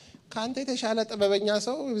ፈሮምናል ካንተ የተሻለ ጥበበኛ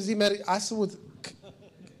ሰው እዚህ አስቡት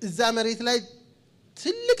እዛ መሬት ላይ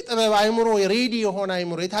ትልቅ ጥበብ አይምሮ ሬዲ የሆነ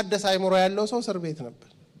አይምሮ የታደሰ አይምሮ ያለው ሰው እስር ቤት ነበር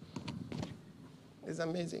is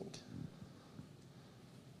amazing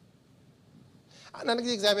አንዳንድ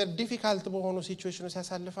ጊዜ እግዚአብሔር ዲፊካልት በሆኑ ሲቹዌሽኖች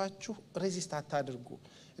ያሳልፋችሁ ሬዚስት አታድርጉ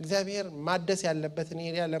እግዚአብሔር ማደስ ያለበትን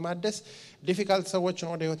ኤሪያ ለማደስ ዲፊካልት ሰዎችን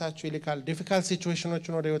ወደ ህይወታችሁ ይልካል ዲፊካልት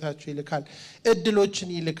ሲቹዌሽኖችን ወደ ህይወታችሁ ይልካል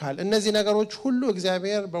እድሎችን ይልካል እነዚህ ነገሮች ሁሉ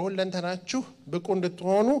እግዚአብሔር በሁለንተናችሁ ብቁ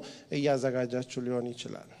እንድትሆኑ እያዘጋጃችሁ ሊሆን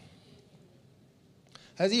ይችላል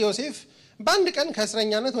እዚህ ዮሴፍ በአንድ ቀን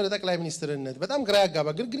ከእስረኛነት ወደ ጠቅላይ ሚኒስትርነት በጣም ግራ ያጋባ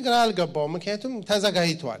ግን ግራ አልገባው ምክንያቱም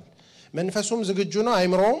ተዘጋጅቷል መንፈሱም ዝግጁ ነው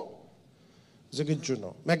አይምሮም ዝግጁ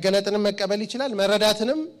ነው መገለጥንም መቀበል ይችላል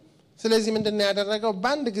መረዳትንም ስለዚህ ምንድነው ያደረገው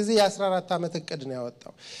በአንድ ጊዜ የ14 አመት እቅድ ነው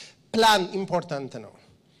ያወጣው ፕላን ኢምፖርታንት ነው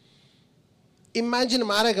ኢማጂን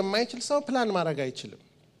ማድረግ የማይችል ሰው ፕላን ማድረግ አይችልም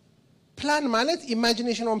ፕላን ማለት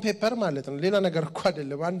ኢማጂኔሽን ኦን ፔፐር ማለት ነው ሌላ ነገር እኮ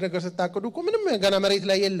አይደለም አንድ ነገር ስታቅዱ እኮ ምንም ገና መሬት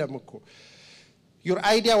ላይ የለም እኮ your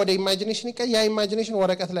idea ወደ ኢማጂኔሽን ያ ኢማጂኔሽን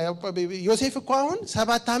ወረቀት ላይ ዮሴፍ እኮ አሁን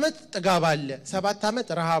 7 አመት ጥጋብ አለ 7 አመት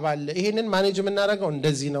ረሃብ አለ ይሄንን ማኔጅ የምናደርገው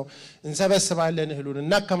እንደዚህ ነው እንሰበስባለን እህሉን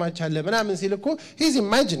እናከማቻለን ምናምን ሲል እኮ he's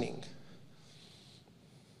imagining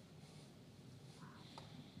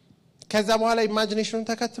ከዛ በኋላ ኢማጂኔሽኑን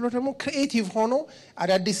ተከትሎ ደግሞ ክሪኤቲቭ ሆኖ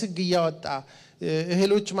አዳዲስ ህግ ያወጣ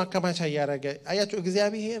እህሎች ማከማቻ ያረገ አያችሁ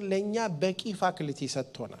እግዚአብሔር ለኛ በቂ ፋክሊቲ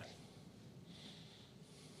ሰጥቶናል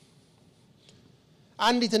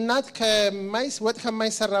አንዲት እናት ወጥ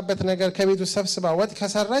ከማይሰራበት ነገር ከቤቱ ሰብስባ ወጥ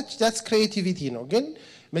ከሰራች that's creativity ነው ግን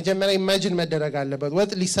መጀመሪያ ኢማጂን መደረግ አለበት ወጥ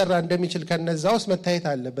ሊሰራ እንደሚችል ከነዛውስ መታየት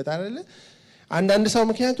አለበት አይደለ አንዳንድ ሰው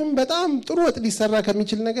ምክንያቱም በጣም ጥሩ ወጥ ሊሰራ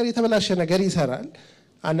ከሚችል ነገር የተበላሸ ነገር ይሰራል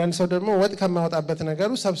አንዳንድ ሰው ደግሞ ወጥ ከማወጣበት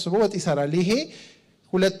ነገሩ ሰብስቦ ወጥ ይሰራል ይሄ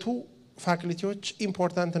ሁለቱ ፋክልቲዎች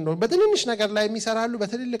ኢምፖርታንት እንደሆነ በትንንሽ ነገር ላይ የሚሰራሉ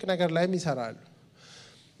በትልልቅ ነገር ላይ የሚሰራሉ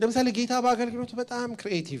ለምሳሌ ጌታ በአገልግሎቱ በጣም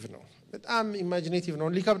ክሪኤቲቭ ነው በጣም ኢማጂኔቲቭ ነው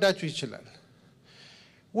ሊከብዳችሁ ይችላል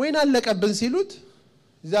ወይን አለቀብን ሲሉት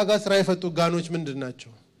እዛ ጋር ስራ የፈጡ ጋኖች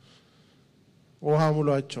ምንድናቸው ውሃ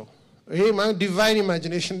ሙሏቸው ይሄ ማለት ዲቫይን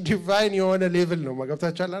ኢማጂኔሽን ዲቫይን የሆነ ሌቭል ነው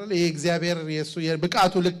ማገብታችኋል አይደል ይሄ እግዚአብሔር የሱ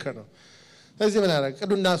የብቃቱ ልክ ነው ስለዚህ ምን አደረገ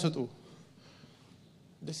ቅዱና ስጡ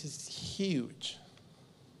this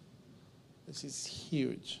is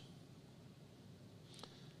huge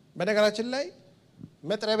በነገራችን ላይ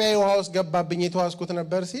መጥረቢያ ውሃ ውስጥ ገባብኝ የተዋስኩት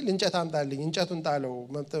ነበር ሲል እንጨት አምጣልኝ እንጨቱን ጣለው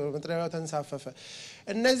መጥረቢያው ተንሳፈፈ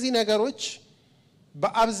እነዚህ ነገሮች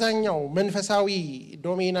በአብዛኛው መንፈሳዊ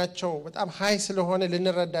ዶሜናቸው በጣም ሃይ ስለሆነ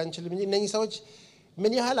ልንረዳ እንችልም እንጂ እነኚህ ሰዎች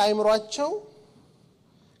ምን ያህል አይምሯቸው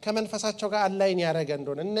ከመንፈሳቸው ጋር አላይን ያረጋ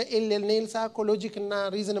እንደሆነ እነ ኤልኔልሳ ኮሎጂክ እና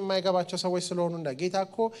ሪዝን የማይገባቸው ሰዎች ስለሆኑ እንዳ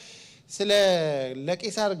ጌታኮ ስለ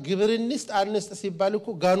ለቄሳር ግብርንስት አንስት ሲባል እኮ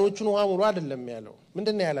ጋኖቹን ውሃ ሙሉ አይደለም ያለው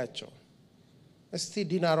ምንድነው ያላቸው እስቲ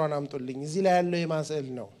ዲናሯን አምጡልኝ እዚህ ላይ ያለው የማስል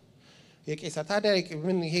ነው የቄሳር ታዲያ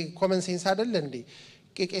ምን ይሄ ኮመን ሴንስ አይደለ እንዴ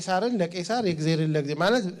ቄሳርን ለቄሳር የእግዚአብሔር ለእግዚአብሔር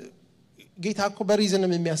ማለት ጌታ እኮ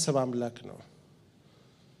በሪዝንም የሚያስብ አምላክ ነው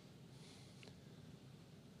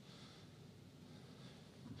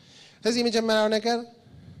ስለዚህ የመጀመሪያው ነገር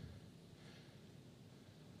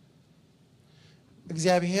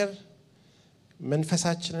እግዚአብሔር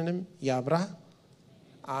መንፈሳችንንም ያብራ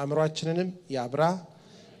አእምሮአችንንም ያብራ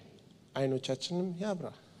አይኖቻችንንም ያብራ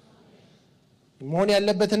መሆን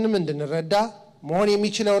ያለበትንም እንድንረዳ መሆን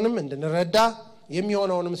የሚችለውንም እንድንረዳ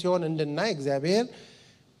የሚሆነውንም ሲሆን እንድናይ እግዚአብሔር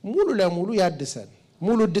ሙሉ ለሙሉ ያድሰን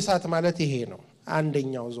ሙሉ እድሳት ማለት ይሄ ነው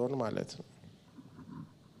አንደኛው ዞን ማለት ነው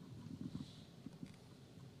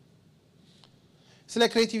ስለ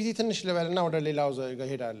ክሬቲቪቲ ትንሽ ልበልና ወደ ሌላው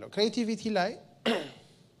ሄዳለሁ ክሬቲቪቲ ላይ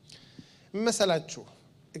መሰላችሁ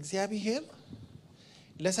እግዚአብሔር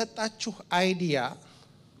ለሰጣችሁ አይዲያ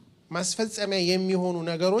ማስፈጸሚያ የሚሆኑ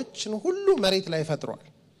ነገሮችን ሁሉ መሬት ላይ ፈጥሯል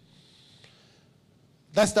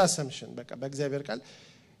that's the assumption በቃ በእግዚአብሔር ቃል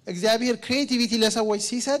እግዚአብሔር ክሬቲቪቲ ለሰዎች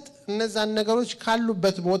ሲሰጥ እነዛን ነገሮች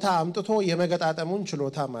ካሉበት ቦታ አምጥቶ የመገጣጠሙን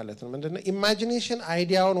ችሎታ ማለት ነው ምንድነው ኢማጂኔሽን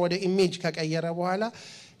አይዲያውን ወደ ኢሜጅ ከቀየረ በኋላ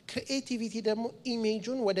ክሬቲቪቲ ደግሞ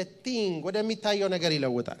ኢሜጁን ወደ ቲንግ ወደሚታየው ነገር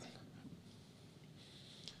ይለውጣል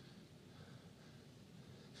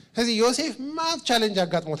ስለዚህ ዮሴፍ ማት ቻሌንጅ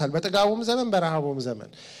አጋጥሞታል በጥጋቡም ዘመን በረሃቡም ዘመን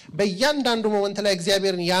በእያንዳንዱ ሞመንት ላይ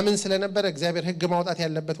እግዚአብሔርን ያምን ስለነበረ እግዚአብሔር ህግ ማውጣት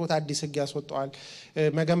ያለበት ቦታ አዲስ ህግ ያስወጣዋል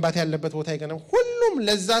መገንባት ያለበት ቦታ ይገነም ሁሉም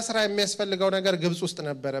ለዛ ስራ የሚያስፈልገው ነገር ግብጽ ውስጥ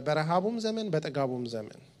ነበረ በረሃቡም ዘመን በጥጋቡም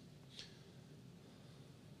ዘመን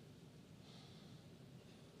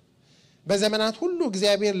በዘመናት ሁሉ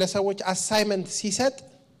እግዚአብሔር ለሰዎች አሳይመንት ሲሰጥ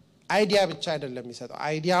አይዲያ ብቻ አይደለም የሚሰጠው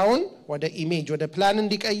አይዲያውን ወደ ኢሜጅ ወደ ፕላን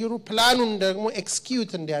እንዲቀይሩ ፕላኑን ደግሞ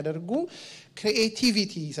ኤክስኪዩት እንዲያደርጉ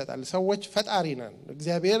ክሪኤቲቪቲ ይሰጣል ሰዎች ፈጣሪ ነን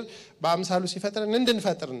እግዚአብሔር በአምሳሉ ሲፈጥረን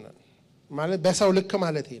እንድንፈጥር ነን ማለት በሰው ልክ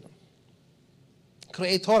ማለት ነው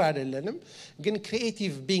ክሪኤተር አይደለንም ግን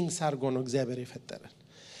ክሪኤቲቭ ቢንግስ አርጎ ነው እግዚአብሔር የፈጠረን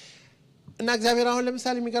እና እግዚአብሔር አሁን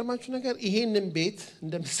ለምሳሌ የሚገርማችሁ ነገር ይሄንን ቤት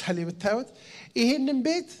እንደምሳሌ ብታዩት ይሄንን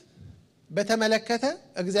ቤት በተመለከተ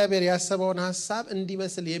እግዚአብሔር ያሰበውን ሐሳብ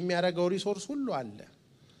እንዲመስል የሚያደርገው ሪሶርስ ሁሉ አለ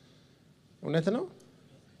እውነት ነው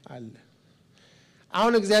አለ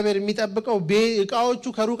አሁን እግዚአብሔር የሚጠብቀው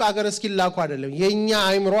እቃዎቹ ከሩቅ ሀገር እስኪላኩ አይደለም የኛ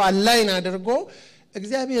አይምሮ አላይን አድርጎ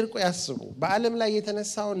እግዚአብሔር ያስቡ በአለም ላይ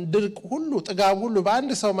የተነሳውን ድርቅ ሁሉ ጥጋብ ሁሉ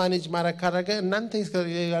በአንድ ሰው ማኔጅ ማድረግ ካረገ እናንተ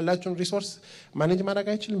ያላችሁን ሪሶርስ ማኔጅ ማድረግ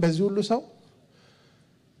አይችልም በዚህ ሁሉ ሰው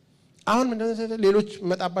አሁን ምንድነው ሌሎች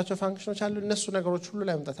መጣባቸው ፋንክሽኖች አሉ እነሱ ነገሮች ሁሉ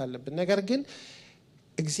ላይ መጣት አለብን ነገር ግን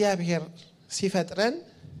እግዚአብሔር ሲፈጥረን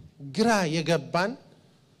ግራ የገባን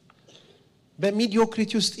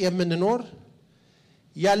በሚዲዮክሪቲ ውስጥ የምንኖር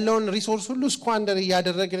ያለውን ሪሶርስ ሁሉ ስኳንደር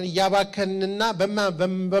ያደረግን ያባከንና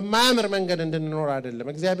በማያምር መንገድ እንድንኖር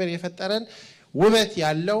አይደለም እግዚአብሔር የፈጠረን ውበት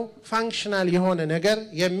ያለው ፋንክሽናል የሆነ ነገር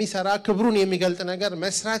የሚሰራ ክብሩን የሚገልጥ ነገር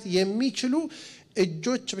መስራት የሚችሉ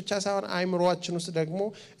እጆች ብቻ ሳይሆን አይምሮአችን ውስጥ ደግሞ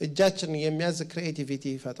እጃችን የሚያዝ ክሪኤቲቪቲ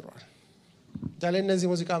ይፈጥራል ዳለ እነዚህ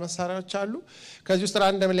ሙዚቃ መሳሪያዎች አሉ ከዚህ ውስጥ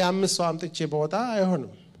ራንደም ላይ 5 ሰው አምጥቼ በወጣ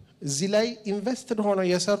አይሆንም እዚህ ላይ ኢንቨስትድ ሆነው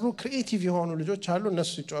የሰሩ ክሪኤቲቭ የሆኑ ልጆች አሉ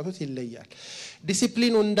እነሱ ሲጫወቱት ይለያል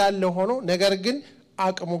ዲሲፕሊኑ እንዳለ ሆኖ ነገር ግን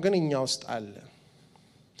አቅሙ ግን እኛ ውስጥ አለ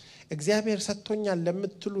እግዚአብሔር ሰጥቶኛል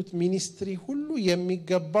ለምትሉት ሚኒስትሪ ሁሉ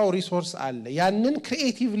የሚገባው ሪሶርስ አለ ያንን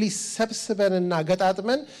ክሪኤቲቭሊ ሰብስበንና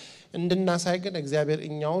ገጣጥመን እንድናሳይ ግን እግዚአብሔር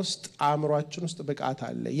እኛ ውስጥ አእምሮአችን ውስጥ ብቃት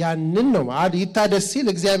አለ ያንን ነው ይታደስ ሲል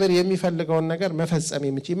እግዚአብሔር የሚፈልገውን ነገር መፈጸም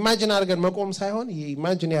የሚችል ኢማጂን አድርገን መቆም ሳይሆን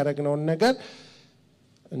ኢማጂን ያደረግነውን ነገር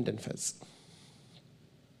እንድንፈጽም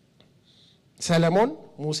ሰለሞን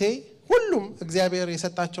ሙሴ ሁሉም እግዚአብሔር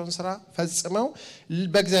የሰጣቸውን ስራ ፈጽመው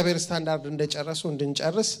በእግዚአብሔር ስታንዳርድ እንደጨረሱ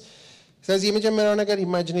እንድንጨርስ ስለዚህ የመጀመሪያው ነገር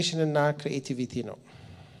ኢማጂኔሽን እና ክሪኤቲቪቲ ነው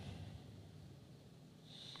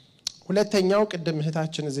ሁለተኛው ቅድም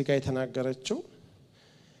እህታችን እዚህ ጋር የተናገረችው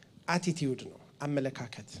አቲቲዩድ ነው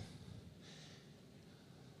አመለካከት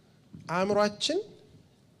አእምሮአችን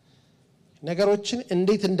ነገሮችን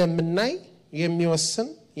እንዴት እንደምናይ የሚወስን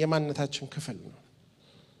የማንነታችን ክፍል ነው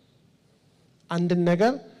አንድ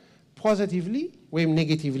ነገር ፖዚቲቭሊ ወይም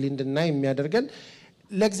ኔጌቲቭሊ እንድናይ የሚያደርገን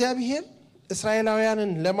ለእግዚአብሔር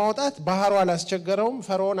እስራኤላውያንን ለማውጣት ባህሩ አላስቸገረውም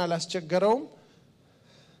ፈርዖን አላስቸገረውም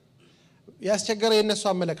ያስቸገረ የነሱ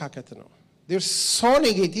አመለካከት ነው they're so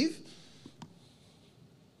negative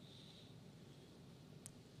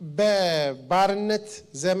በባርነት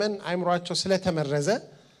ዘመን አይምሮአቸው ስለተመረዘ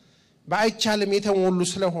በአይቻልም የተሞሉ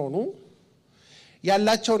ስለሆኑ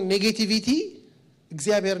ያላቸው ኔጌቲቪቲ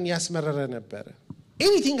እግዚአብሔርን ያስመረረ ነበር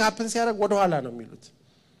anything happens ያረግ ወደ ኋላ ነው የሚሉት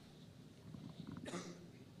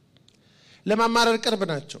ለማማረር ቅርብ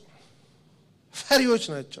ናቸው ፈሪዎች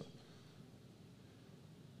ናቸው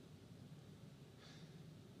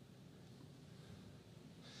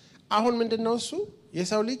አሁን ምንድነው እሱ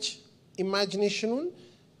የሰው ልጅ ኢማጂኔሽኑን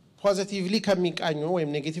ፖዚቲቭሊ ከሚቃኙ ወይም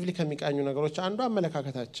ኔጌቲቭሊ ከሚቃኙ ነገሮች አንዱ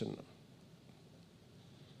አመለካከታችን ነው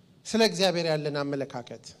ስለ እግዚአብሔር ያለን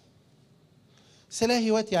አመለካከት ስለ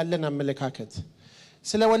ህይወት ያለን አመለካከት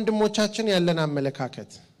ስለ ወንድሞቻችን ያለን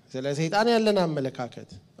አመለካከት ስለ ሰይጣን ያለን አመለካከት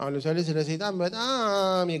አሁን ለምሳሌ ስለ ሰይጣን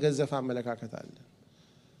በጣም የገዘፈ አመለካከት አለ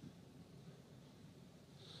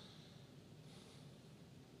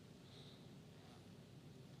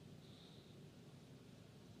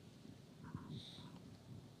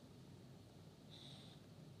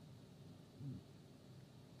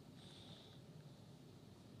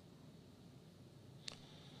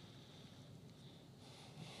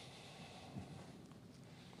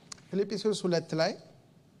ፊልጵስዩስ 2 ላይ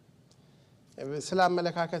ስለ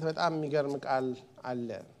አመለካከት በጣም የሚገርም ቃል አለ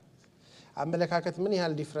አመለካከት ምን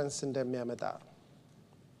ያህል ዲፈረንስ እንደሚያመጣ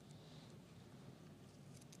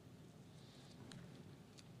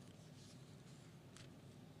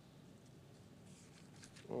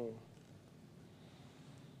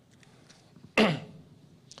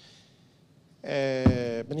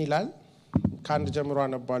ምን ይላል ካንድ ጀምሮ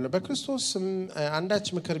አነባለሁ በክርስቶስ አንዳች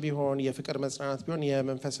ምክር ቢሆን የፍቅር መጽናናት ቢሆን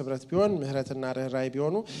የመንፈስ ህብረት ቢሆን ምህረትና ርህራሄ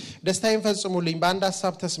ቢሆኑ ደስታዬን ፈጽሙልኝ በአንድ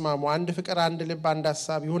ሐሳብ ተስማሙ አንድ ፍቅር አንድ ልብ አንድ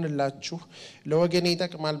ሐሳብ ይሁንላችሁ ለወገኔ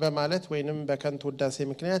ይጠቅማል በማለት ወይንም በከንቱ ውዳሴ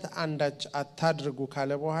ምክንያት አንዳች አታድርጉ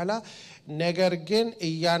ካለ በኋላ ነገር ግን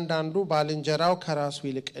እያንዳንዱ ባልንጀራው ከራሱ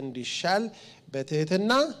ይልቅ እንዲሻል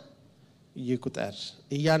በትህትና ይቁጠር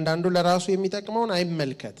እያንዳንዱ ለራሱ የሚጠቅመውን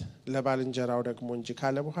አይመልከት ለባልንጀራው ደግሞ እንጂ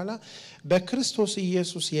ካለ በኋላ በክርስቶስ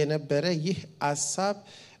ኢየሱስ የነበረ ይህ ሐሳብ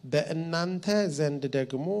በእናንተ ዘንድ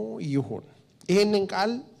ደግሞ ይሁን ይሄንን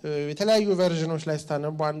ቃል የተለያዩ ቨርዥኖች ላይ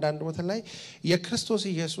ስታነቡ አንዳንድ ቦታ ላይ የክርስቶስ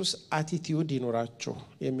ኢየሱስ አቲቲዩድ ይኖራችሁ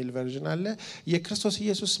የሚል ቨርዥን አለ የክርስቶስ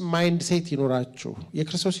ኢየሱስ ማይንድ ሴት ይኖራችሁ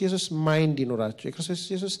የክርስቶስ ኢየሱስ ማይንድ ይኖራችሁ የክርስቶስ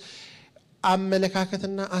ኢየሱስ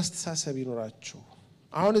አመለካከትና አስተሳሰብ ይኖራችሁ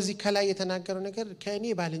አሁን እዚህ ከላይ የተናገረው ነገር ከኔ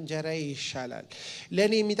ባልንጀራዬ ይሻላል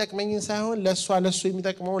ለኔ የሚጠቅመኝን ሳይሆን ለሱ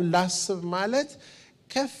የሚጠቅመውን ላስብ ማለት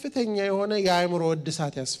ከፍተኛ የሆነ የአእምሮ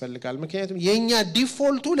እድሳት ያስፈልጋል ምክንያቱም የኛ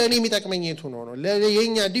ዲፎልቱ ለኔ የሚጠቅመኝ የቱ ነው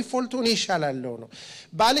የኛ ዲፎልቱ እኔ ይሻላልው ነው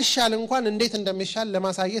ባልሻል እንኳን እንዴት እንደሚሻል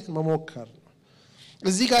ለማሳየት መሞከር ነው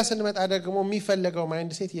እዚህ ጋር ስንመጣ ደግሞ የሚፈልገው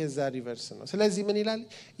ማይንድ ሴት የዛ ሪቨርስ ነው ስለዚህ ምን ይላል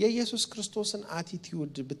የኢየሱስ ክርስቶስን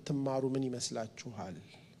አቲቲዩድ ብትማሩ ምን ይመስላችኋል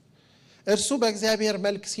እርሱ በእግዚአብሔር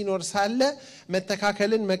መልክ ሲኖር ሳለ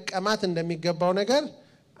መተካከልን መቀማት እንደሚገባው ነገር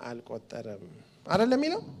አልቆጠረም አይደለም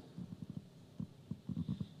ይለው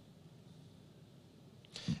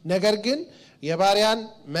ነገር ግን የባሪያን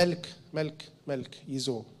መልክ ይዞ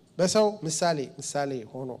በሰው ምሳሌ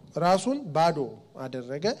ሆኖ ራሱን ባዶ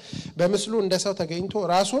አደረገ በምስሉ እንደ ሰው ተገኝቶ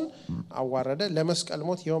ራሱን አዋረደ ለመስቀል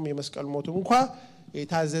ሞት ይሁን የመስቀል ሞት እንኳን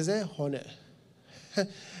የታዘዘ ሆነ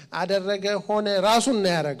አደረገ ሆነ ራሱን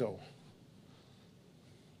ነው ያረጋው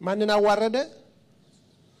ማንን አዋረደ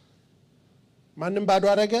ማንን ባዶ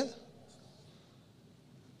አረገ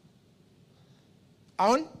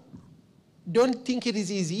አሁን don't think it is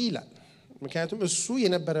easy ይላል ምክንያቱም እሱ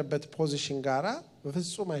የነበረበት ፖዚሽን ጋራ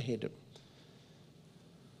በፍጹም አይሄድም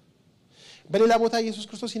በሌላ ቦታ ኢየሱስ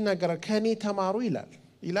ክርስቶስ ይናገራል ከኔ ተማሩ ይላል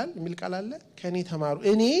የሚል ቃል አለ ከኔ ተማሩ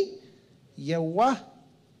እኔ የዋህ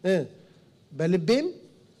በልቤም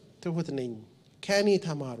ትሁት ነኝ ከኔ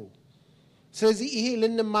ተማሩ ስለዚህ ይሄ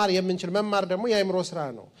ልንማር የምንችል መማር ደግሞ የአእምሮ ስራ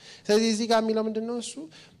ነው ስለዚህ እዚህ ጋር የሚለው ምንድነው እሱ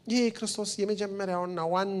ይሄ ክርስቶስ የመጀመሪያውና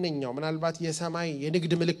ዋነኛው ምናልባት የሰማይ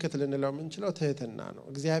የንግድ ምልክት ልንለው የምንችለው ትህትና ነው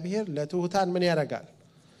እግዚአብሔር ለትሁታን ምን ያደርጋል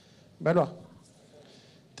በሏ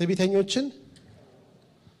ትዕቢተኞችን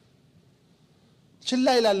ችላ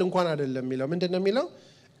ይላል እንኳን አይደለም የሚለው ምንድነው የሚለው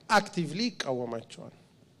አክቲቭሊ ይቃወማቸዋል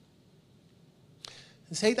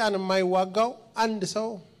ሰይጣን የማይዋጋው አንድ ሰው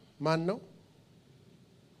ማን ነው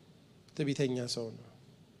ትዕቢተኛ ሰው ነው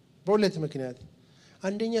በሁለት ምክንያት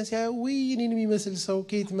አንደኛ ሲያዩ እኔን የሚመስል ሰው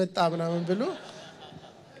ከየት መጣ ምናምን ብሎ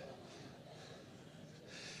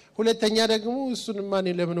ሁለተኛ ደግሞ እሱን ማን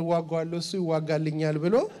ለምን ዋጋዋለሁ እሱ ይዋጋልኛል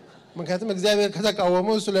ብሎ ምክንያቱም እግዚአብሔር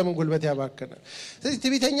ከተቃወመው እሱ ለምን ጉልበት ያባከናል ስለዚህ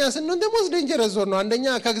ትዕቢተኛ ስንሆን ደግሞ ዴንጀረስ ነው አንደኛ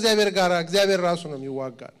ከእግዚአብሔር ጋር እግዚአብሔር ራሱ ነው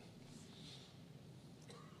የሚዋጋል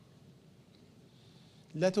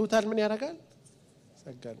ለትሁታን ምን ያደርጋል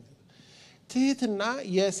ጸጋን ትህትና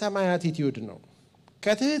የሰማይ አቲቲዩድ ነው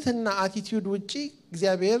ከትህትና አቲቲዩድ ውጪ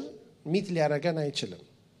እግዚአብሔር ሚት ሊያረጋን አይችልም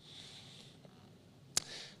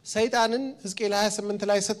ሰይጣንን ሕዝቅኤል 28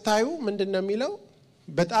 ላይ ስታዩ ምንድነው የሚለው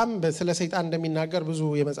በጣም ስለ ሰይጣን እንደሚናገር ብዙ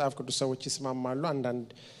የመጽሐፍ ቅዱስ ሰዎች ይስማማሉ አንዳንድ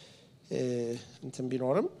እንትን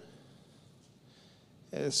ቢኖርም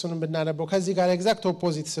እሱንም ብናነበው ከዚህ ጋር ኤግዛክት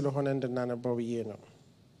ኦፖዚት ስለሆነ እንድናነበው ብዬ ነው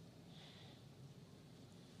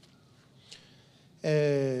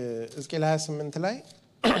ሕዝቅኤል 28 ላይ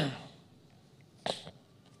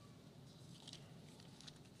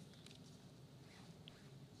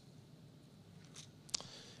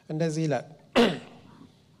እንደዚህ ይላል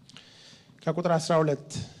ከቁጥር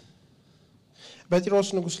 12 በጢሮስ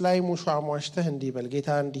ንጉስ ላይ ሙሾ አሟሽተህ እንዲበል ጌታ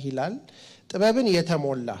እንዲህ ይላል ጥበብን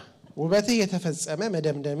የተሞላ ውበትህ የተፈጸመ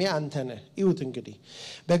መደምደሚያ አንተ ነህ ይሁት እንግዲህ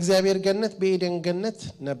በእግዚአብሔር ገነት በኤደን ገነት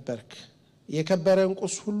ነበርክ የከበረ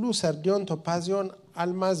እንቁስ ሁሉ ሰርዲዮን ቶፓዚዮን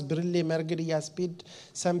አልማዝ ብርሌ መርግድ ያስፒድ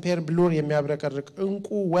ሰምፔር ብሉር የሚያብረቀርቅ እንቁ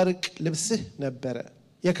ወርቅ ልብስህ ነበረ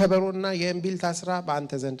የከበሮና የእምቢልታ ስራ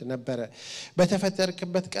በአንተ ዘንድ ነበረ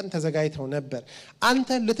በተፈጠርክበት ቀን ተዘጋጅተው ነበር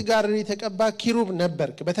አንተ ልትጋርድ የተቀባ ኪሩብ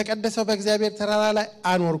ነበርክ በተቀደሰው በእግዚአብሔር ተራራ ላይ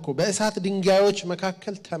አኖርኩ በእሳት ድንጋዮች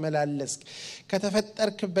መካከል ተመላለስክ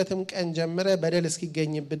ከተፈጠርክበትም ቀን ጀምረ በደል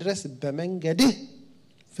እስኪገኝብህ ድረስ በመንገድህ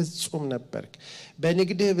ፍጹም ነበርክ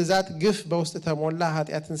በንግድህ ብዛት ግፍ በውስጥ ተሞላ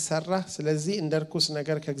ኃጢያትን ሰራ ስለዚህ እንደርኩስ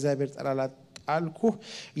ነገር ከእግዚአብሔር ጠላላት ጣልኩ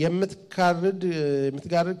የምትጋርድ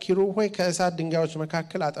ኪሩብ ሆይ ከእሳት ድንጋዮች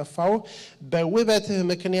መካከል አጠፋው በውበትህ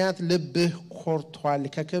ምክንያት ልብህ ኮርቷል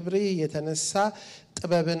ከክብርህ የተነሳ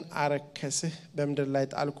ጥበብን አረከስህ በመድር ላይ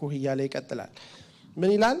ጣልኩ እያለ ይቀጥላል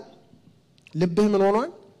ምን ይላል ልብህ ምን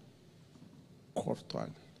ሆኗል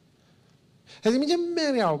ኮርቷል ስለዚህ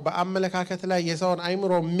መጀመሪያው በአመለካከት ላይ የሰውን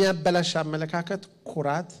አይምሮ የሚያበላሽ አመለካከት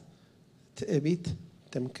ኩራት ትዕቢት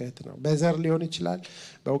ትምክህት ነው በዘር ሊሆን ይችላል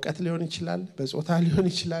በእውቀት ሊሆን ይችላል በጾታ ሊሆን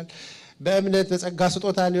ይችላል በእምነት በጸጋ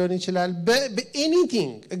ስጦታ ሊሆን ይችላል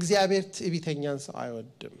በኤኒቲንግ እግዚአብሔር ትዕቢተኛን ሰው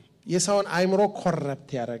አይወድም የሰውን አይምሮ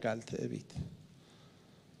ኮረፕት ያደርጋል ትዕቢት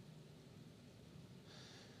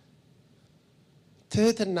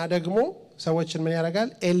ትህትና ደግሞ ሰዎችን ምን ያደርጋል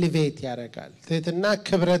ኤሊቬት ያደርጋል ትህትና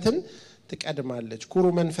ክብረትን ትቀድማለች ኩሩ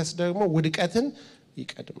መንፈስ ደግሞ ውድቀትን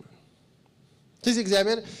ይቀድማል ስለዚህ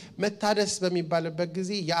እግዚአብሔር መታደስ በሚባልበት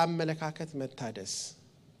ጊዜ የአመለካከት መታደስ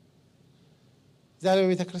ዛሬ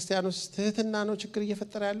በቤተክርስቲያን ውስጥ ትህትና ነው ችግር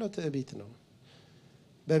እየፈጠረ ያለው ትዕቢት ነው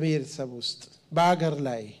በቤተሰብ ውስጥ በአገር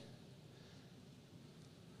ላይ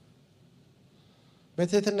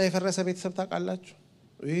በትህትና የፈረሰ ቤተሰብ ታውቃላችሁ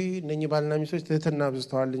እነኚህ ባልና ሚስቶች ትህትና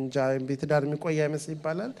ብዝተዋል እንጂ ቤትዳር የሚቆይ አይመስል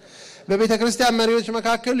ይባላል በቤተክርስቲያን መሪዎች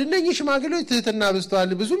መካከል እነኚህ ሽማግሌዎች ትህትና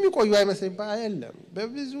ብዝተዋል ብዙ የሚቆዩ አይመስል ይባላል አይደለም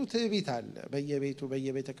በብዙ ትዕቢት አለ በየቤቱ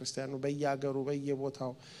በየቤተክርስቲያኑ በየአገሩ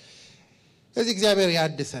በየቦታው ስለዚህ እግዚአብሔር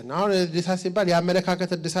ያድሰን አሁን እድሳት ሲባል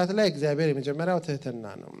የአመለካከት እድሳት ላይ እግዚአብሔር የመጀመሪያው ትህትና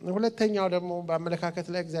ነው ሁለተኛው ደግሞ በአመለካከት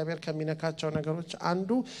ላይ እግዚአብሔር ከሚነካቸው ነገሮች አንዱ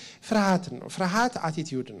ፍርሃት ነው ፍርሃት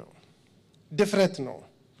አቲቲዩድ ነው ድፍረት ነው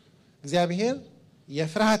እግዚአብሔር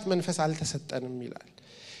የፍርሃት መንፈስ አልተሰጠንም ይላል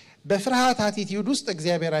በፍርሃት አቲቲዩድ ውስጥ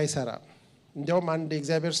እግዚአብሔር አይሰራም እንደውም አንድ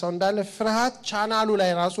እግዚአብሔር ሰው እንዳለ ፍርሃት ቻናሉ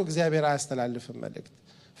ላይ ራሱ እግዚአብሔር አያስተላልፍም መልእክት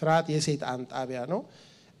ፍርሃት የሰይጣን ጣቢያ ነው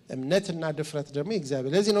እምነትና ድፍረት ደግሞ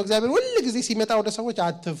እግዚአብሔር ለዚህ ነው እግዚአብሔር ሁሉ ጊዜ ሲመጣ ወደ ሰዎች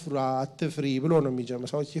አትፍሪ ብሎ ነው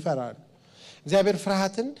የሚጀምረው ሰዎች ይፈራሉ እግዚአብሔር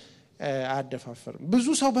ፍርሃትን አያደፋፍርም ብዙ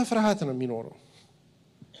ሰው በፍርሃት ነው የሚኖረው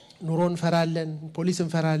ኑሮን ፈራለን ፖሊስን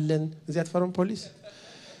ፈራለን እዚያ ተፈረም ፖሊስ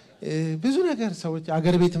ብዙ ነገር ሰዎች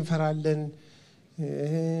አገር ቤት እንፈራለን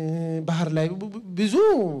ባህር ላይ ብዙ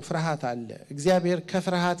ፍርሃት አለ እግዚአብሔር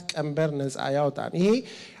ከፍርሃት ቀንበር ነፃ ያወጣን ይሄ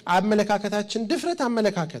አመለካከታችን ድፍረት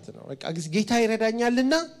አመለካከት ነው በቃ ጌታ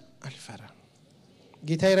ይረዳኛልና አልፈራም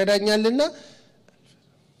ጌታ ይረዳኛልና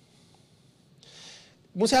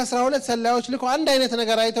ሙሴ 12 ሰላዮች ልኮ አንድ አይነት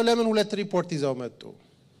ነገር አይተው ለምን ሁለት ሪፖርት ይዘው መጡ?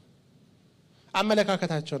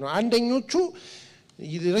 አመለካከታቸው ነው። አንደኞቹ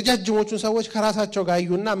ረጃጅሞቹን ሰዎች ከራሳቸው ጋር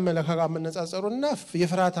አዩና አመለካከት አመነጻጸሩና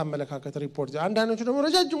የፍርሃት አመለካከት ሪፖርት። አንዳንዶቹ ደግሞ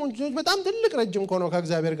ረጃጅሞቹ ሰዎች በጣም ትልቅ ረጅም ሆነው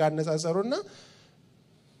ከእግዚአብሔር ጋር አነጻጸሩና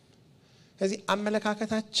ስለዚህ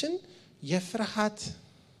አመለካከታችን የፍርሃት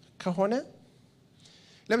ከሆነ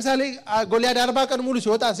ለምሳሌ ጎልያድ 40 ቀን ሙሉ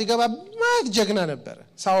ሲወጣ ሲገባ ማት ጀግና ነበር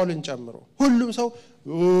ሳኦልን ጨምሮ ሁሉም ሰው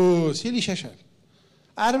ሲል ይሸሻል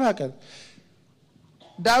 40 ቀን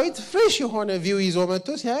ዳዊት ፍሬሽ የሆነ ቪው ይዞ መጥቶ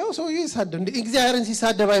ሲያየው ሰውዬ ይሳደብ እንዴ እግዚአብሔርን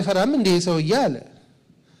ሲሳደብ አይፈራም እንዴ ሰውዬ አለ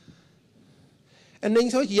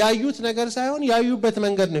እነኚህ ሰዎች ያዩት ነገር ሳይሆን ያዩበት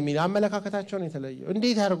መንገድ ነው የሚል አመለካከታቸው ነው የተለየው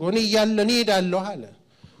እንዴት አድርጎ እኔ እሄዳለሁ አለ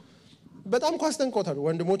በጣም ኳስተንቆታል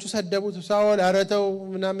ወንድሞቹ ሰደቡት ሳኦል አረተው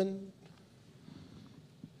ምናምን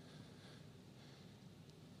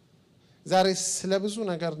ዛሬ ስለብዙ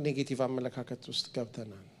ነገር ኔጌቲቭ አመለካከት ውስጥ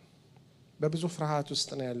ገብተናል በብዙ ፍርሃት ውስጥ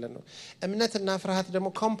ነው ያለነው እምነትና ፍርሃት ደግሞ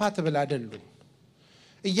ኮምፓቲብል አይደሉም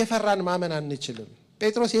እየፈራን ማመን አንችልም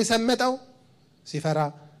ጴጥሮስ የሰመጠው ሲፈራ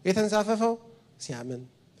የተንሳፈፈው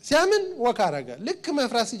ሲያምን ወካረገ ልክ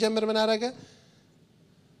መፍራት ሲጀምር ምን አረገ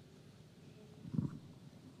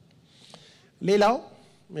ሌላው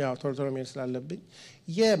ያው ቶርቶሮሜር ስላለብኝ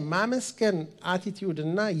የማመስገን አቲቲዩድ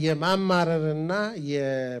እና የማማረርና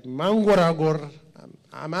የማንጎራጎር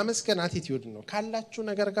ማመስገን አቲቲዩድ ነው ካላችሁ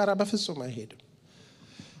ነገር ጋር በፍጹም አይሄድም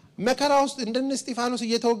መከራ ውስጥ እንደነ እስጢፋኖስ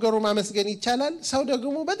እየተወገሩ ማመስገን ይቻላል ሰው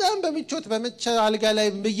ደግሞ በጣም በምቾት በመቻ አልጋ ላይ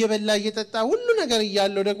በየበላ እየጠጣ ሁሉ ነገር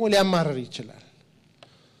ይያለው ደግሞ ሊያማረር ይችላል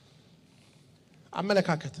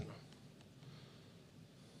አመለካከት ነው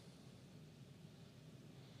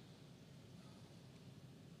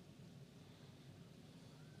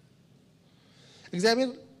እግዚአብሔር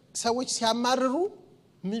ሰዎች ሲያማርሩ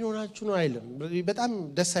ምን ሆናችሁ ነው አይልም በጣም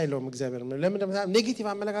ደስ አይለውም እግዚአብሔር ለምን ኔጌቲቭ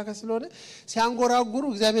አመለካከት ስለሆነ ሲያንጎራጉሩ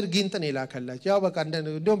እግዚአብሔር ጊንጥን ይላከላችሁ ያው በቃ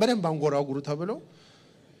እንደው በደንብ አንጎራጉሩ ተብሎ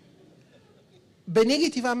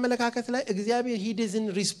በኔጌቲቭ አመለካከት ላይ እግዚአብሔር he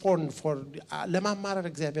doesn't respond for ለማማረር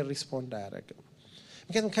እግዚአብሔር ሪስፖንድ አያደርግም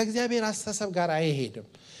ምክንያቱም ከእግዚአብሔር አስተሳሰብ ጋር አይሄድም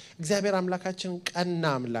እግዚአብሔር አምላካችን ቀና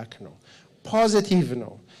አምላክ ነው ፖዚቲቭ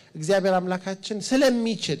ነው እግዚአብሔር አምላካችን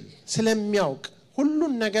ስለሚችል ስለሚያውቅ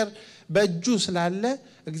ሁሉን ነገር በእጁ ስላለ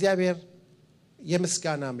እግዚአብሔር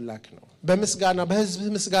የምስጋና አምላክ ነው በምስጋና በህዝብ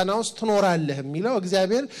ምስጋና ውስጥ ትኖራለህ የሚለው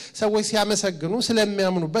እግዚአብሔር ሰዎች ሲያመሰግኑ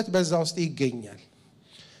ስለሚያምኑበት በዛ ውስጥ ይገኛል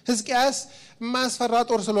ሕዝቅያስ ማስፈራ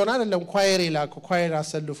ጦር ስለሆነ አይደለም ኳየር ይላከው ኳየር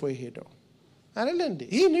አሰልፎ ይሄደው አይደል እንዴ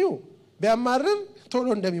ይሄ ነው ቢያማርር ቶሎ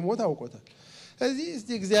እንደሚሞት አውቆታል ስለዚህ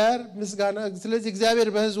እግዚአብሔር ምስጋና ስለዚህ እግዚአብሔር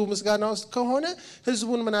በህዝቡ ምስጋና ውስጥ ከሆነ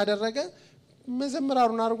ህዝቡን ምን አደረገ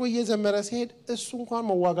መዘምራሩን አድርጎ እየዘመረ ሲሄድ እሱ እንኳን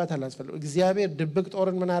መዋጋት አላስፈልገው እግዚአብሔር ድብቅ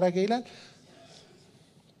ጦርን ምን አደረገ ይላል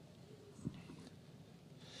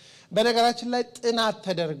በነገራችን ላይ ጥናት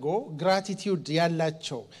ተደርጎ ግራቲቲዩድ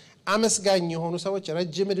ያላቸው አመስጋኝ የሆኑ ሰዎች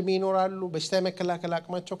ረጅም እድሜ ይኖራሉ በሽታ የመከላከል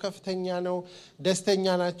አቅማቸው ከፍተኛ ነው ደስተኛ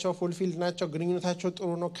ናቸው ፉልፊልድ ናቸው ግንኙነታቸው ጥሩ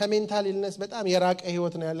ነው ከሜንታል ኢልነስ በጣም የራቀ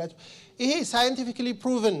ህይወት ነው ያላቸው ይሄ ሳይንቲፊካሊ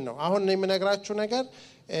ፕሩቭን ነው አሁን ነው የምነግራችሁ ነገር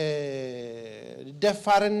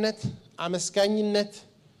ደፋርነት አመስጋኝነት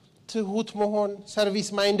ትሁት መሆን ሰርቪስ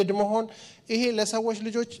ማይንድድ መሆን ይሄ ለሰዎች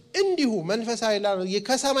ልጆች እንዲሁ መንፈሳዊ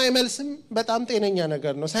ከሰማይ መልስም በጣም ጤነኛ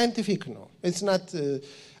ነገር ነው ሳይንቲፊክ ነው ኢትስ ናት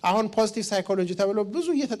አሁን ፖዚቲቭ ሳይኮሎጂ ተብሎ ብዙ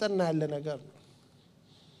እየተጠና ያለ ነገር ነው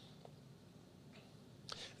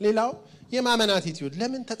ሌላው የማመን አቲቲዩድ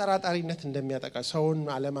ለምን ተጠራጣሪነት እንደሚያጠቃ ሰውን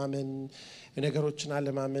አለማመን ነገሮችን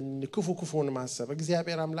አለማመን ክፉን ማሰብ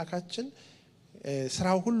እግዚአብሔር አምላካችን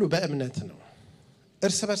ስራው ሁሉ በእምነት ነው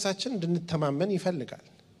እርስ በርሳችን እንድንተማመን ይፈልጋል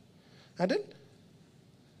አይደል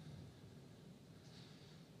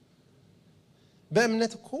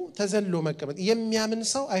በእምነት እኮ ተዘሎ መቀመጥ የሚያምን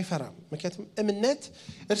ሰው አይፈራም ምክንያቱም እምነት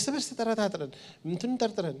እርስ በርስ ተጠራጣጥረን እንትን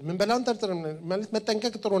ጠርጥረን ምን በላውን ጠርጥረን ማለት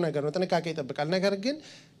መጠንቀቅ ጥሩ ነገር ነው ጥንቃቄ ይጠብቃል ነገር ግን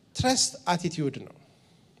ትረስት አቲቲዩድ ነው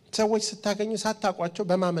ሰዎች ስታገኙ ሳታቋቸው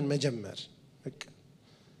በማመን መጀመር በቃ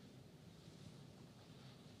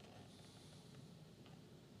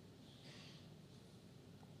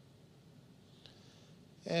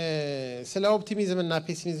ስለ ኦፕቲሚዝም እና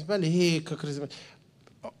ፔሲሚዝም ባል ይሄ ከክርስቲያን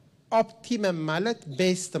ኦፕቲመም ማለት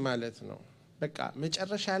ቤስት ማለት ነው በቃ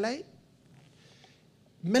መጨረሻ ላይ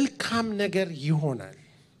መልካም ነገር ይሆናል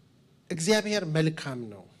እግዚአብሔር መልካም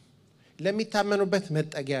ነው ለሚታመኑበት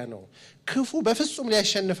መጠጊያ ነው ክፉ በፍጹም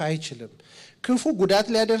ሊያሸንፍ አይችልም ክፉ ጉዳት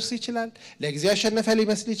ሊያደርስ ይችላል ለጊዜው ያሸነፈ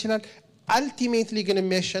ሊመስል ይችላል አልቲሜትሊ ግን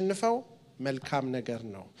የሚያሸንፈው መልካም ነገር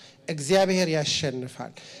ነው እግዚአብሔር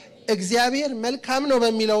ያሸንፋል እግዚአብሔር መልካም ነው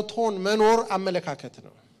በሚለው ቶን መኖር አመለካከት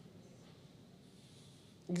ነው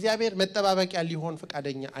እግዚአብሔር መጠባበቂያ ሊሆን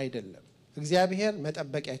ፈቃደኛ አይደለም እግዚአብሔር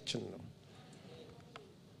መጠበቂያችን ነው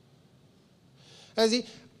እዚህ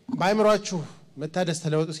ባይምሯችሁ መታደስ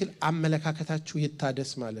ተለወጡ ሲል አመለካከታችሁ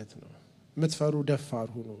ይታደስ ማለት ነው ምትፈሩ ደፋር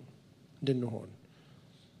ሁኑ እንድንሆን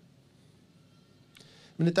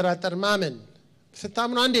ምን ተራጠር ማመን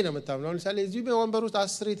ስታምኑ አንዴ ነው መታምኑ ለምሳሌ እዚህ በወንበር ውስጥ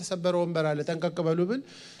 10 የተሰበረ ወንበር አለ ተንቀቀበሉ ብል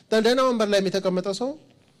ደህና ወንበር ላይ የተቀመጠው ሰው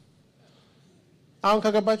አሁን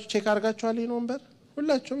ከገባችሁ ቼክ አርጋችኋል ይሄን ወንበር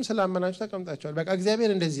ሁላችሁም ስላመናችሁ ተቀምጣችኋል በቃ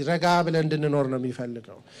እግዚአብሔር እንደዚህ ረጋ ብለን እንድንኖር ነው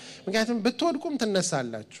የሚፈልገው ምክንያቱም ብትወድቁም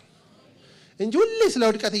ትነሳላችሁ እንጂ ሁሌ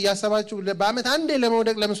ስለውድቀት ያያሰባችሁ በአመት አንዴ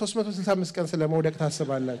ለመውደቅ ለ365 ቀን ስለመውደቅ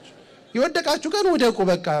ታስባላችሁ ይወደቃችሁ ቀን ወደቁ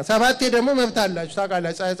በቃ ሰባቴ ደግሞ መብት አላችሁ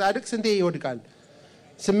ታውቃላችሁ ጻድቅ ስንቴ ይወድቃል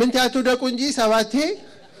 8 ያትወደቁ እንጂ ሰባቴ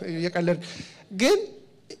የቀለር ግን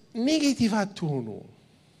ኔጌቲቭ አትሆኑ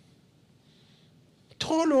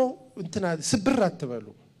ቶሎ እንትና ስብር አትበሉ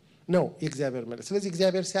ነው የእግዚአብሔር መልስ ስለዚህ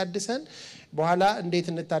እግዚአብሔር ሲያድሰን በኋላ እንዴት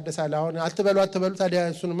እንታደሳለን አሁን አትበሉ ታዲያ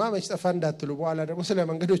እሱንማ መች ጠፋ እንዳትሉ በኋላ ደግሞ ስለ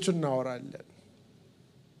መንገዶቹ እናወራለን